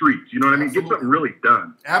on the streets. You know what I mean? Absolutely. Get something really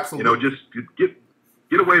done. Absolutely. Just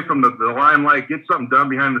get away from the limelight, get something done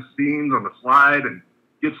behind the scenes on the slide, and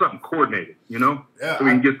get something coordinated, Yeah, so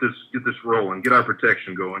we can get this rolling, get our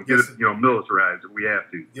protection going, get it, militarized if we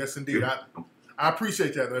have to. Yes, indeed. I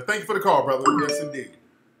appreciate that, man. Thank you for the call, brother. Yes, indeed.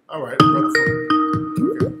 All right, brother. Okay.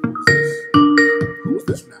 Who's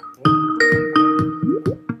this now?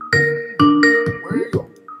 Where you go?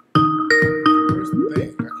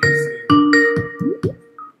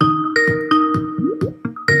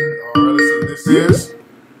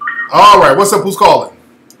 All right, what's up? Who's calling?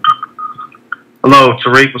 Hello,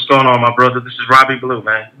 Tariq. What's going on, my brother? This is Robbie Blue,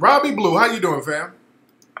 man. Robbie Blue, how you doing, fam?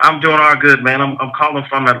 I'm doing all good, man. I'm calling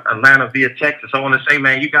from Atlanta via Texas. I want to say,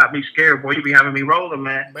 man, you got me scared, boy. You be having me rolling,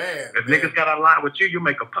 man. If niggas got a line with you, you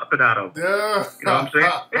make a puppet out of them. You know what I'm saying?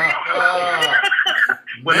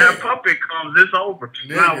 When that puppet comes, it's over.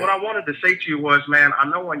 Now, what I wanted to say to you was, man, I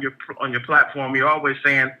know on your platform, you're always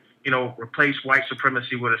saying, you know, replace white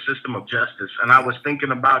supremacy with a system of justice. And I was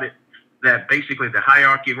thinking about it, that basically the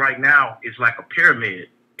hierarchy right now is like a pyramid,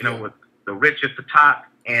 you know, with the rich at the top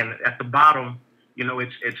and at the bottom, you know,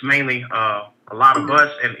 it's mainly a lot of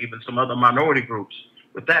us and even some other minority groups.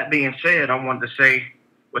 With that being said, I wanted to say,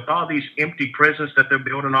 with all these empty prisons that they're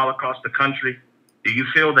building all across the country, do you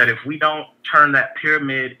feel that if we don't turn that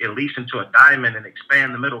pyramid at least into a diamond and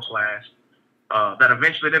expand the middle class, that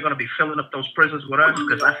eventually they're going to be filling up those prisons with us?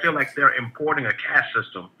 Because I feel like they're importing a caste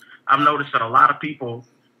system. I've noticed that a lot of people,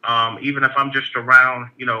 even if I'm just around,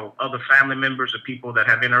 you know, other family members or people that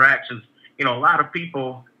have interactions, you know, a lot of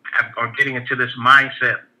people are getting into this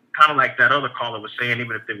mindset, kind of like that other caller was saying,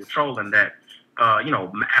 even if they were trolling, that, you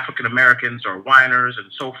know, African Americans are whiners and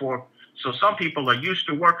so forth. So some people are used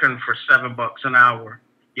to working for $7 an hour,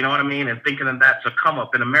 you know what I mean, and thinking that that's a come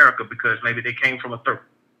up in America because maybe they came from a third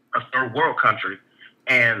world country.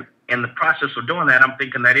 And in the process of doing that, I'm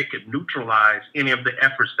thinking that it could neutralize any of the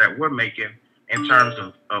efforts that we're making in terms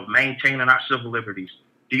of maintaining our civil liberties.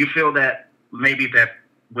 Do you feel that maybe that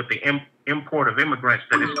with the import of immigrants,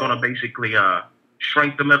 that it's going to basically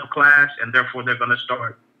shrink the middle class, and therefore they're going to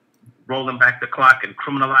start rolling back the clock and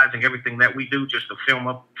criminalizing everything that we do just to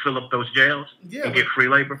fill up those jails and get free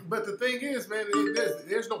labor? But the thing is, man,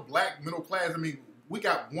 there's no black middle class. I mean, we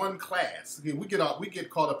got one class. We get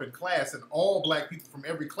caught up in class, and all black people from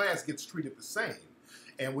every class gets treated the same.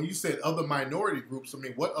 And when you said other minority groups, I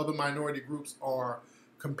mean, what other minority groups are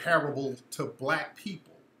comparable to black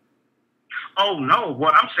people? Oh, no.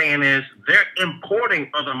 What I'm saying is they're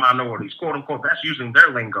importing other minorities, quote unquote. That's using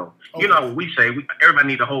their lingo. Okay. You know, we say everybody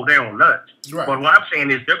need to hold their own nuts. Right. But what I'm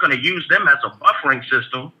saying is they're going to use them as a buffering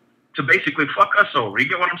system to basically fuck us over. You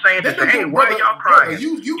get what I'm saying? To say, hey, why are y'all crying? Brother,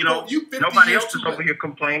 you 50 nobody years else is over here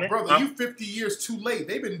complaining. Brother, you 50 years too late.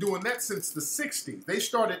 They've been doing that since the 60s. They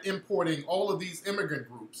started importing all of these immigrant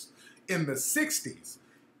groups in the 60s.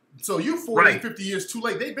 So you 40, 50 years too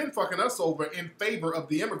late. They've been fucking us over in favor of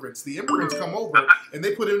the immigrants. The immigrants come over and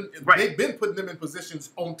they've been putting them in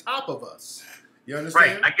positions on top of us. You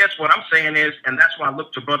understand? Right. I guess what I'm saying is, and that's why I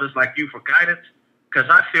look to brothers like you for guidance, because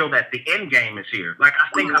I feel that the end game is here. Like, I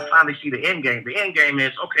think I finally see the end game. The end game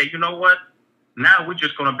is, okay, you know what? Now we're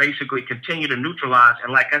just going to basically continue to neutralize.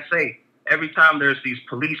 And like I say, every time there's these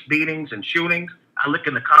police beatings and shootings, I look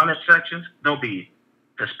in the comment sections, there'll be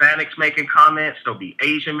Hispanics making comments, there'll be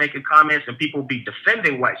Asian making comments, and people will be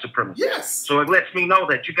defending white supremacy. Yes. So it lets me know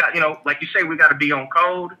that you got, you know, like you say, we got to be on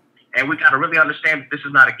code, and we got to really understand that this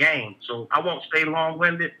is not a game. So I won't stay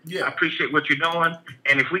long-winded. Yeah. I appreciate what you're doing.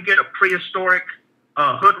 And if we get a prehistoric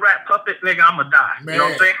hood rat puppet, nigga, I'm going to die. Man, you know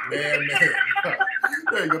what I'm saying? Man.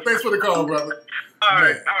 There you go. Thanks for the call, brother. All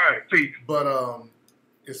right. Peace. But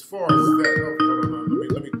as far as that,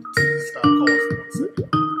 let me stop calling for 1 second.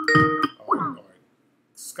 All right.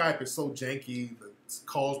 Skype is so janky. The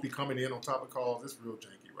calls be coming in on top of calls. It's real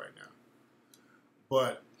janky right now.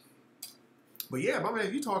 But yeah, my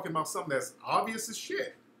man, you talking about something that's obvious as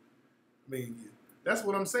shit. I mean, that's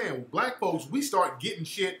what I'm saying. Black folks, we start getting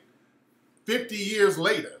shit 50 years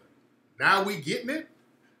later. Now we getting it?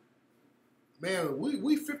 Man,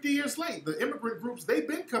 we 50 years late. The immigrant groups, they've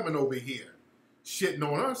been coming over here shitting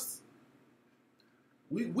on us.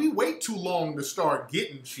 We wait too long to start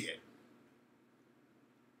getting shit.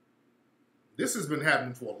 This has been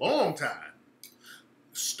happening for a long time.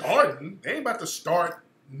 Starting, they ain't about to start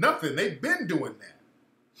nothing. They've been doing that.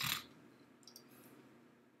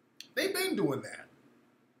 They've been doing that.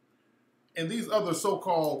 And these other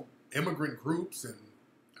so-called immigrant groups, and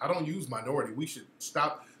I don't use minority, we should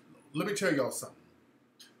stop. Let me tell y'all something.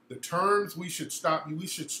 The terms we should stop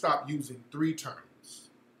using 3 terms.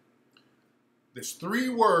 There's 3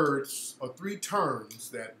 words or 3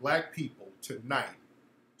 terms that black people tonight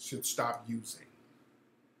should stop using.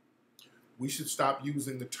 We should stop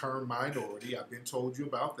using the term minority. I've been told you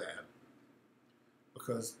about that.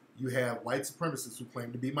 Because you have white supremacists who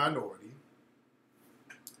claim to be minority.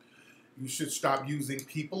 You should stop using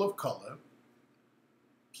people of color.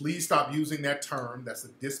 Please stop using that term. That's a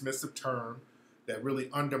dismissive term that really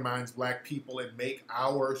undermines black people and make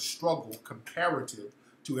our struggle comparative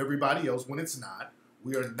to everybody else when it's not.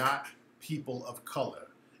 We are not people of color.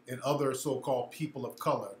 And other so-called people of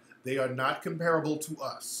color, they are not comparable to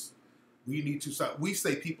us. We need to stop. We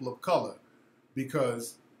say people of color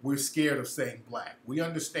because we're scared of saying black. We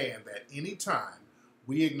understand that anytime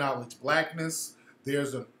we acknowledge blackness,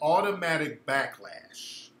 there's an automatic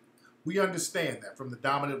backlash. We understand that from the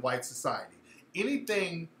dominant white society.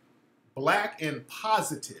 Anything black and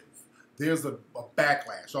positive, there's a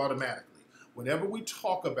backlash automatically. Whenever we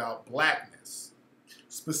talk about blackness,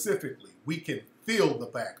 specifically, we can feel the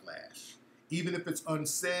backlash. Even if it's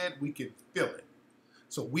unsaid, we can feel it.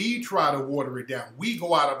 So we try to water it down. We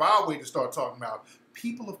go out of our way to start talking about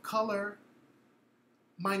people of color,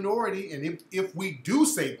 minority, and if we do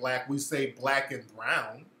say black, we say black and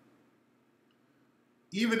brown.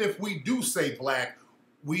 Even if we do say black,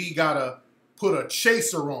 we gotta put a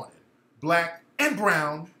chaser on it. Black and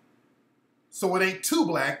brown, so it ain't too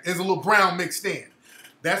black, there's a little brown mixed in.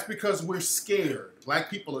 That's because we're scared.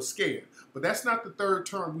 Black people are scared. But that's not the third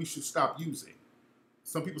term we should stop using.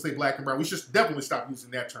 Some people say black and brown. We should definitely stop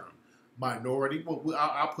using that term. Minority, well,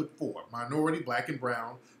 I'll put 4. Minority, black and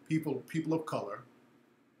brown, people of color.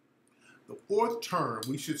 The 4th term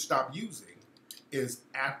we should stop using is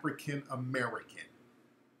African American.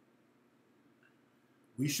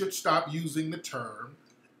 We should stop using the term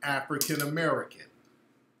African American.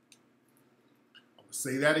 I'm going to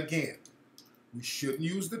say that again. We shouldn't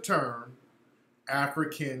use the term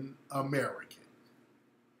African American.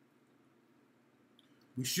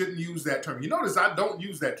 We shouldn't use that term. You notice I don't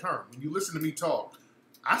use that term. When you listen to me talk,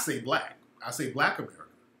 I say black. I say black American.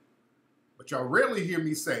 But y'all rarely hear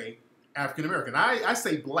me say African American. I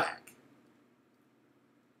say black.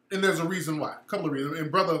 And there's a reason why. A couple of reasons.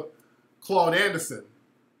 And Brother Claude Anderson,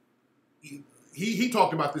 he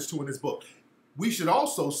talked about this too in his book. We should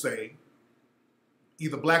also say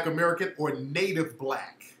either black American or native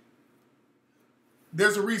black.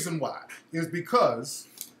 There's a reason why. It's because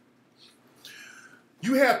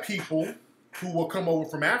you have people who will come over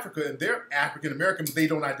from Africa and they're African American, but they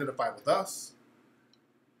don't identify with us.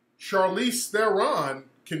 Charlize Theron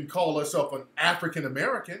can call herself an African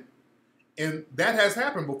American, and that has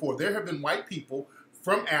happened before. There have been white people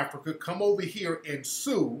from Africa come over here and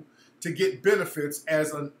sue to get benefits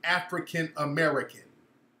as an African American.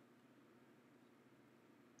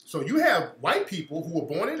 So you have white people who were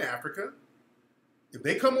born in Africa. If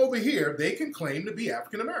they come over here, they can claim to be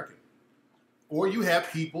African American. Or you have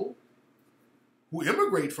people who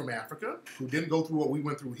immigrate from Africa, who didn't go through what we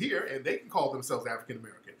went through here, and they can call themselves African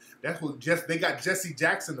American. That's what they got Jesse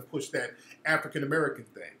Jackson to push that African American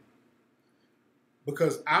thing.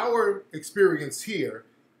 Because our experience here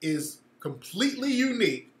is completely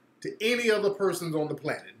unique to any other persons on the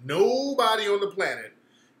planet. Nobody on the planet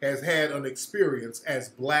has had an experience as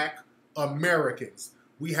black Americans.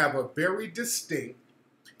 We have a very distinct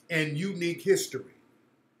and unique history.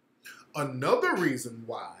 Another reason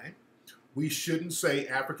why we shouldn't say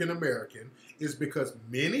African American is because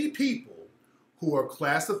many people who are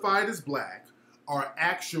classified as black are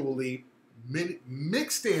actually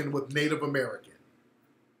mixed in with Native American.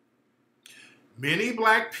 Many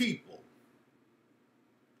black people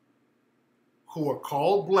who are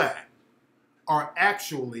called black are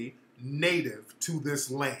actually native to this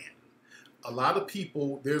land. A lot of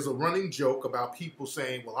people, there's a running joke about people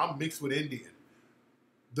saying, well, I'm mixed with Indian.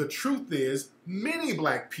 The truth is, many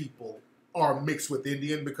black people are mixed with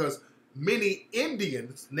Indian because many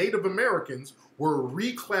Indians, Native Americans, were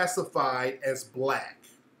reclassified as black.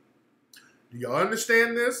 Do y'all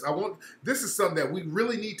understand this? This is something that we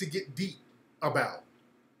really need to get deep about.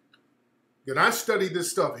 And I study this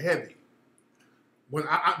stuff heavy. When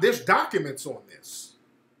there's documents on this.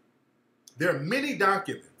 There are many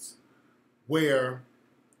documents where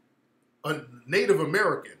a Native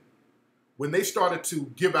American, when they started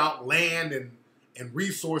to give out land and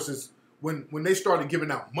resources, when they started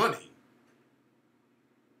giving out money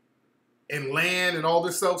and land and all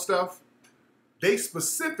this stuff, they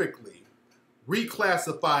specifically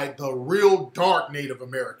reclassified the real dark Native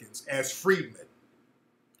Americans as freedmen.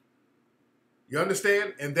 You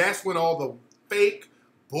understand? And that's when all the fake,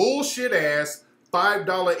 bullshit ass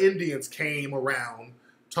 $5 Indians came around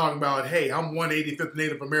talking about, hey, I'm 185th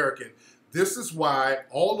Native American. This is why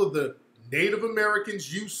all of the Native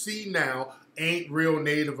Americans you see now ain't real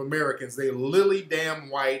Native Americans. They lily damn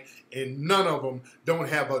white, and none of them don't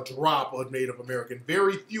have a drop of Native American.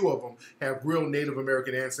 Very few of them have real Native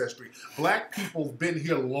American ancestry. Black people have been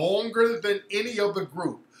here longer than any other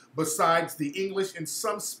group besides the English and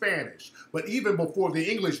some Spanish. But even before the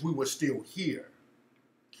English, we were still here.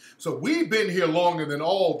 So we've been here longer than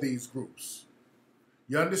all these groups.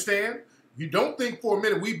 You understand? You don't think for a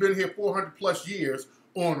minute we've been here 400 plus years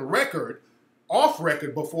on record, off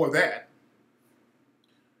record before that.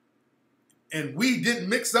 And we didn't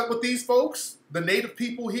mix up with these folks, the native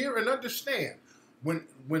people here, and understand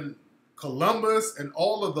when Columbus and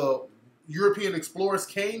all of the European explorers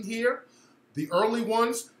came here, the early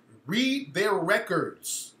ones, read their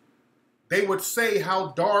records. They would say how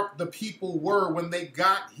dark the people were when they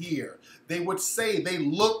got here. They would say they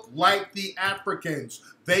looked like the Africans.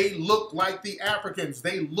 They looked like the Africans.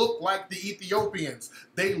 They looked like the Ethiopians.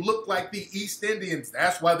 They looked like the East Indians.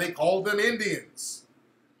 That's why they called them Indians,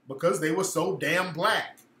 because they were so damn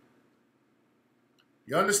black.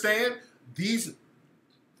 You understand? These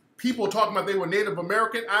people talking about they were Native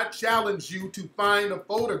American, I challenge you to find a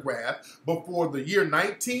photograph before the year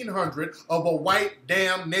 1900 of a white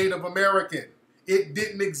damn Native American. It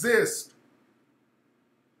didn't exist.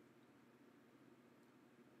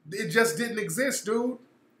 It just didn't exist, dude.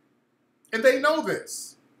 And they know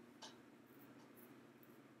this.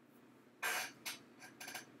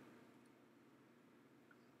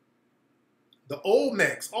 The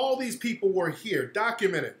Olmecs, all these people were here,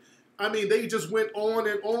 documented. I mean, they just went on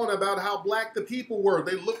and on about how black the people were.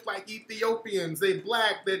 They looked like Ethiopians. They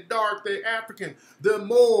black, they're dark, they're African. They're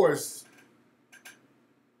Moors.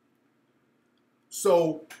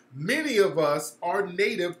 So many of us are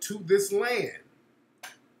native to this land.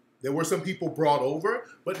 There were some people brought over,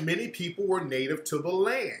 but many people were native to the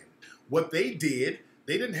land. What they did,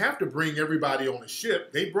 they didn't have to bring everybody on a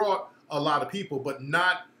ship. They brought a lot of people, but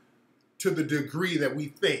not to the degree that we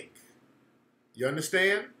think. You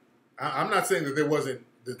understand? I'm not saying that there wasn't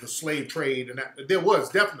the slave trade, and that, there was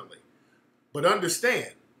definitely. But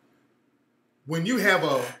understand, when you have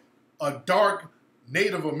a dark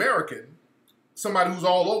Native American, somebody who's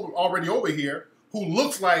already over here, who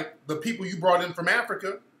looks like the people you brought in from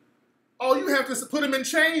Africa, all you have to put him in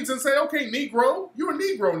chains and say, okay, Negro, you're a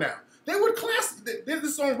Negro now. They would this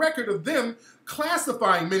is on record of them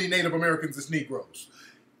classifying many Native Americans as Negroes.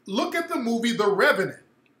 Look at the movie The Revenant.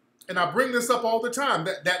 And I bring this up all the time.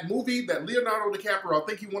 That movie, that Leonardo DiCaprio, I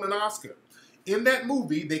think he won an Oscar. In that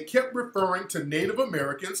movie, they kept referring to Native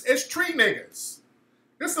Americans as tree niggas.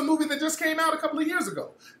 This is a movie that just came out a couple of years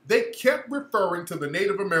ago. They kept referring to the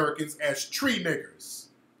Native Americans as tree niggers.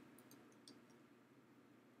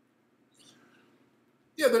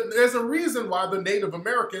 Yeah, there's a reason why the Native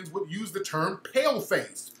Americans would use the term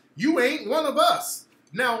pale-faced. You ain't one of us.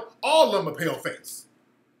 Now, all of them are pale-faced.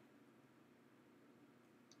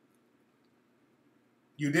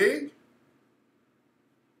 You dig?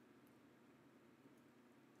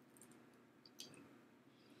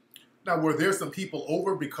 Now, were there some people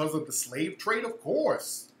over because of the slave trade? Of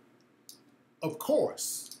course. Of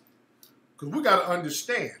course. Because we got to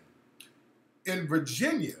understand, in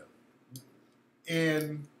Virginia,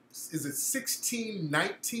 in, is it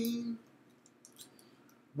 1619?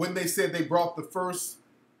 When they said they brought the first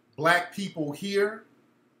black people here,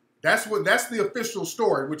 that's the official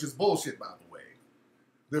story, which is bullshit, by the way.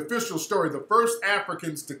 The official story, the first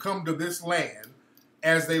Africans to come to this land,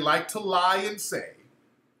 as they like to lie and say,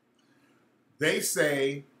 they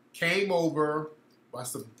say came over by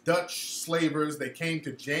some Dutch slavers. They came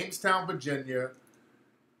to Jamestown, Virginia,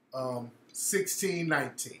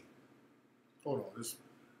 1619. Hold on, this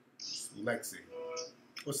is Lexi.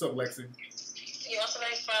 What's up, Lexi? You want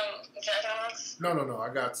something from McDonald's? No.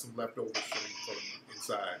 I got some leftovers from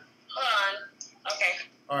inside. Hold on. Okay.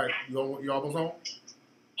 All right, you almost home?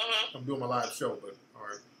 Mm-hmm. I'm doing my live show, but all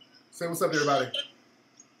right. Say what's up to everybody.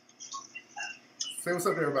 Say what's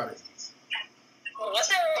up to everybody.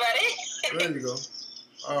 What's up, everybody? There you go.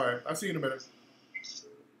 All right, I'll see you in a minute.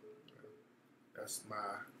 That's my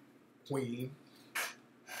queen.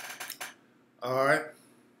 All right.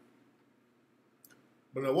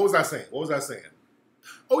 But no, what was I saying?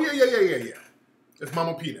 Oh, yeah. It's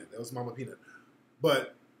Mama Peanut. That was Mama Peanut.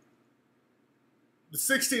 But the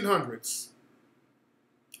 1600s,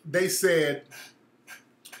 they said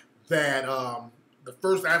that the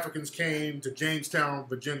first Africans came to Jamestown,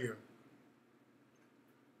 Virginia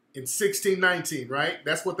in 1619, right?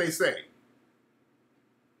 That's what they say.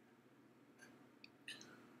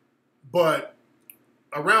 But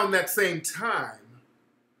around that same time,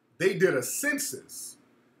 they did a census,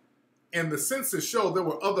 and the census showed there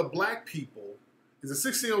were other black people. Is it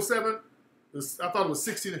 1607? I thought it was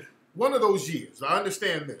 16. One of those years. I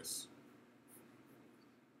understand this.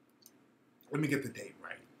 Let me get the date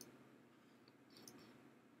right.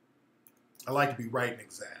 I like to be right and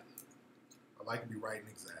exact.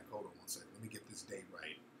 Hold on one second. Let me get this date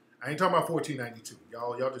right. I ain't talking about 1492.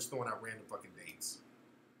 Y'all just throwing out random fucking dates.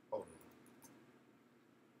 Hold on.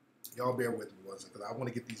 Y'all bear with me one second, because I want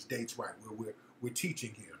to get these dates right. We're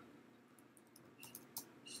teaching here.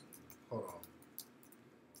 Hold on.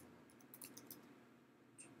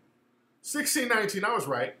 1619, I was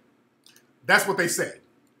right. That's what they say.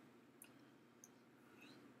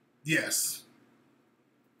 Yes.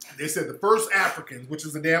 They said the first Africans, which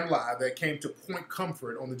is a damn lie, that came to Point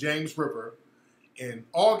Comfort on the James River in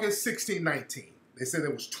August 1619. They said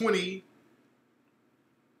there was 20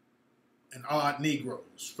 and odd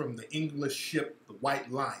Negroes from the English ship, the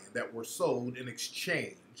White Lion, that were sold in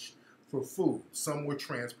exchange for food. Some were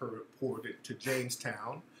transported to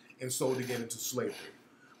Jamestown and sold again into slavery.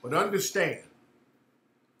 But understand,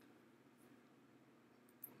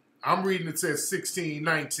 I'm reading it says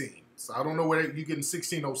 1619. So I don't know where you're getting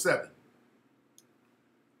 1607.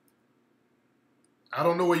 I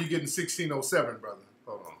don't know where you're getting 1607, brother.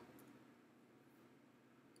 Hold on.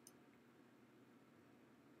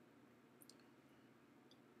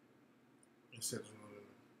 It says,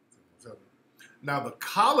 now the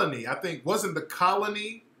colony, I think, wasn't the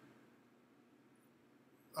colony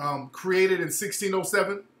created in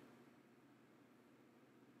 1607?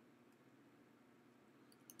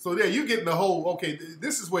 So yeah, you getting the whole, okay,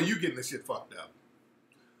 this is where you getting the shit fucked up.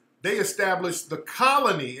 They established the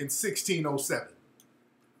colony in 1607.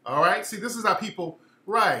 All right? See, this is how people,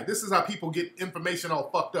 right, this is how people get information all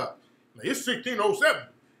fucked up. Like, it's 1607.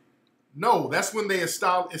 No, that's when they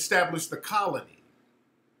established the colony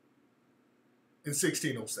in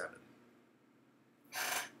 1607.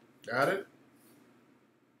 Got it?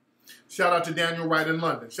 Shout out to Daniel Wright in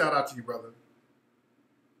London. Shout out to you, brother.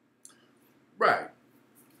 Right.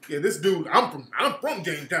 Yeah, this dude, I'm from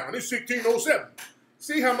Jamestown. It's 1607.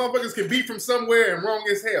 See how motherfuckers can be from somewhere and wrong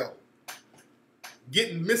as hell.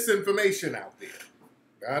 Getting misinformation out there.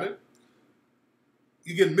 Got it?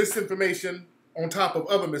 You get misinformation on top of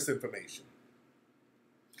other misinformation.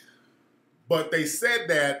 But they said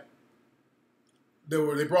that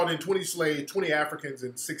they brought in 20 slaves, 20 Africans in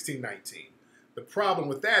 1619. The problem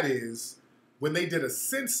with that is when they did a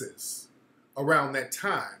census around that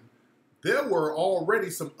time, there were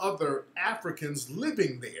already some other Africans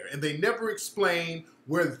living there, and they never explained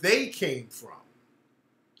where they came from.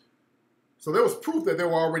 So there was proof that there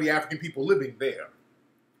were already African people living there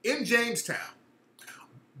in Jamestown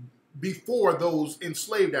before those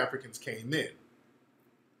enslaved Africans came in.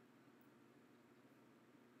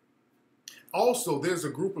 Also, there's a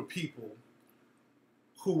group of people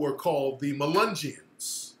who were called the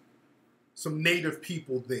Melungeons, some native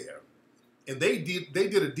people there. And they did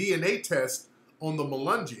a DNA test on the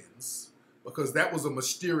Melungeons because that was a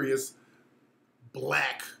mysterious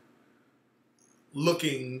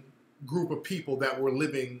black-looking group of people that were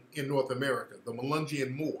living in North America, the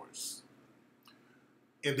Melungeon Moors.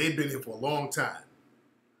 And they'd been here for a long time.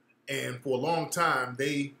 And for a long time,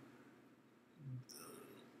 the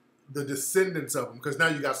descendants of them, because now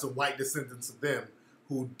you got some white descendants of them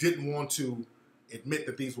who didn't want to admit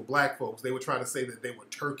that these were black folks. They would try to say that they were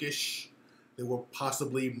Turkish. They were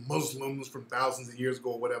possibly Muslims from thousands of years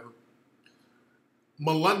ago or whatever.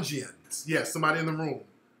 Melungeons. Yes, somebody in the room.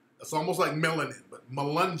 It's almost like melanin, but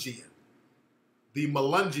Melungeon. The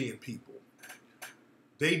Melungeon people.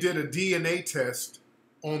 They did a DNA test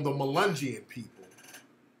on the Melungeon people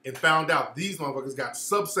and found out these motherfuckers got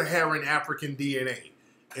sub-Saharan African DNA.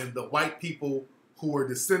 And the white people who were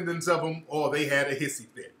descendants of them, they had a hissy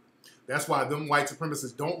fit. That's why them white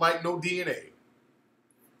supremacists don't like no DNA.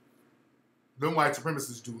 Them white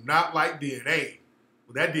supremacists do not like DNA.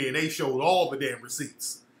 But that DNA showed all the damn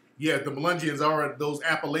receipts. Yeah, the Melungeons are those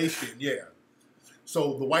Appalachian, yeah.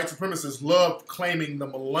 So the white supremacists loved claiming the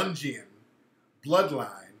Melungeon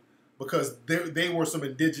bloodline because they were some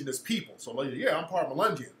indigenous people. So like, yeah, I'm part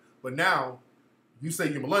Melungeon. But now, you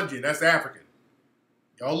say you're Melungeon, that's African.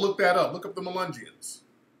 Y'all look that up. Look up the Melungeons.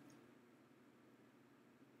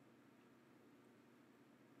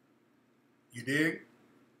 You dig?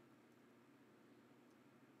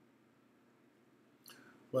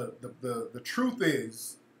 But the truth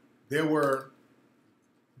is, there were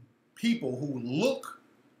people who look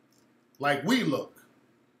like we look,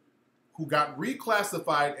 who got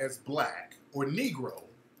reclassified as black or Negro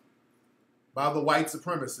by the white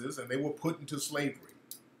supremacists, and they were put into slavery.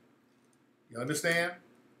 You understand?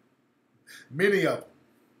 Many of them.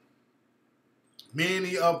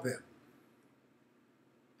 Many of them.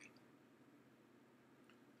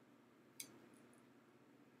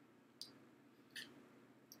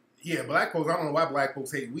 Yeah, black folks, I don't know why black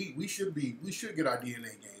folks hate. We should get our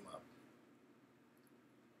DNA game up.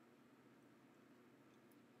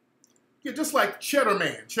 Yeah, just like Cheddar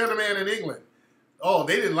Man in England. Oh,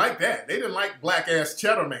 they didn't like that. They didn't like black ass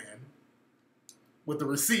Cheddar Man with the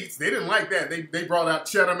receipts. They didn't like that. They brought out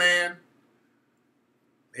Cheddar Man.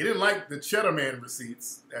 They didn't like the Cheddar Man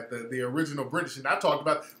receipts at the original British. And I talked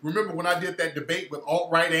about, remember when I did that debate with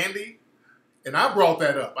Alt-Right Andy? And I brought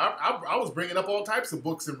that up. I was bringing up all types of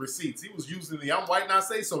books and receipts. He was using the I'm white and I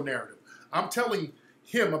say so narrative. I'm telling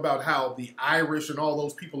him about how the Irish and all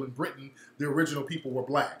those people in Britain, the original people, were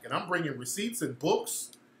black. And I'm bringing receipts and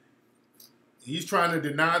books. He's trying to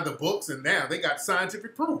deny the books, and now they got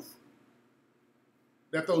scientific proof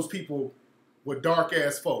that those people were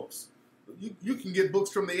dark-ass folks. You can get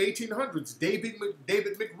books from the 1800s. David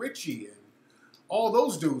McRitchie and all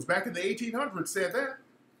those dudes back in the 1800s said that.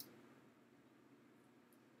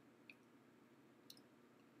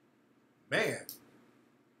 Man.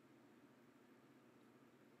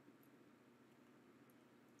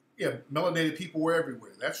 Yeah, melanated people were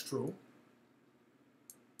everywhere. That's true.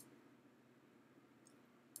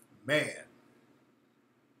 Man.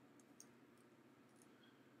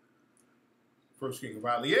 First King of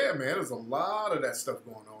Riley. Yeah, man, there's a lot of that stuff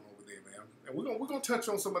going on over there, man. And we're gonna touch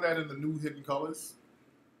on some of that in the new Hidden Colors.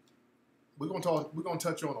 We're gonna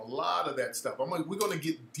touch on a lot of that stuff. We're gonna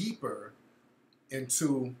get deeper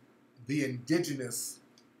into the indigenous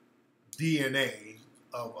DNA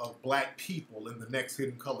of black people in the next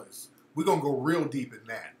Hidden Colors. We're gonna go real deep in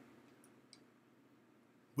that.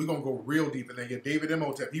 We're gonna go real deep in that. Yeah, David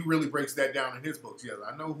Imhotep, he really breaks that down in his books. Yeah,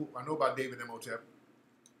 I know about David Imhotep.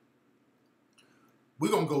 We're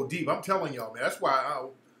gonna go deep. I'm telling y'all, man. That's why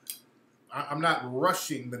I'm not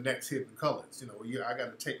rushing the next Hidden Colors. You know, I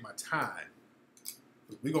got to take my time.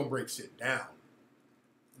 We're gonna break shit down.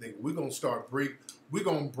 We're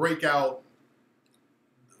gonna break out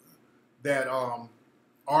that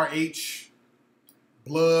RH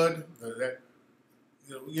blood. That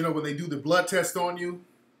you know when they do the blood test on you.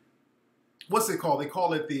 What's it called? They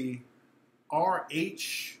call it the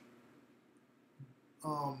RH.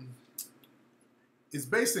 It's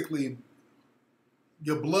basically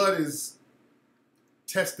your blood is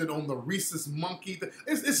tested on the rhesus monkey.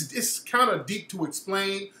 It's kind of deep to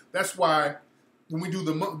explain. That's why when we do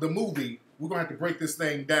the movie, we're gonna have to break this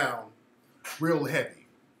thing down real heavy.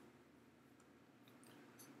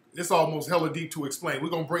 It's almost hella deep to explain.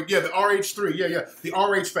 We're gonna break the RH3, the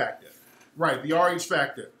RH factor, right? The RH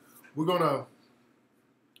factor. We're gonna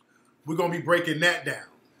be breaking that down.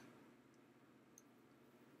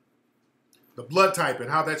 The blood type and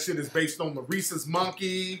how that shit is based on the rhesus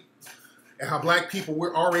monkey and how black people,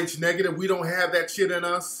 we're RH negative. We don't have that shit in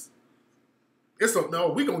us. We're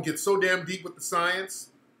going to get so damn deep with the science.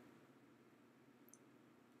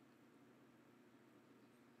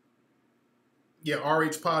 Yeah,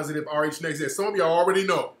 RH positive, RH negative. Some of y'all already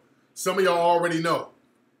know.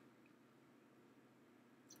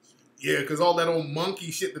 Yeah, because all that old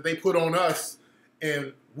monkey shit that they put on us,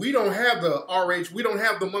 and we don't have the RH, we don't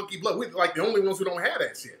have the monkey blood. We're like the only ones who don't have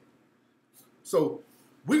that shit. So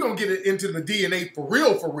we're going to get it into the DNA for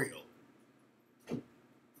real.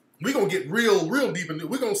 We're going to get real deep into it.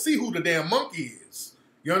 We're going to see who the damn monkey is.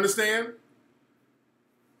 You understand?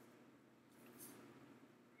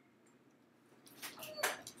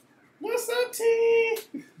 What's up, T?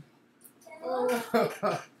 Oh,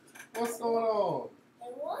 what's going on?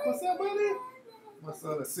 What's up, buddy? My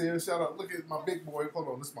son is Sear. Shout out. Look at my big boy. Hold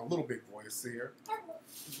on. This is my little big boy, Sear.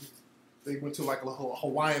 They went to like a little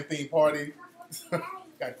Hawaiian theme party.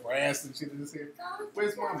 Got grass and shit in his hair.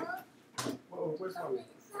 Where's mommy? Whoa, where's mommy?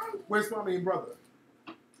 Where's mommy and brother?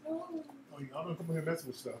 Oh, y'all don't come in here messing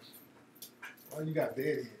with stuff. Oh, you got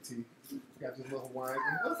daddy here, T. You got this little Hawaiian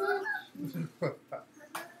thing. What's up?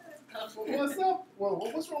 What's up?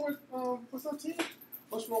 Whoa, what's wrong with, what's up, T?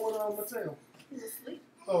 What's wrong with, Mateo? He's asleep.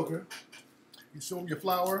 Oh, okay. You show him your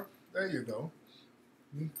flower. There you go.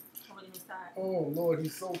 Oh, Lord,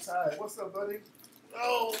 he's so tired. What's up, buddy?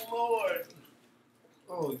 Oh, Lord.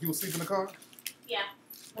 Oh, you were sleeping in the car? Yeah.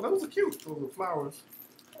 Well, that was cute. Those were flowers.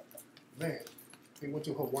 Man, they went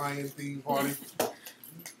to a Hawaiian theme party.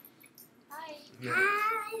 Hi. Yeah.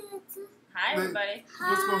 Hi, everybody.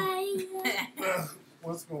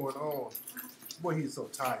 What's going on? Boy, he's so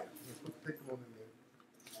tired. Take him on in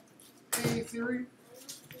there. Hey, Siri.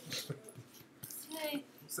 Hey.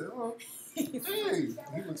 Say, oh. Hey,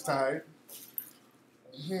 he looks tired.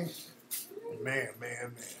 Man.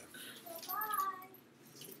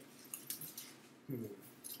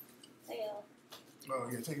 Oh,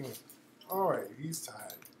 yeah, take him in. All right, he's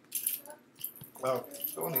tired. Oh,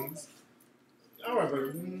 don't ease. All right,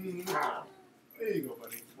 buddy. There you go,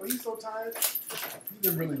 buddy. Well, he's so tired. He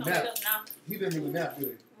didn't really nap. Did he? All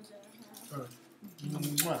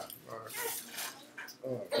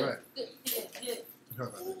right. How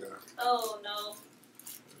about that guy? Oh, no.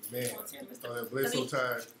 Man. Oh, Blake's so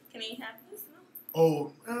tired. Can he have this? No?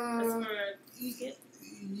 Oh, That's for you.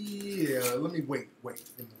 yeah. Let me wait. Wait?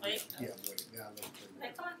 Yeah, wait. Now let me Hey,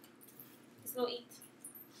 come on. Let's go eat.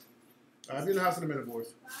 I'll be in the house in a minute,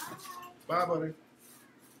 boys. Bye, buddy.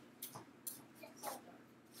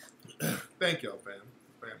 Thank y'all,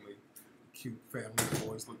 family. Cute family. The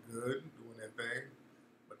boys look good doing that thing.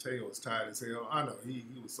 Mateo was tired as hell. I know, he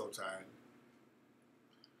was so tired.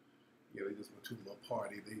 Yeah, they just went to a little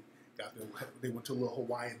party. They went to a little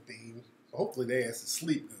Hawaiian theme. So hopefully they asked to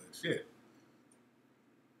sleep good. Shit.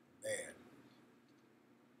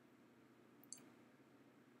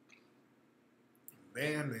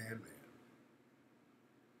 Man.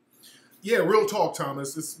 Yeah, real talk,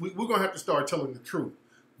 Thomas. We're going to have to start telling the truth.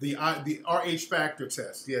 The RH factor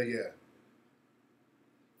test. Yeah.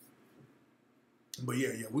 But yeah,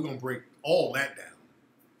 we're going to break all that down.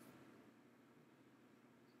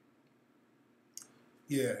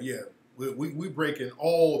 Yeah. We breaking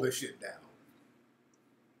all this shit down.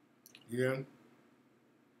 Yeah?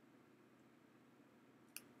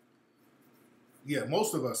 Yeah,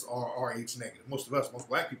 most of us are RH negative. Most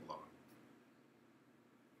black people are.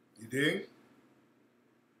 You dig?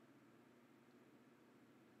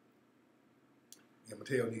 Yeah,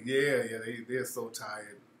 Mateo, they're so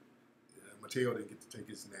tired. Yeah, Mateo didn't get to take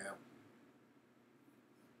his nap.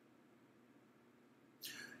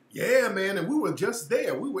 Yeah, man, and we were just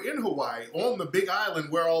there. We were in Hawaii on the Big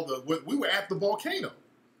Island where we were at the volcano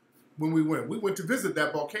when we went. We went to visit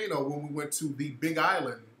that volcano when we went to the Big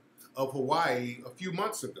Island of Hawaii a few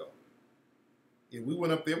months ago. Yeah, we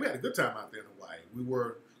went up there. We had a good time out there in Hawaii.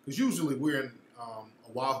 Because usually we're in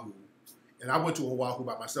Oahu, and I went to Oahu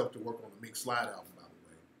by myself to work on the Mink Slide album, by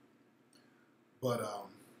the way.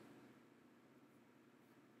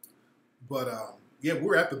 But yeah,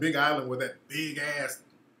 we're at the Big Island where that big ass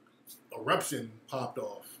eruption popped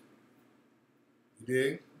off. You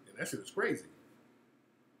dig? And that shit was crazy.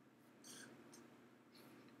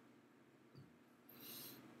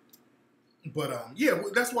 But yeah,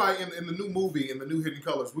 that's why in the new movie, in the new Hidden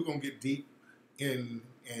Colors, we're gonna get deep in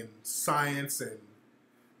science and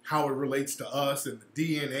how it relates to us and the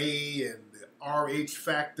DNA and the RH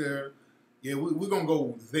factor. Yeah, we're gonna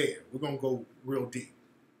go there. We're gonna go real deep.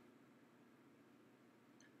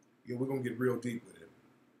 Yeah, we're gonna get real deep with it.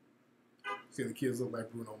 See, the kids look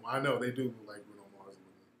like Bruno Mars. I know they do look like Bruno Mars.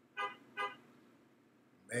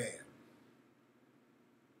 Man.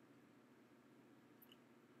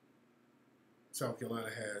 South Carolina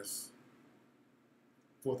has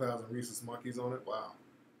 4,000 rhesus monkeys on it. Wow.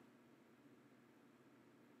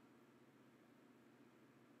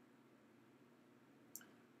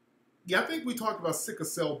 Yeah, I think we talked about sickle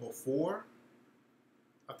cell before.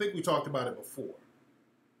 I think we talked about it before.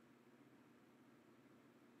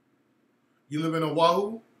 You live in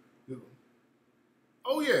Oahu?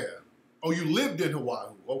 Oh, yeah. Oh, you lived in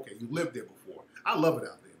Oahu. Okay, you lived there before. I love it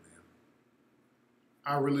out there, man.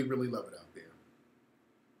 I really, really love it out there.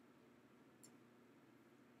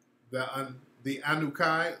 The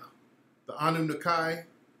Anunnaki,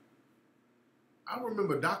 I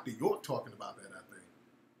remember Dr. York talking about that, I think.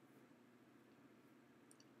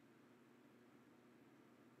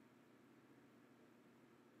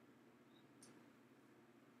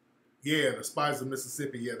 Yeah, the Spies of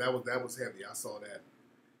Mississippi. Yeah, that was heavy. I saw that,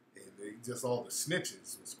 and just all the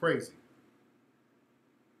snitches. It was crazy.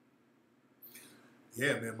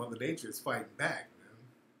 Yeah, man, Mother Nature is fighting back, man.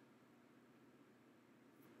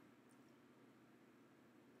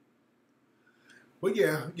 But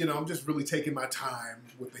yeah, I'm just really taking my time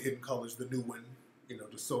with the Hidden Colors, the new one.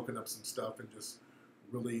 Just soaking up some stuff and just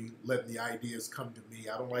really letting the ideas come to me.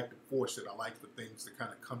 I don't like to force it. I like the things that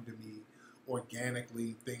kind of come to me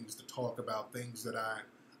organically, things to talk about, things that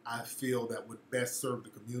I feel that would best serve the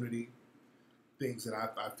community, things that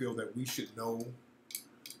I feel that we should know.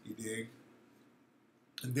 You dig?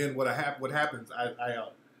 And then what happens?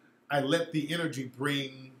 I let the energy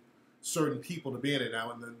bring certain people to be in it.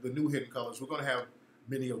 Now, in the new Hidden Colors, we're going to have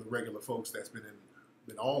many of the regular folks that's been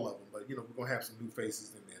all of them, but we're going to have some new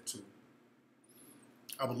faces in there too.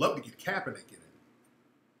 I would love to get Kaepernick in it.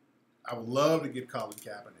 I would love to get Colin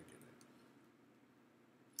Kaepernick in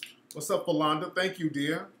it. What's up, Philanda? Thank you,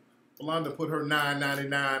 dear. Philanda put her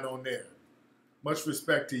 $9.99 on there. Much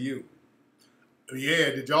respect to you. Yeah,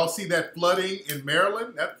 did y'all see that flooding in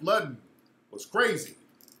Maryland? That flooding was crazy.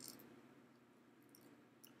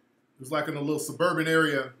 It was like in a little suburban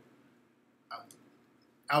area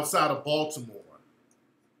outside of Baltimore.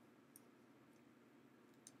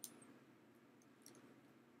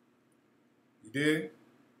 You dig?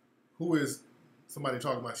 Who is somebody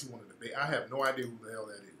talking about she wanted to debate? I have no idea who the hell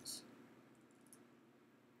that is.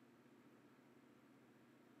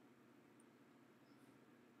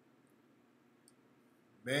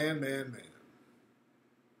 Man.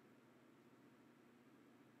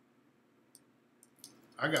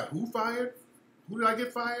 I got who fired? Who did I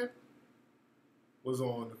get fired? Was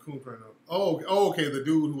on the coon printer. Oh, okay, the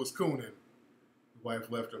dude who was cooning. The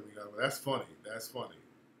wife left him. That's funny. That's funny.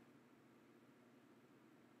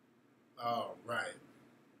 All right.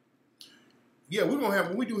 Yeah, we're gonna have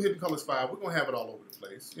when we do Hidden Colors 5, we're gonna have it all over the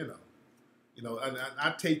place. And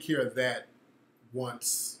I take care of that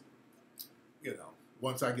once.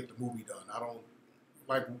 Once I get the movie done. I don't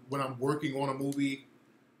like when I'm working on a movie.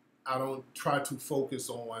 I don't try to focus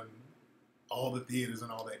on all the theaters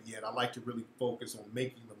and all that yet. I like to really focus on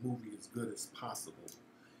making the movie as good as possible.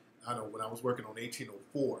 I know when I was working on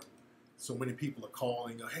 1804, so many people are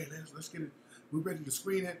calling, hey, let's get it. We're ready to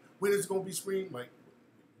screen it. When is it going to be screened? Like,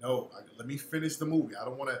 no, let me finish the movie. I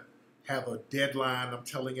don't want to have a deadline I'm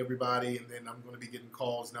telling everybody, and then I'm going to be getting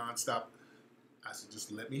calls nonstop. I said,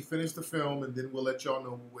 just let me finish the film, and then we'll let y'all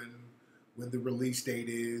know when the release date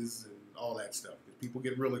is and all that stuff. People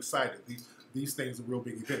get real excited. These things are real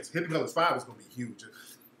big events. Hidden Colors 5 is going to be huge.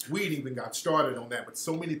 We ain't even got started on that, but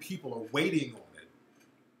so many people are waiting on it.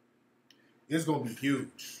 It's going to be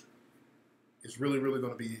huge. It's really, really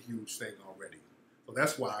going to be a huge thing already. So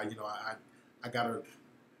that's why, I got to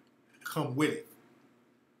come with it.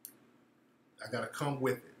 I got to come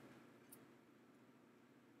with it.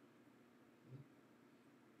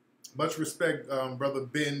 Much respect, Brother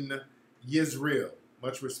Ben Yisrael.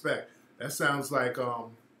 Much respect. That sounds like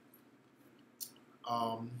you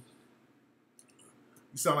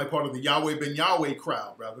sound like part of the Yahweh Ben Yahweh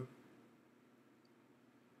crowd, brother.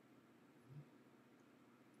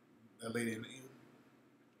 That lady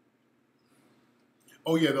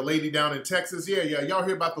oh yeah, the lady down in Texas. Yeah. Y'all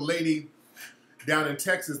hear about the lady down in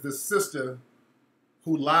Texas, the sister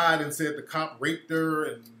who lied and said the cop raped her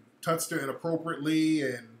and touched her inappropriately,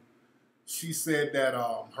 and she said that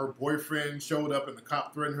her boyfriend showed up and the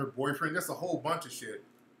cop threatened her boyfriend. That's a whole bunch of shit.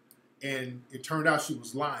 And it turned out she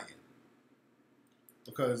was lying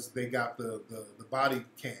because they got the body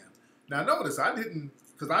cam. Now notice I didn't,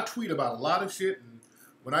 because I tweet about a lot of shit, and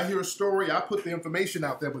when I hear a story, I put the information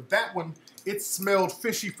out there. But that one, it smelled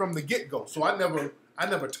fishy from the get-go. So I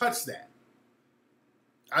never touched that.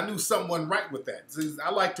 I knew something wasn't right with that.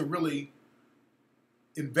 I like to really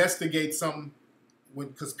investigate something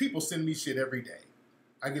because people send me shit every day.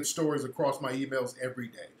 I get stories across my emails every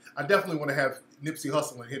day. I definitely want to have Nipsey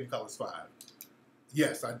Hussle in Hidden Colors 5.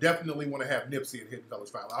 Yes, I definitely want to have Nipsey in Hidden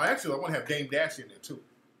Colors 5. I want to have Dame Dash in there too.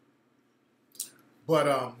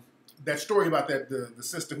 But that story about the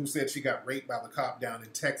sister who said she got raped by the cop down in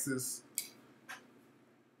Texas.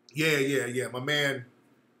 Yeah. My man,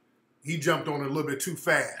 he jumped on it a little bit too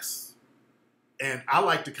fast. And I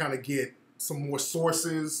like to kind of get some more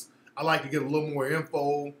sources. I like to get a little more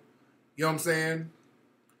info. You know what I'm saying?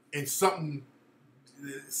 And something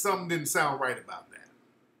didn't sound right about that.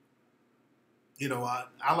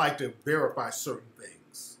 I like to verify certain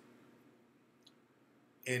things.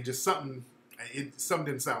 And just something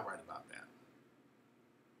didn't sound right about that.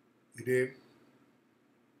 You did?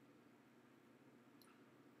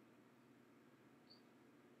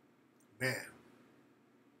 Man.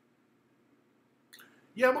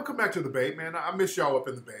 Yeah, I'm going to come back to the Bay, man. I miss y'all up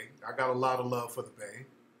in the Bay. I got a lot of love for the Bay.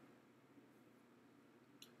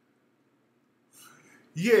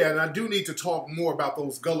 Yeah, and I do need to talk more about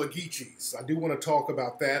those Gullah Geechees. I do want to talk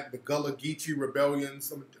about that, the Gullah Geechee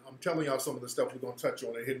rebellions. I'm telling y'all some of the stuff we're going to touch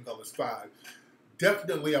on at Hidden Colors 5.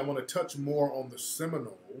 Definitely, I want to touch more on the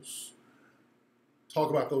Seminoles, talk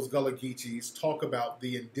about those Gullah Geechees, talk about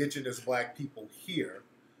the indigenous black people here.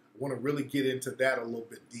 I want to really get into that a little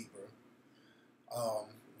bit deeper.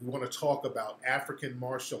 We want to talk about African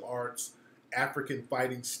martial arts, African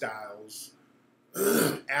fighting styles,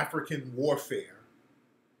 African warfare.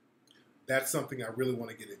 That's something I really want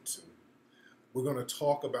to get into. We're going to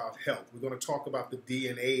talk about health. We're going to talk about the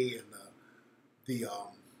DNA and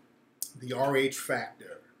the RH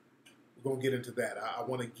factor. We're going to get into that. I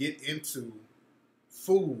want to get into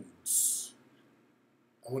foods.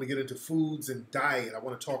 I want to get into foods and diet. I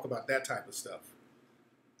want to talk about that type of stuff.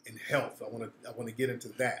 And health. I want to get into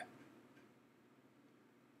that.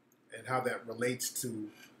 And how that relates to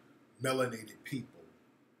melanated people.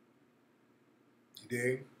 You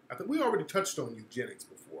dig? I think we already touched on eugenics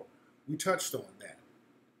before. We touched on that.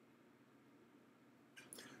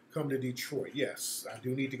 Come to Detroit. Yes, I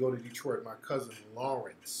do need to go to Detroit. My cousin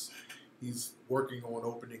Lawrence, he's working on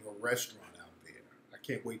opening a restaurant out there. I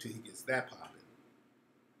can't wait till he gets that popping.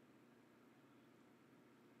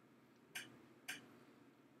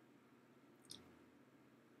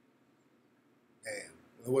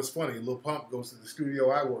 And what's funny, Lil Pump goes to the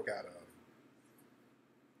studio I work out of.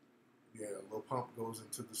 Yeah, Lil Pump goes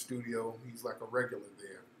into the studio. He's like a regular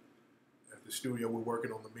there. at the studio. We're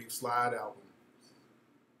working on the Mink Slide album.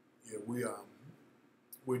 Yeah,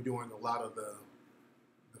 we're doing a lot of the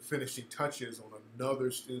finishing touches on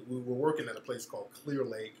another studio. We were working at a place called Clear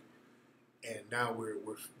Lake, and now we're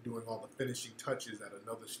doing all the finishing touches at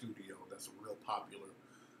another studio that's a real popular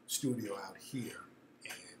studio out here.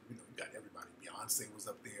 And you got everybody. Beyonce was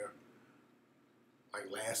up there like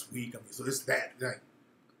last week. I mean, so this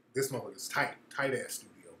motherfucker is tight ass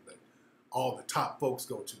studio that all the top folks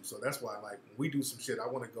go to. So that's why, like, when we do some shit, I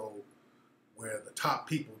want to go where the top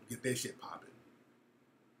people get their shit popping.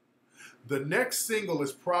 The next single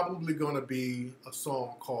is probably going to be a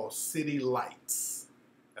song called City Lights.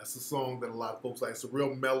 That's a song that a lot of folks like. It's a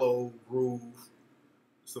real mellow groove.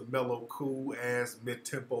 It's a mellow, cool-ass,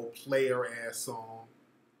 mid-tempo, player-ass song.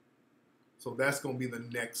 So that's going to be the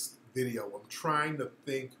next video. I'm trying to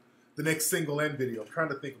think, the next single and video. I'm trying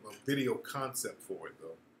to think of a video concept for it,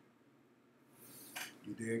 though.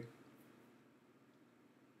 You dig?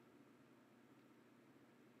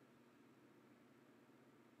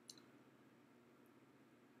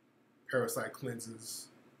 Parasite Cleanses.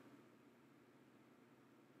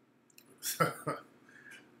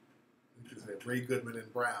 Ray Goodman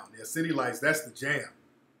and Brown. Yeah, City Lights, that's the jam.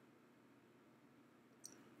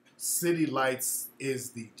 City Lights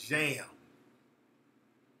is the jam.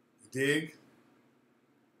 You dig?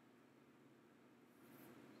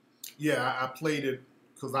 Yeah, I played it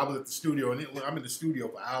because I was at the studio, and I'm in the studio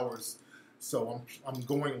for hours, so I'm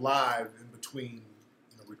going live in between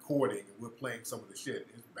recording, and we're playing some of the shit.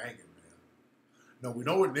 It's banging, man.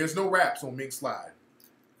 No, there's no raps on Mink Slide.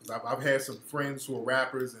 I've had some friends who are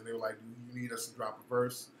rappers, and they were like, "Do you need us to drop a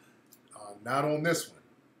verse?" Not on this one.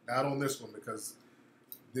 Not on this one, because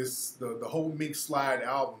the whole Mink Slide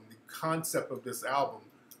album, the concept of this album,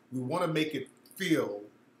 we want to make it feel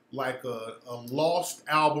like a lost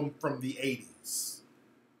album from the 80s.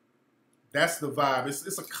 That's the vibe.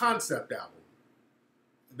 It's a concept album.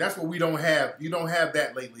 That's what we don't have. You don't have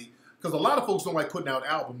that lately, because a lot of folks don't like putting out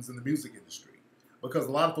albums in the music industry, because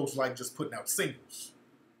a lot of folks like just putting out singles.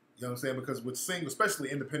 You know what I'm saying? Because with singles,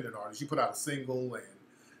 especially independent artists, you put out a single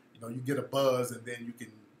and you get a buzz, and then you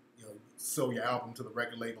can sell your album to the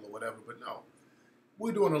record label or whatever. But no,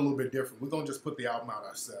 we're doing it a little bit different. We're gonna just put the album out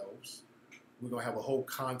ourselves. We're gonna have a whole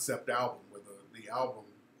concept album where the album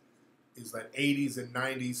is that 80s and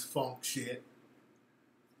 90s funk shit.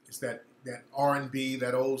 It's that R&B,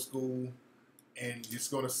 that old school, and it's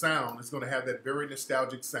gonna have that very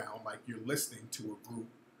nostalgic sound, like you're listening to a group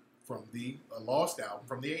from a lost album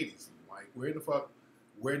from the 80s. Like,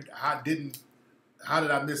 how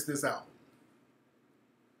did I miss this album?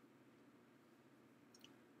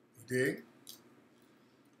 You dig?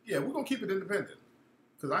 Yeah, we're gonna keep it independent,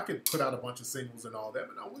 because I could put out a bunch of singles and all that,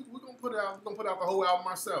 but no, we're gonna put out the whole album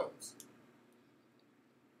ourselves.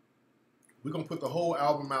 We're gonna put the whole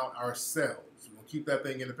album out ourselves. We're gonna keep that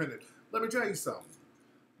thing independent. Let me tell you something.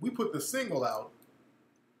 We put the single out,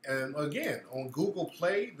 and again, on Google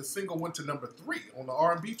Play, the single went to number 3 on the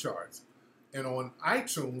R&B charts. And on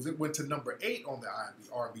iTunes, it went to number 8 on the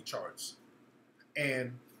R&B charts.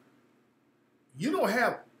 And you don't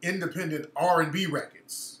have independent R&B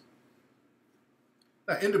records.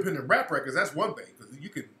 Now, independent rap records, that's one thing,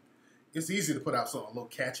 because it's easy to put out a little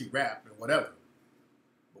catchy rap and whatever.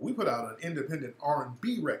 But we put out an independent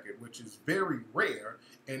R&B record, which is very rare,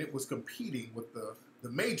 and it was competing with the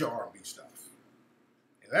major R&B stuff.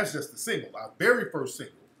 And that's just the single, our very first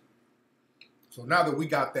single. So now that we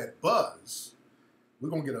got that buzz, we're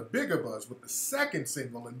going to get a bigger buzz with the second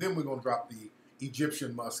single, and then we're going to drop the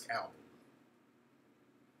Egyptian Musk album.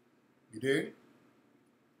 You dig?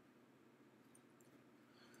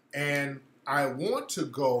 And I want to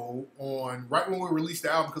go on right when we release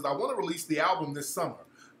the album, because I want to release the album this summer,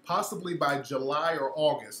 possibly by July or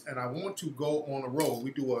August, and I want to go on a road.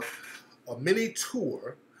 We do a mini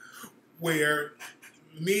tour where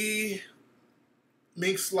me,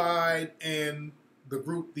 Mink Slide, and the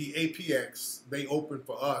group, the APX, they open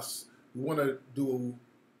for us. We want to do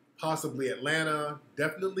possibly Atlanta,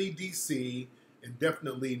 definitely DC, and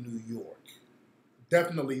definitely New York.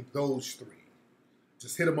 Definitely those 3.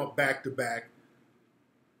 Just hit them up back to back,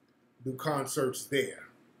 do concerts there.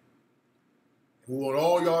 We want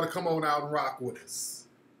all y'all to come on out and rock with us.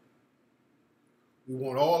 We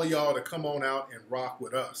want all of y'all to come on out and rock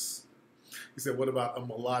with us. He said, what about a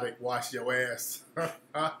melodic wash your ass?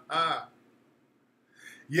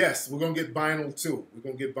 Yes, we're going to get vinyl too. We're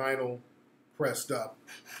going to get vinyl pressed up.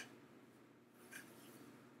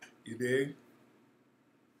 You dig?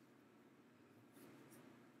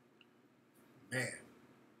 Man.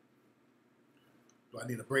 Do I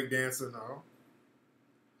need a break dancer? No.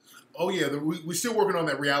 Oh yeah, we're still working on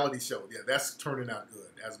that reality show. Yeah, that's turning out good.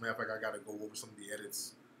 As a matter of fact, I got to go over some of the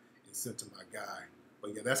edits and send to my guy.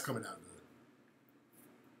 But yeah, that's coming out good.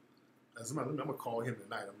 As a matter of fact, I'm gonna call him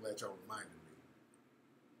tonight. I'm glad y'all reminded me.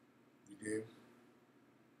 You did?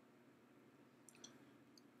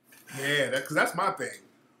 Yeah, because that's my thing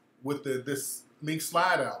with this Mink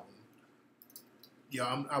Slide album.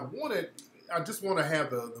 Yeah, I just want to have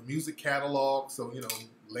the music catalog, so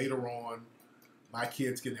later on, my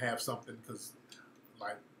kids can have something. Because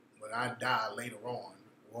like when I die later on,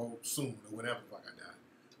 or soon, or whenever like I die,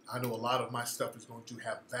 I know a lot of my stuff is going to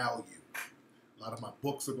have value. A lot of my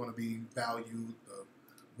books are going to be valued. The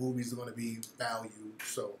movies are going to be valued.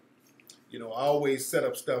 So, I always set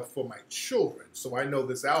up stuff for my children. So I know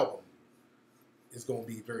this album is going to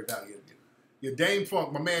be very valuable. Yeah, Dame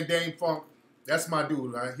Funk, my man Dame Funk, that's my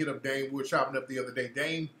dude. I hit up Dame. We were chopping up the other day.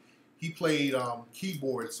 Dame, he played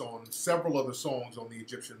keyboards on several other songs on the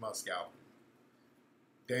Egyptian Musk album.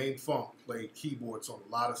 Dame Funk played keyboards on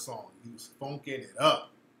a lot of songs. He was funking it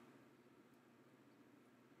up.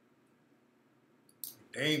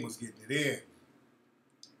 Dame was getting it in.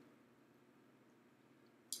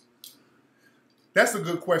 That's a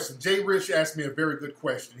good question. Jay Rich asked me a very good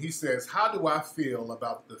question. He says, how do I feel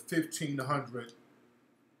about the 1,500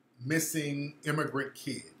 missing immigrant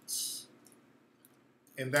kids?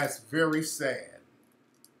 And that's very sad.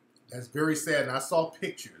 That's very sad. And I saw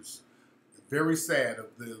pictures, very sad, of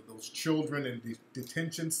those children in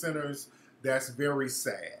detention centers. That's very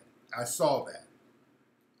sad. I saw that.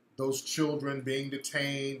 Those children being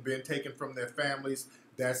detained, being taken from their families,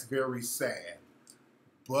 that's very sad.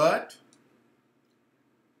 But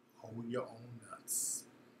hold your own nuts.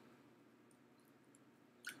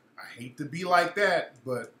 I hate to be like that,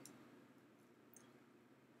 but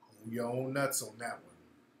hold your own nuts on that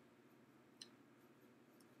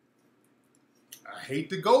one. I hate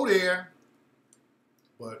to go there,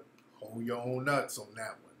 but hold your own nuts on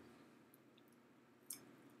that one.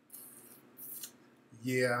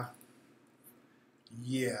 Yeah.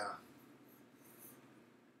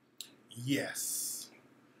 Yes.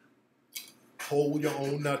 Hold your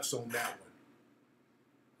own nuts on that one.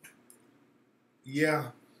 Yeah.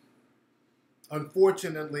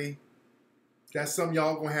 Unfortunately, that's something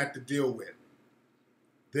y'all gonna have to deal with.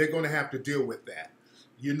 They're gonna have to deal with that.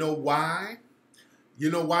 You know why? You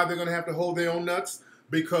know why they're gonna have to hold their own nuts?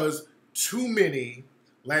 Because too many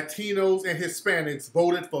Latinos and Hispanics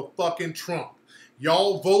voted for fucking Trump.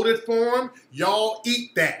 Y'all voted for him. Y'all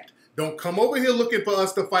eat that. Don't come over here looking for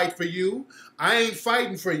us to fight for you. I ain't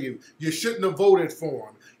fighting for you. You shouldn't have voted for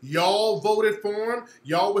him. Y'all voted for him.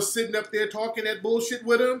 Y'all was sitting up there talking that bullshit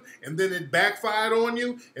with him, and then it backfired on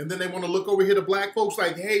you, and then they want to look over here to black folks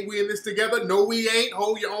like, hey, we in this together. No, we ain't.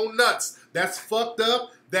 Hold your own nuts. That's fucked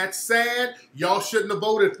up. That's sad. Y'all shouldn't have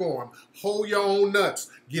voted for him. Hold your own nuts.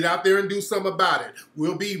 Get out there and do something about it.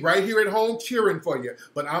 We'll be right here at home cheering for you,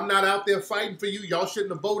 but I'm not out there fighting for you. Y'all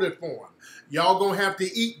shouldn't have voted for him. Y'all gonna have to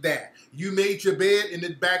eat that. You made your bed and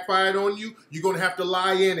it backfired on you. You're gonna have to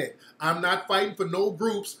lie in it. I'm not fighting for no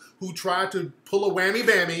groups who try to pull a whammy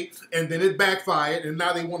bammy and then it backfired and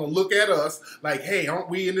now they want to look at us like, hey, aren't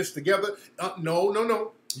we in this together?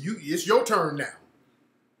 No. It's your turn now.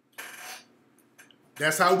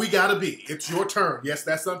 That's how we gotta be. It's your turn. Yes,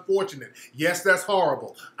 that's unfortunate. Yes, that's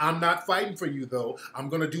horrible. I'm not fighting for you, though. I'm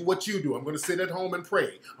gonna do what you do. I'm gonna sit at home and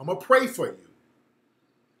pray. I'm gonna pray for you.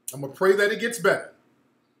 I'm gonna pray that it gets better.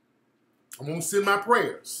 I'm gonna send my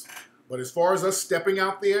prayers. But as far as us stepping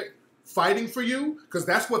out there, fighting for you, because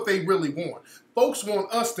that's what they really want. Folks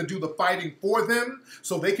want us to do the fighting for them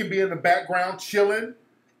so they can be in the background chilling,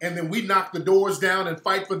 and then we knock the doors down and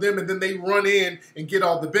fight for them, and then they run in and get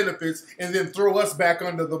all the benefits and then throw us back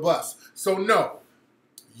under the bus. So no,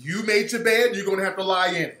 you made your bed, you're going to have to lie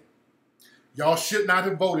in it. Y'all should not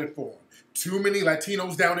have voted for them. Too many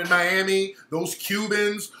Latinos down in Miami, those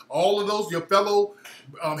Cubans, all of those, your fellow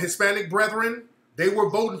Hispanic brethren, they were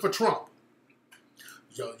voting for Trump.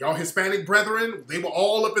 Y'all Hispanic brethren, they were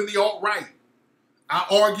all up in the alt-right. I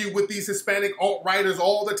argue with these Hispanic alt-righters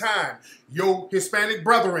all the time. Your Hispanic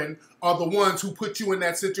brethren are the ones who put you in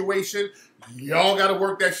that situation. Y'all got to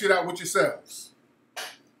work that shit out with yourselves.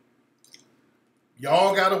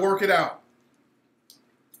 Y'all got to work it out.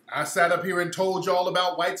 I sat up here and told y'all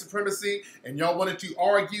about white supremacy, and y'all wanted to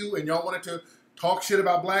argue, and y'all wanted to talk shit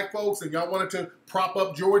about black folks, and y'all wanted to prop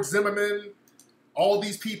up George Zimmerman, all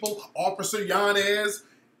these people, Officer Yanez.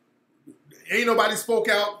 Ain't nobody spoke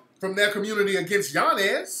out from their community against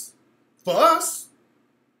Yanez. For us.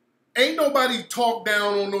 Ain't nobody talked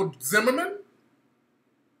down on no Zimmerman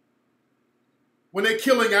when they're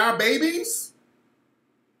killing our babies.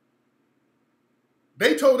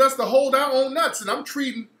 They told us to hold our own nuts, and I'm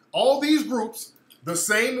treating all these groups the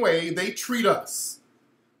same way they treat us.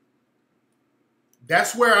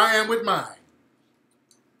 That's where I am with mine.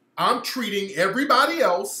 I'm treating everybody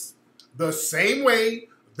else the same way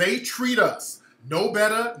they treat us. No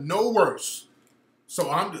better, no worse.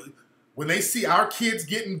 So when they see our kids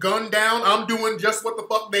getting gunned down, I'm doing just what the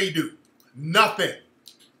fuck they do. Nothing.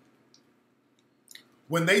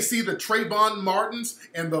 When they see the Trayvon Martins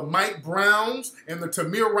and the Mike Browns and the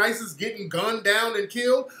Tamir Rices getting gunned down and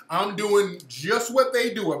killed, I'm doing just what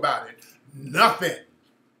they do about it. Nothing.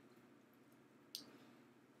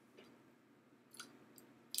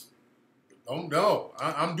 Oh no,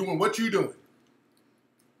 I'm doing what you're doing.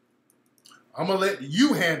 I'm going to let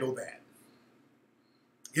you handle that.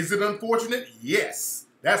 Is it unfortunate? Yes.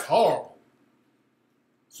 That's horrible.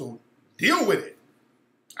 So deal with it.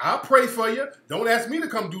 I'll pray for you. Don't ask me to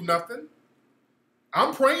come do nothing.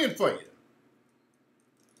 I'm praying for you.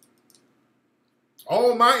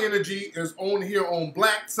 All my energy is on here on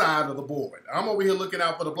black side of the board. I'm over here looking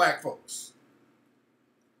out for the black folks.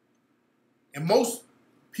 And most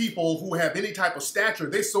people who have any type of stature,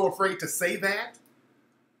 they're so afraid to say that.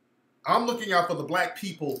 I'm looking out for the black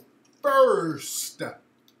people first.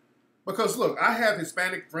 Because look, I have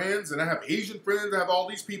Hispanic friends and I have Asian friends. I have all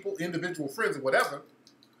these people, individual friends and whatever.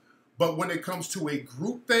 But when it comes to a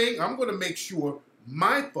group thing, I'm going to make sure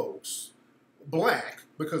my folks, black,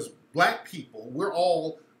 because black people, we're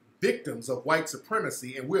all victims of white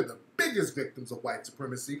supremacy, and we're the biggest victims of white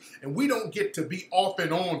supremacy, and we don't get to be off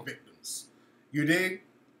and on victims. You dig?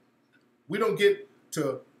 We don't get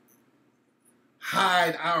to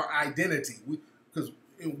hide our identity because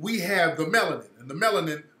we have the melanin, and the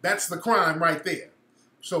melanin, that's the crime right there.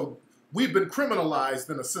 So we've been criminalized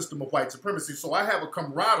in a system of white supremacy, so I have a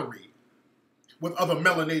camaraderie with other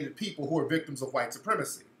melanated people who are victims of white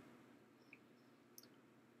supremacy.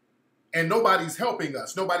 And nobody's helping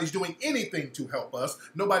us. Nobody's doing anything to help us.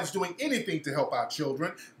 Nobody's doing anything to help our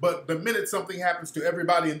children. But the minute something happens to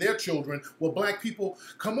everybody and their children, well, black people,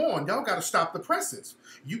 come on, y'all got to stop the presses.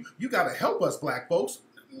 You got to help us, black folks.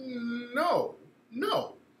 No,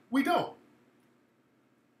 we don't.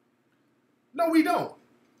 No, we don't.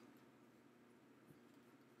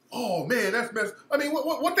 Oh, man, that's messed. I mean,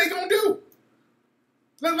 what they gonna do?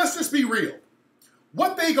 Let's just be real.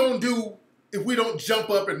 What they gonna do if we don't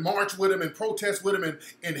jump up and march with them and protest with them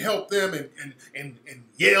and help them and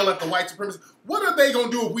yell at the white supremacists? What are they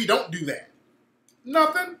gonna do if we don't do that?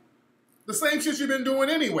 Nothing. The same shit you've been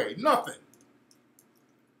doing anyway. Nothing.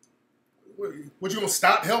 What, you gonna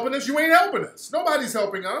stop helping us? You ain't helping us. Nobody's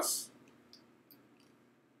helping us.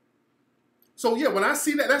 So yeah, when I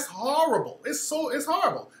see that, that's horrible. It's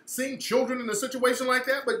horrible. Seeing children in a situation like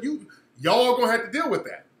that, but y'all are gonna have to deal with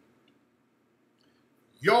that.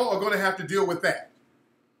 Y'all are gonna have to deal with that.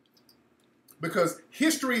 Because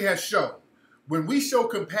history has shown, when we show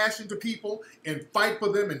compassion to people and fight for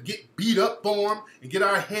them and get beat up for them and get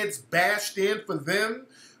our heads bashed in for them,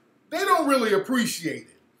 they don't really appreciate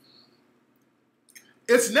it.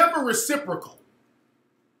 It's never reciprocal.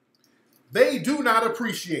 They do not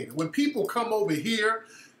appreciate it. When people come over here,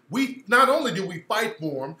 we not only do we fight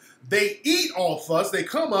for them, they eat off us. They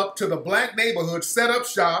come up to the black neighborhood, set up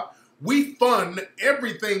shop. We fund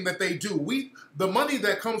everything that they do. The money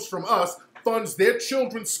that comes from us funds their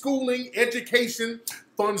children's schooling, education,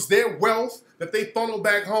 funds their wealth that they funnel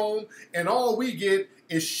back home, and all we get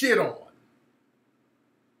is shit on.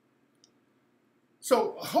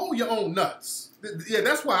 So hold your own nuts. Yeah,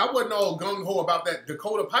 that's why I wasn't all gung-ho about that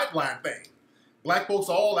Dakota pipeline thing. Black folks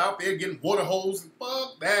are all out there getting water hoses.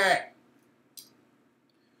 Fuck that.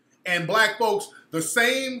 And black folks, the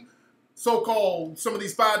same so-called, some of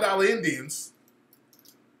these $5 Indians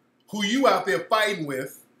who you out there fighting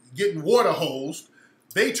with, getting water hosed,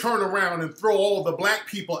 they turn around and throw all the black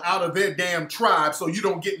people out of their damn tribe so you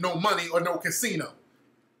don't get no money or no casino.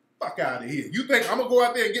 Fuck out of here. You think I'm going to go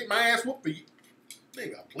out there and get my ass whooped for you?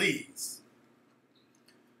 Nigga, please.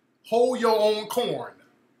 Hold your own corn.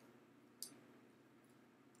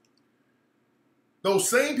 Those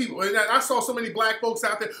same people, and I saw so many black folks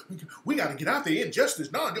out there, we got to get out there, injustice.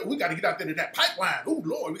 No, we got to get out there to that pipeline. Oh,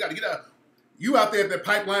 Lord, we got to get out. You out there at that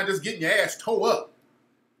pipeline just getting your ass towed up.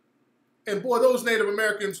 And boy, those Native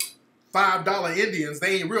Americans, $5 Indians,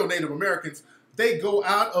 they ain't real Native Americans. They go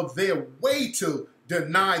out of their way to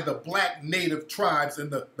deny the black Native tribes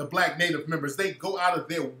and the black Native members. They go out of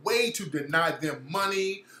their way to deny them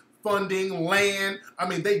money, funding, land. I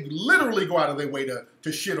mean, they literally go out of their way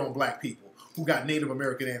to shit on black people who got Native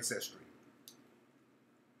American ancestry.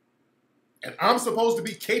 And I'm supposed to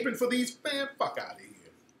be caping for these? Man, fuck out of here.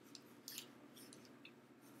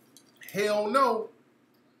 Hell no.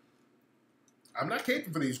 I'm not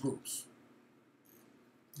caping for these groups.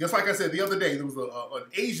 Just like I said the other day, there was an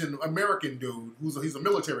Asian American dude he's a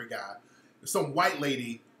military guy. Some white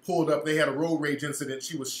lady pulled up. They had a road rage incident.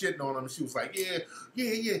 She was shitting on him. She was like,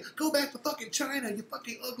 yeah, go back to fucking China, you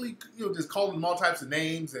fucking ugly, just calling them all types of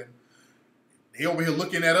names. And they over here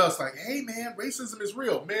looking at us like, hey, man, racism is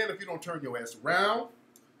real. Man, if you don't turn your ass around,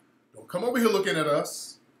 don't come over here looking at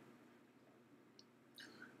us.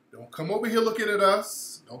 Don't come over here looking at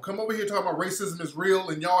us. Don't come over here talking about racism is real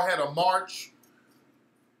and y'all had a march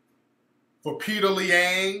for Peter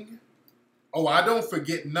Liang. Oh, I don't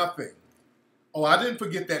forget nothing. Oh, I didn't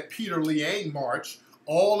forget that Peter Liang march.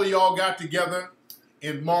 All of y'all got together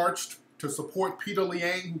and marched to support Peter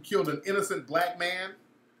Liang, who killed an innocent black man.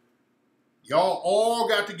 Y'all all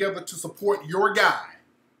got together to support your guy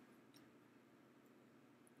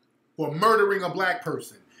for murdering a black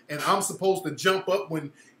person. And I'm supposed to jump up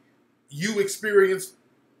when you experience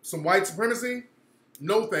some white supremacy?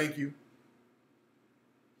 No, thank you.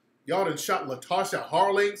 Y'all done shot Latasha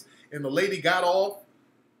Harlings and the lady got off.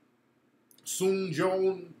 Soon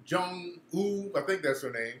Jung-U, I think that's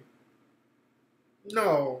her name.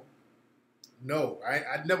 No,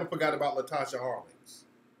 I never forgot about Latasha Harlings.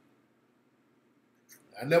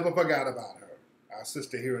 I never forgot about her, our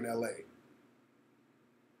sister here in L.A.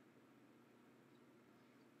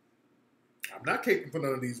 I'm not caping for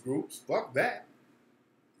none of these groups. Fuck that.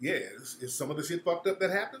 Yeah, is some of the shit fucked up that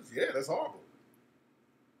happens? Yeah, that's horrible.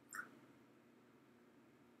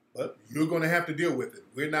 But you're going to have to deal with it.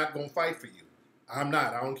 We're not going to fight for you. I'm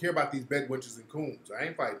not. I don't care about these bedwenches and coons. I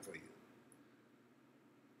ain't fighting for you.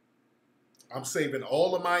 I'm saving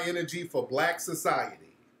all of my energy for black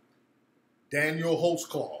society. Daniel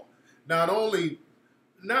Holtzclaw. Not only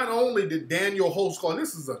did Daniel Holtzclaw, and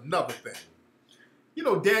this is another thing. You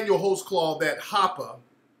know, Daniel Holtzclaw, that Hopper,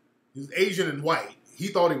 he's Asian and white. He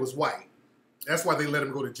thought he was white. That's why they let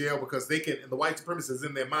him go to jail, because they can, and the white supremacists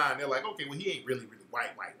in their mind, they're like, okay, well, he ain't really white.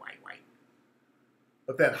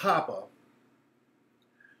 But that Hopper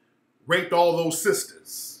raped all those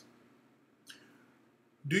sisters.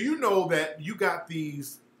 Do you know that you got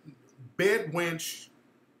these bedwench,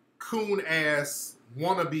 coon-ass,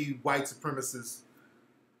 wannabe white supremacists,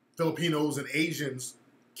 Filipinos and Asians,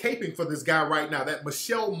 caping for this guy right now, that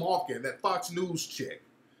Michelle Malkin, that Fox News chick.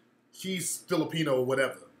 She's Filipino or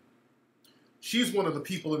whatever. She's one of the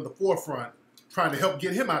people in the forefront trying to help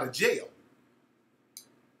get him out of jail.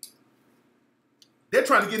 They're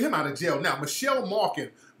trying to get him out of jail. Now, Michelle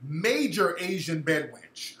Malkin, major Asian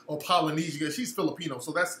bedwench, or Polynesian, she's Filipino,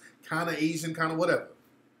 so that's kind of Asian, kind of whatever.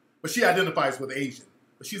 But she identifies with Asian.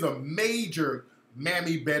 But she's a major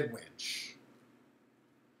mammy bedwench.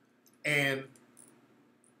 And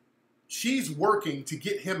she's working to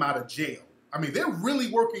get him out of jail. I mean, they're really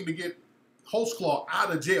working to get Holtzclaw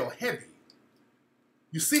out of jail heavy.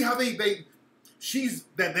 You see how she's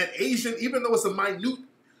that Asian, even though it's a minute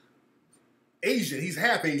Asian, he's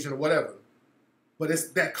half Asian or whatever, but it's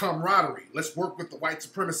that camaraderie. Let's work with the white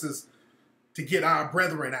supremacists to get our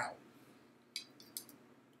brethren out.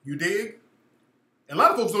 You dig? And a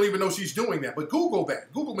lot of folks don't even know she's doing that, but Google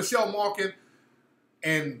that. Google Michelle Malkin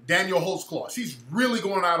and Daniel Holtzclaw. She's really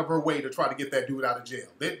going out of her way to try to get that dude out of jail.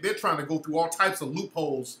 They're trying to go through all types of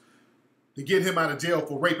loopholes to get him out of jail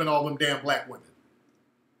for raping all them damn black women.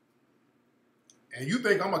 And you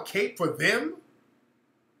think I'm a cape for them?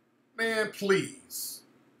 Man, please.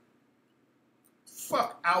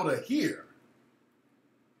 Fuck out of here.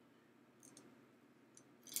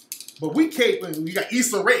 But we caping, we got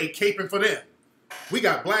Issa Rae caping for them. We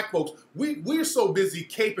got black folks. We're so busy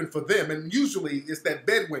caping for them, and usually it's that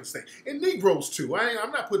bedwench thing. And Negroes too.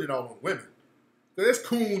 I'm not putting it all on women. There's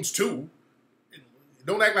coons too.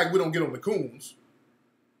 Don't act like we don't get on the coons.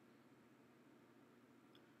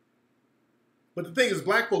 But the thing is,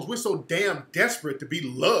 black folks, we're so damn desperate to be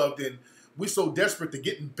loved, and we're so desperate to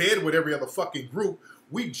get in bed with every other fucking group,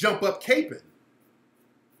 we jump up caping.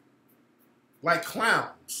 Like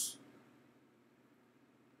clowns.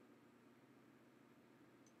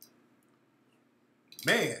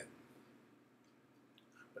 Man.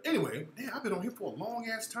 But anyway, damn, I've been on here for a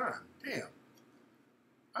long-ass time. Damn.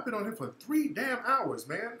 I've been on here for 3 damn hours,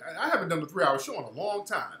 man. I haven't done a 3-hour show in a long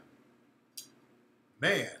time.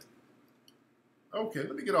 Man. Okay,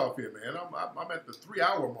 let me get off here, man. I'm at the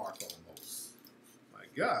 3-hour mark almost. My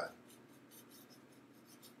God.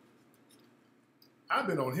 I've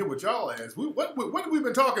been on here with y'all ass. What have we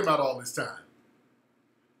been talking about all this time?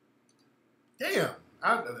 Damn.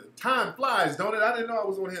 Time flies, don't it? I didn't know I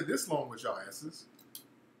was on here this long with y'all asses.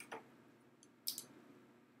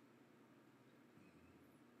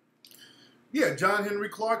 Yeah, John Henry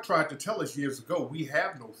Clark tried to tell us years ago, we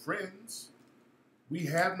have no friends. We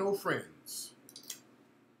have no friends.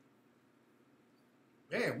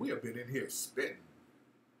 Man, we have been in here spitting.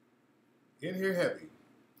 In here heavy.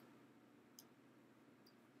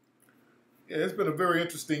 Yeah, it's been a very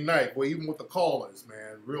interesting night. Well, even with the callers,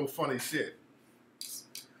 man. Real funny shit.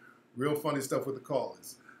 Real funny stuff with the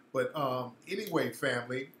callers. But anyway,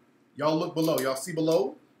 family, y'all look below. Y'all see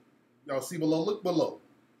below? Y'all see below? Look below.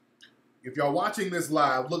 If y'all watching this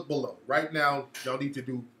live, look below. Right now, y'all need to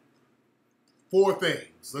do 4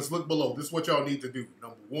 things. Let's look below. This is what y'all need to do.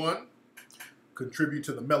 Number 1, contribute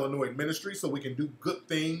to the Melanoid Ministry so we can do good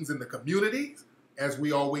things in the community, as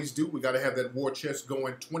we always do. We got to have that war chest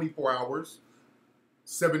going 24 hours,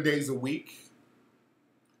 7 days a week,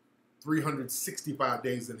 365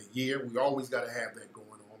 days in a year. We always got to have that going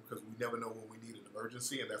on because we never know when we need an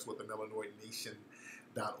emergency, and that's what the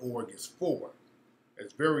melanoidnation.org is for.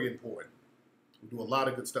 It's very important. We do a lot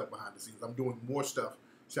of good stuff behind the scenes. I'm doing more stuff.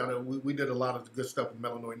 Shout out, we did a lot of good stuff with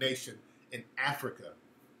Melanoid Nation in Africa,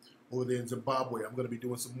 over there in Zimbabwe. I'm going to be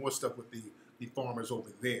doing some more stuff with the farmers over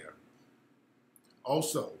there.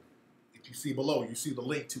 Also, if you see below, you see the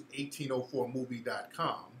link to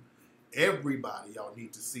 1804movie.com. Everybody, y'all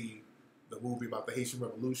need to see the movie about the Haitian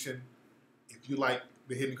Revolution. If you like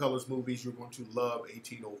the Hidden Colors movies, you're going to love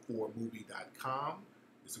 1804movie.com.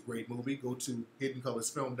 It's a great movie. Go to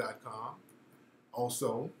hiddencolorsfilm.com.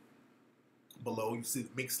 Also, below you see the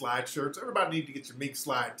Mink Slide shirts. Everybody need to get your Mink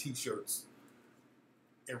Slide t-shirts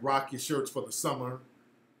and rock your shirts for the summer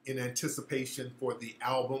in anticipation for the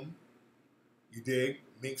album. You dig?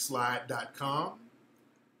 Minkslide.com.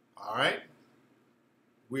 All right.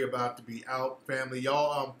 We're about to be out, family.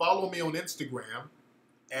 Y'all follow me on Instagram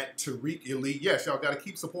at Tariq Elite. Yes, y'all got to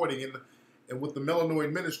keep supporting. And with the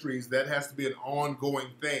Melanoid Ministries, that has to be an ongoing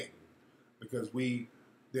thing because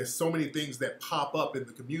there's so many things that pop up in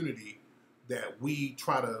the community that we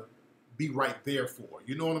try to be right there for.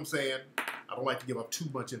 You know what I'm saying? I don't like to give up too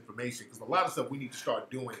much information because a lot of stuff we need to start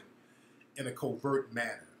doing in a covert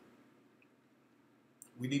manner.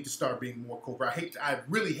 We need to start being more covert. I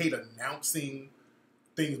really hate announcing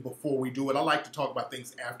things before we do it. I like to talk about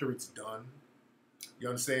things after it's done. You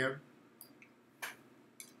understand?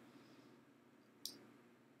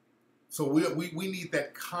 So we need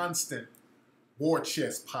that constant war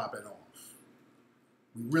chest popping off.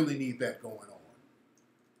 We really need that going on.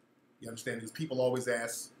 You understand? Because people always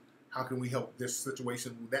ask, how can we help this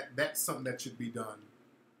situation? That's something that should be done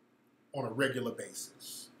on a regular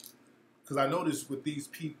basis. Because I notice with these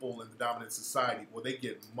people in the dominant society, well, they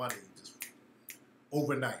get money just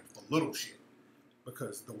overnight for little shit.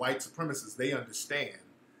 Because the white supremacists, they understand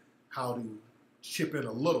how to chip in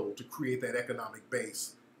a little to create that economic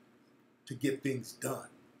base to get things done.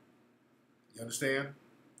 You understand?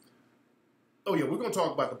 Oh yeah, we're going to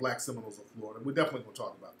talk about the Black Seminoles of Florida. We're definitely going to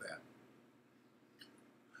talk about that.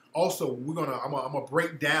 Also, I'm gonna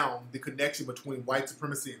break down the connection between white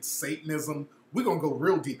supremacy and Satanism. We're gonna go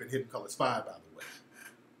real deep in Hidden Colors 5, by the way.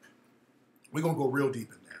 We're gonna go real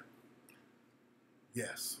deep in there.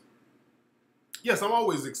 Yes. Yes, I'm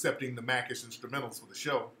always accepting the Macish instrumentals for the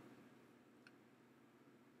show.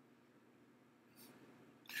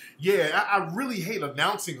 Yeah, I really hate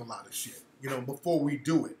announcing a lot of shit, before we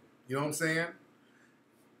do it. You know what I'm saying?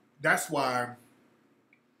 That's why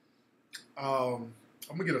I'm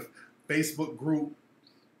going to get a Facebook group,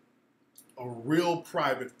 a real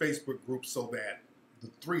private Facebook group so that the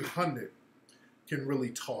 300 can really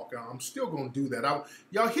talk. I'm still going to do that.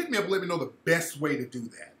 Y'all hit me up and let me know the best way to do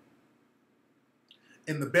that.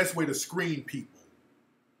 And the best way to screen people.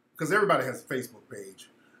 Because everybody has a Facebook page.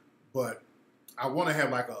 But I want to have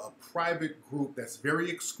like a private group that's very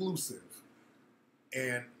exclusive.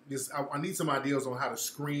 And I need some ideas on how to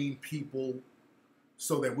screen people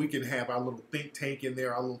so that we can have our little think tank in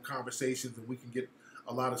there, our little conversations, and we can get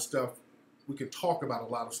a lot of stuff. We can talk about a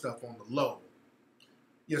lot of stuff on the low.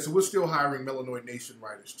 Yeah, so we're still hiring Melanoid Nation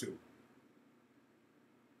writers too.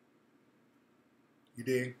 You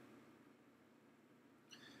dig?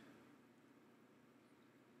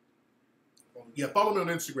 Yeah, follow me on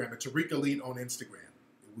Instagram at Tariq Elite on Instagram.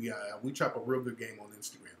 We chop a real good game on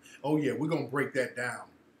Instagram. Oh yeah, we're gonna break that down.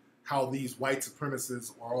 How these white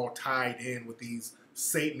supremacists are all tied in with these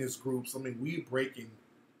Satanist groups. I mean, we're breaking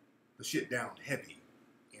the shit down heavy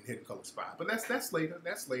in Hidden Colors 5. But that's later.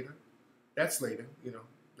 That's later. That's later.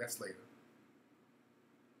 That's later.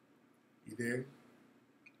 You dig?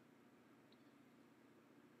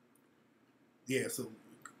 Yeah, so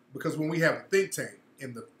because when we have a think tank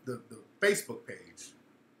in the Facebook page,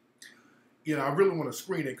 I really want to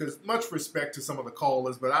screen it because much respect to some of the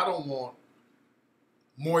callers, but I don't want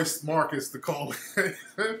Moist Marcus to call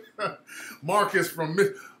Marcus from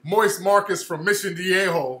Moist Marcus from Mission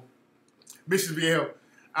Viejo.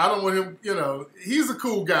 I don't want him, you know, he's a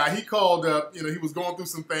cool guy. He called up, you know, he was going through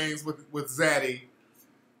some things with Zaddy,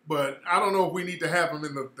 but I don't know if we need to have him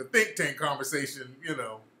in the think tank conversation, you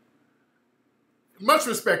know. Much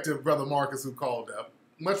respect to Brother Marcus who called up.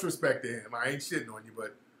 Much respect to him. I ain't shitting on you,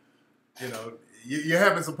 but, you know, you're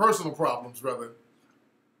having some personal problems, brother.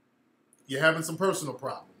 You're having some personal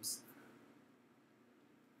problems.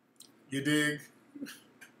 You dig?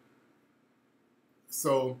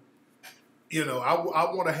 So, you know,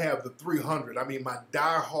 I want to have the 300. I mean, my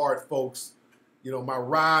die-hard folks, you know, my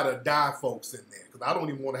ride or die folks in there. Because I don't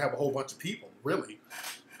even want to have a whole bunch of people, really.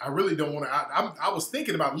 I really don't want to. I was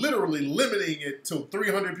thinking about literally limiting it to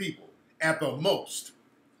 300 people at the most.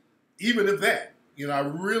 Even if that. You know, I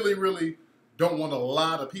really, really don't want a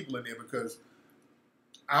lot of people in there because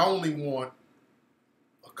I only want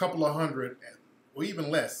a couple of hundred, or even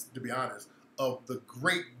less, to be honest, of the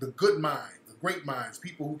good minds, the great minds,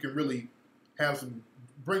 people who can really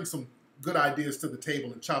bring some good ideas to the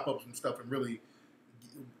table and chop up some stuff and really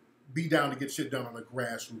be down to get shit done on a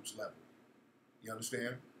grassroots level. You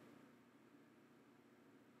understand?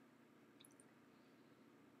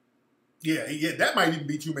 Yeah, that might even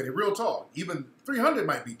be too many. Real talk. Even 300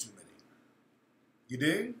 might be too many. You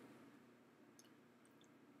dig?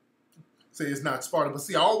 Say it's not Sparta. But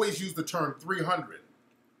see, I always use the term 300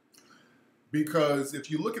 because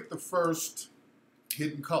if you look at the first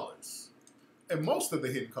Hidden Colors, and most of the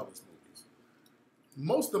Hidden Colors movies,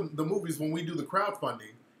 most of the movies when we do the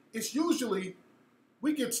crowdfunding, it's usually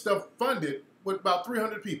we get stuff funded with about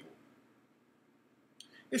 300 people.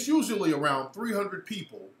 It's usually around 300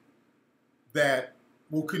 people that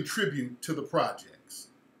will contribute to the projects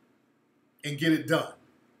and get it done.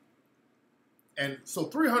 And so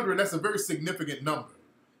 300, that's a very significant number.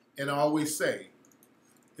 And I always say,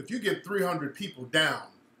 if you get 300 people down,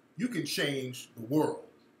 you can change the world.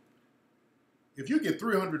 If you get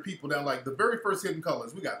 300 people down, like the very first Hidden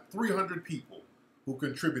Colors, we got 300 people who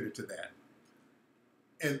contributed to that.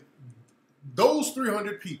 And those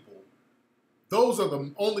 300 people, those are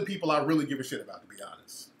the only people I really give a shit about, to be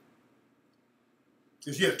honest.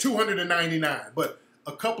 It's 299, but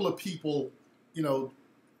a couple of people, you know,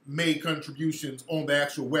 made contributions on the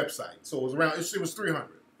actual website. So it was 300.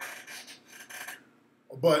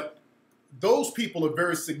 But those people are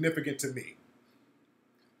very significant to me.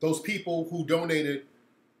 Those people who donated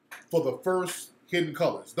for the first Hidden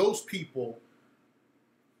Colors, those people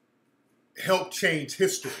helped change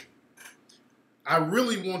history. I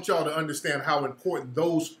really want y'all to understand how important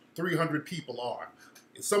those 300 people are.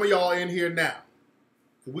 And some of y'all in here now,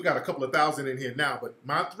 we got a couple of thousand in here now, but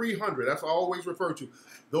my 300, that's what I always refer to.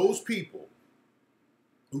 Those people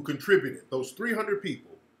who contributed, those 300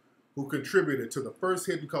 people who contributed to the first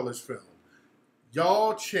Hidden Colors film,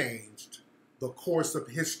 y'all changed the course of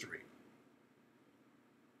history.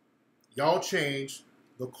 Y'all changed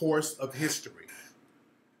the course of history.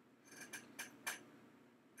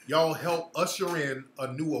 Y'all helped usher in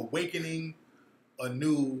a new awakening, a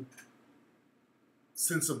new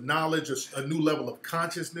sense of knowledge, a new level of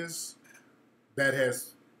consciousness that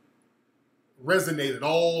has resonated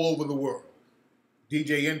all over the world.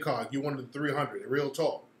 DJ Incog, you one of the 300, real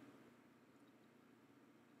talk.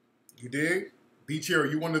 You dig? B-Cherry,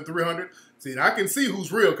 you one of the 300? See, I can see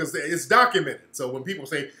who's real because it's documented. So when people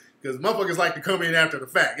say, because motherfuckers like to come in after the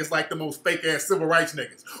fact, it's like the most fake-ass civil rights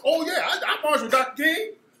niggas. Oh, yeah, I marched with Dr.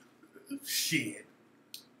 King. Shit.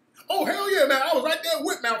 Oh, hell yeah, man, I was right there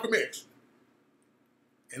with Malcolm X.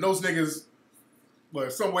 And those niggas were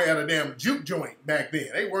somewhere at a damn juke joint back then.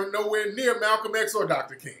 They weren't nowhere near Malcolm X or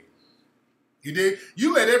Dr. King. You dig?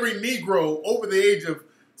 You let every Negro over the age of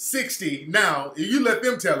 60 now, you let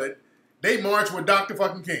them tell it, they march with Dr.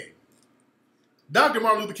 fucking King. Dr.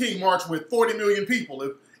 Martin Luther King marched with 40 million people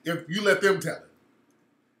if you let them tell it.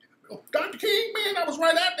 Oh, Dr. King, man, I was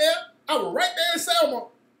right out there. I was right there in Selma.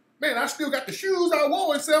 Man, I still got the shoes I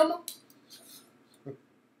wore in Selma.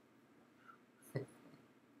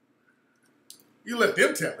 You let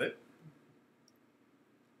them tell it.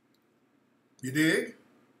 You dig?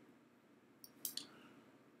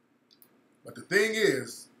 But the thing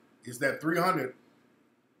is that 300,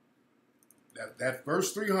 that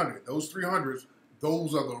first 300, those 300s,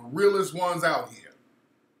 those are the realest ones out here.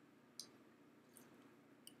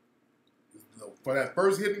 For that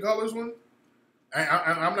first Hidden Colors one,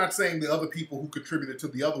 I'm not saying the other people who contributed to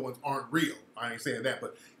the other ones aren't real. I ain't saying that,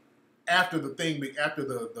 but after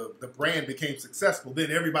the brand became successful,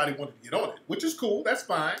 then everybody wanted to get on it, which is cool. That's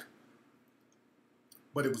fine.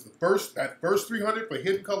 But it was that first 300 for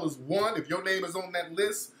Hidden Colors 1. If your name is on that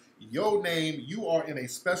list, you are in a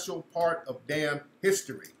special part of damn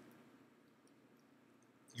history.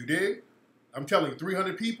 You dig? I'm telling you,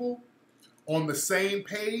 300 people on the same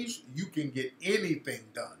page, you can get anything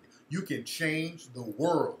done. You can change the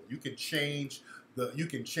world. You can change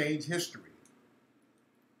history.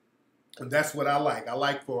 And that's what I like. I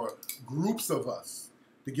like for groups of us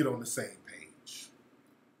to get on the same page.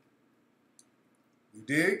 You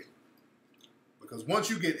dig? Because once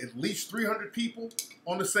you get at least 300 people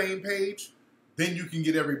on the same page, then you can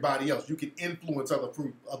get everybody else. You can influence other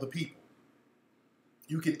people.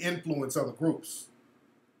 You can influence other groups.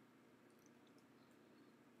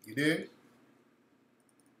 You dig?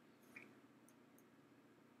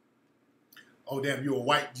 Oh, damn, you're a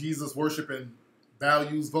white Jesus worshiping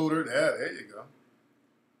values voter. Yeah, there you go.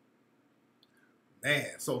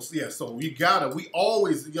 Man, so we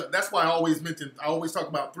always, that's why I always talk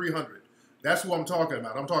about 300. That's who I'm talking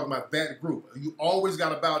about. I'm talking about that group. You always got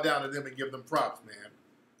to bow down to them and give them props, man.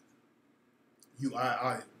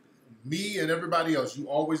 Me and everybody else, you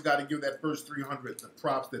always got to give that first 300 the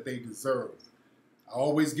props that they deserve. I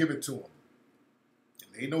always give it to them.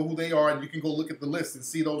 And they know who they are, and you can go look at the list and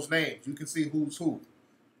see those names. You can see who's who.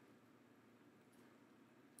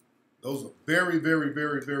 Those are very, very,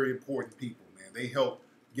 very, very important people, man. They help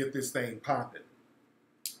get this thing popping.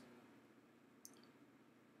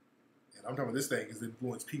 And I'm talking about this thing has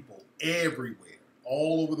influenced people everywhere.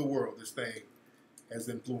 All over the world, this thing has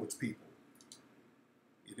influenced people.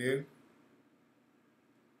 You did?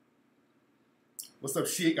 What's up,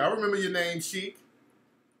 Sheik? I remember your name, Sheik.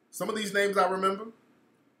 Some of these names I remember.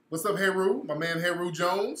 What's up, Heru? My man Heru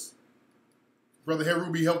Jones. Brother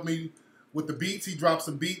Heru helped me with the beats. He dropped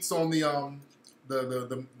some beats on the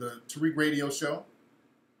Tariq radio show.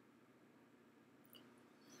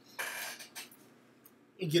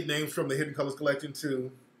 You get names from the Hidden Colors collection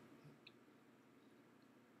too.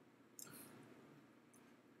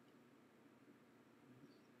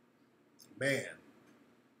 Man.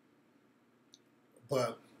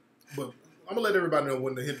 But I'm gonna let everybody know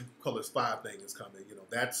when the Hidden Colors 5 thing is coming. You know,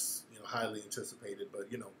 that's highly anticipated, but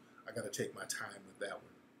I gotta take my time with that one.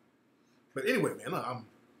 But anyway, man,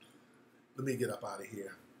 let me get up out of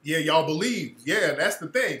here. Yeah, y'all believe. Yeah, that's the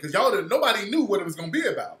thing. Because nobody knew what it was going to be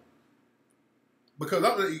about. Because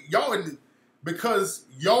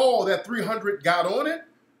y'all, that 300 got on it,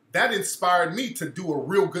 that inspired me to do a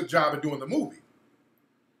real good job of doing the movie.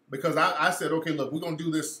 Because I said, okay, look, we're going to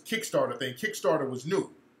do this Kickstarter thing. Kickstarter was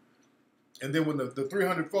new. And then when the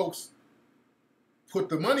 300 folks put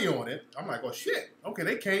the money on it, I'm like, oh, shit. Okay,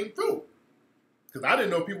 they came through. Because I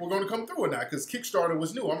didn't know if people were going to come through or not. Because Kickstarter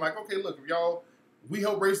was new. I'm like, okay, look, if we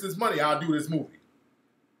help raise this money, I'll do this movie.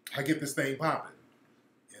 I get this thing popping.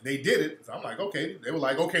 And they did it. So I'm like, okay. They were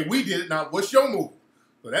like, okay, we did it. Now, what's your move?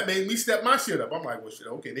 So that made me step my shit up. I'm like, well, shit,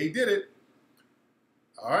 okay, they did it.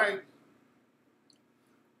 All right.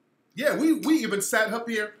 Yeah, we even sat up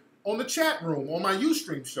here on the chat room on my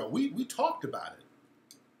Ustream show. We talked about it.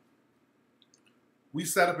 We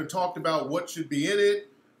sat up and talked about what should be in it.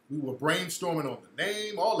 We were brainstorming on the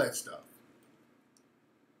name, all that stuff.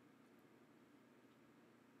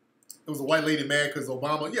 There was a white lady mad because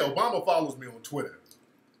Obama follows me on Twitter.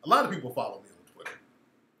 A lot of people follow me on Twitter.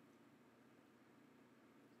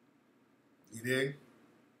 You dig?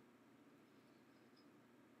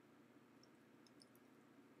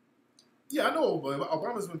 Yeah, I know, but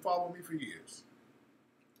Obama's been following me for years.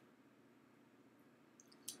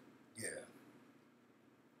 Yeah.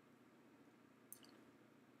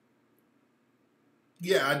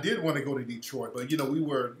 Yeah, I did want to go to Detroit, but,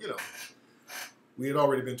 we had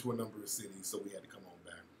already been to a number of cities, so we had to come on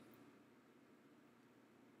back.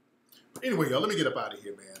 But anyway, y'all, let me get up out of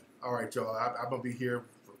here, man. All right, y'all, I'm going to be here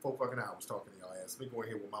for 4 fucking hours talking to y'all ass. Let me go in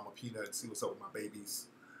here with Mama Peanut and see what's up with my babies.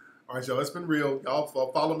 All right, y'all, it's been real. Y'all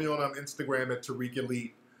follow me on Instagram at Tariq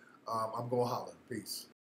Elite. I'm going to holler. Peace.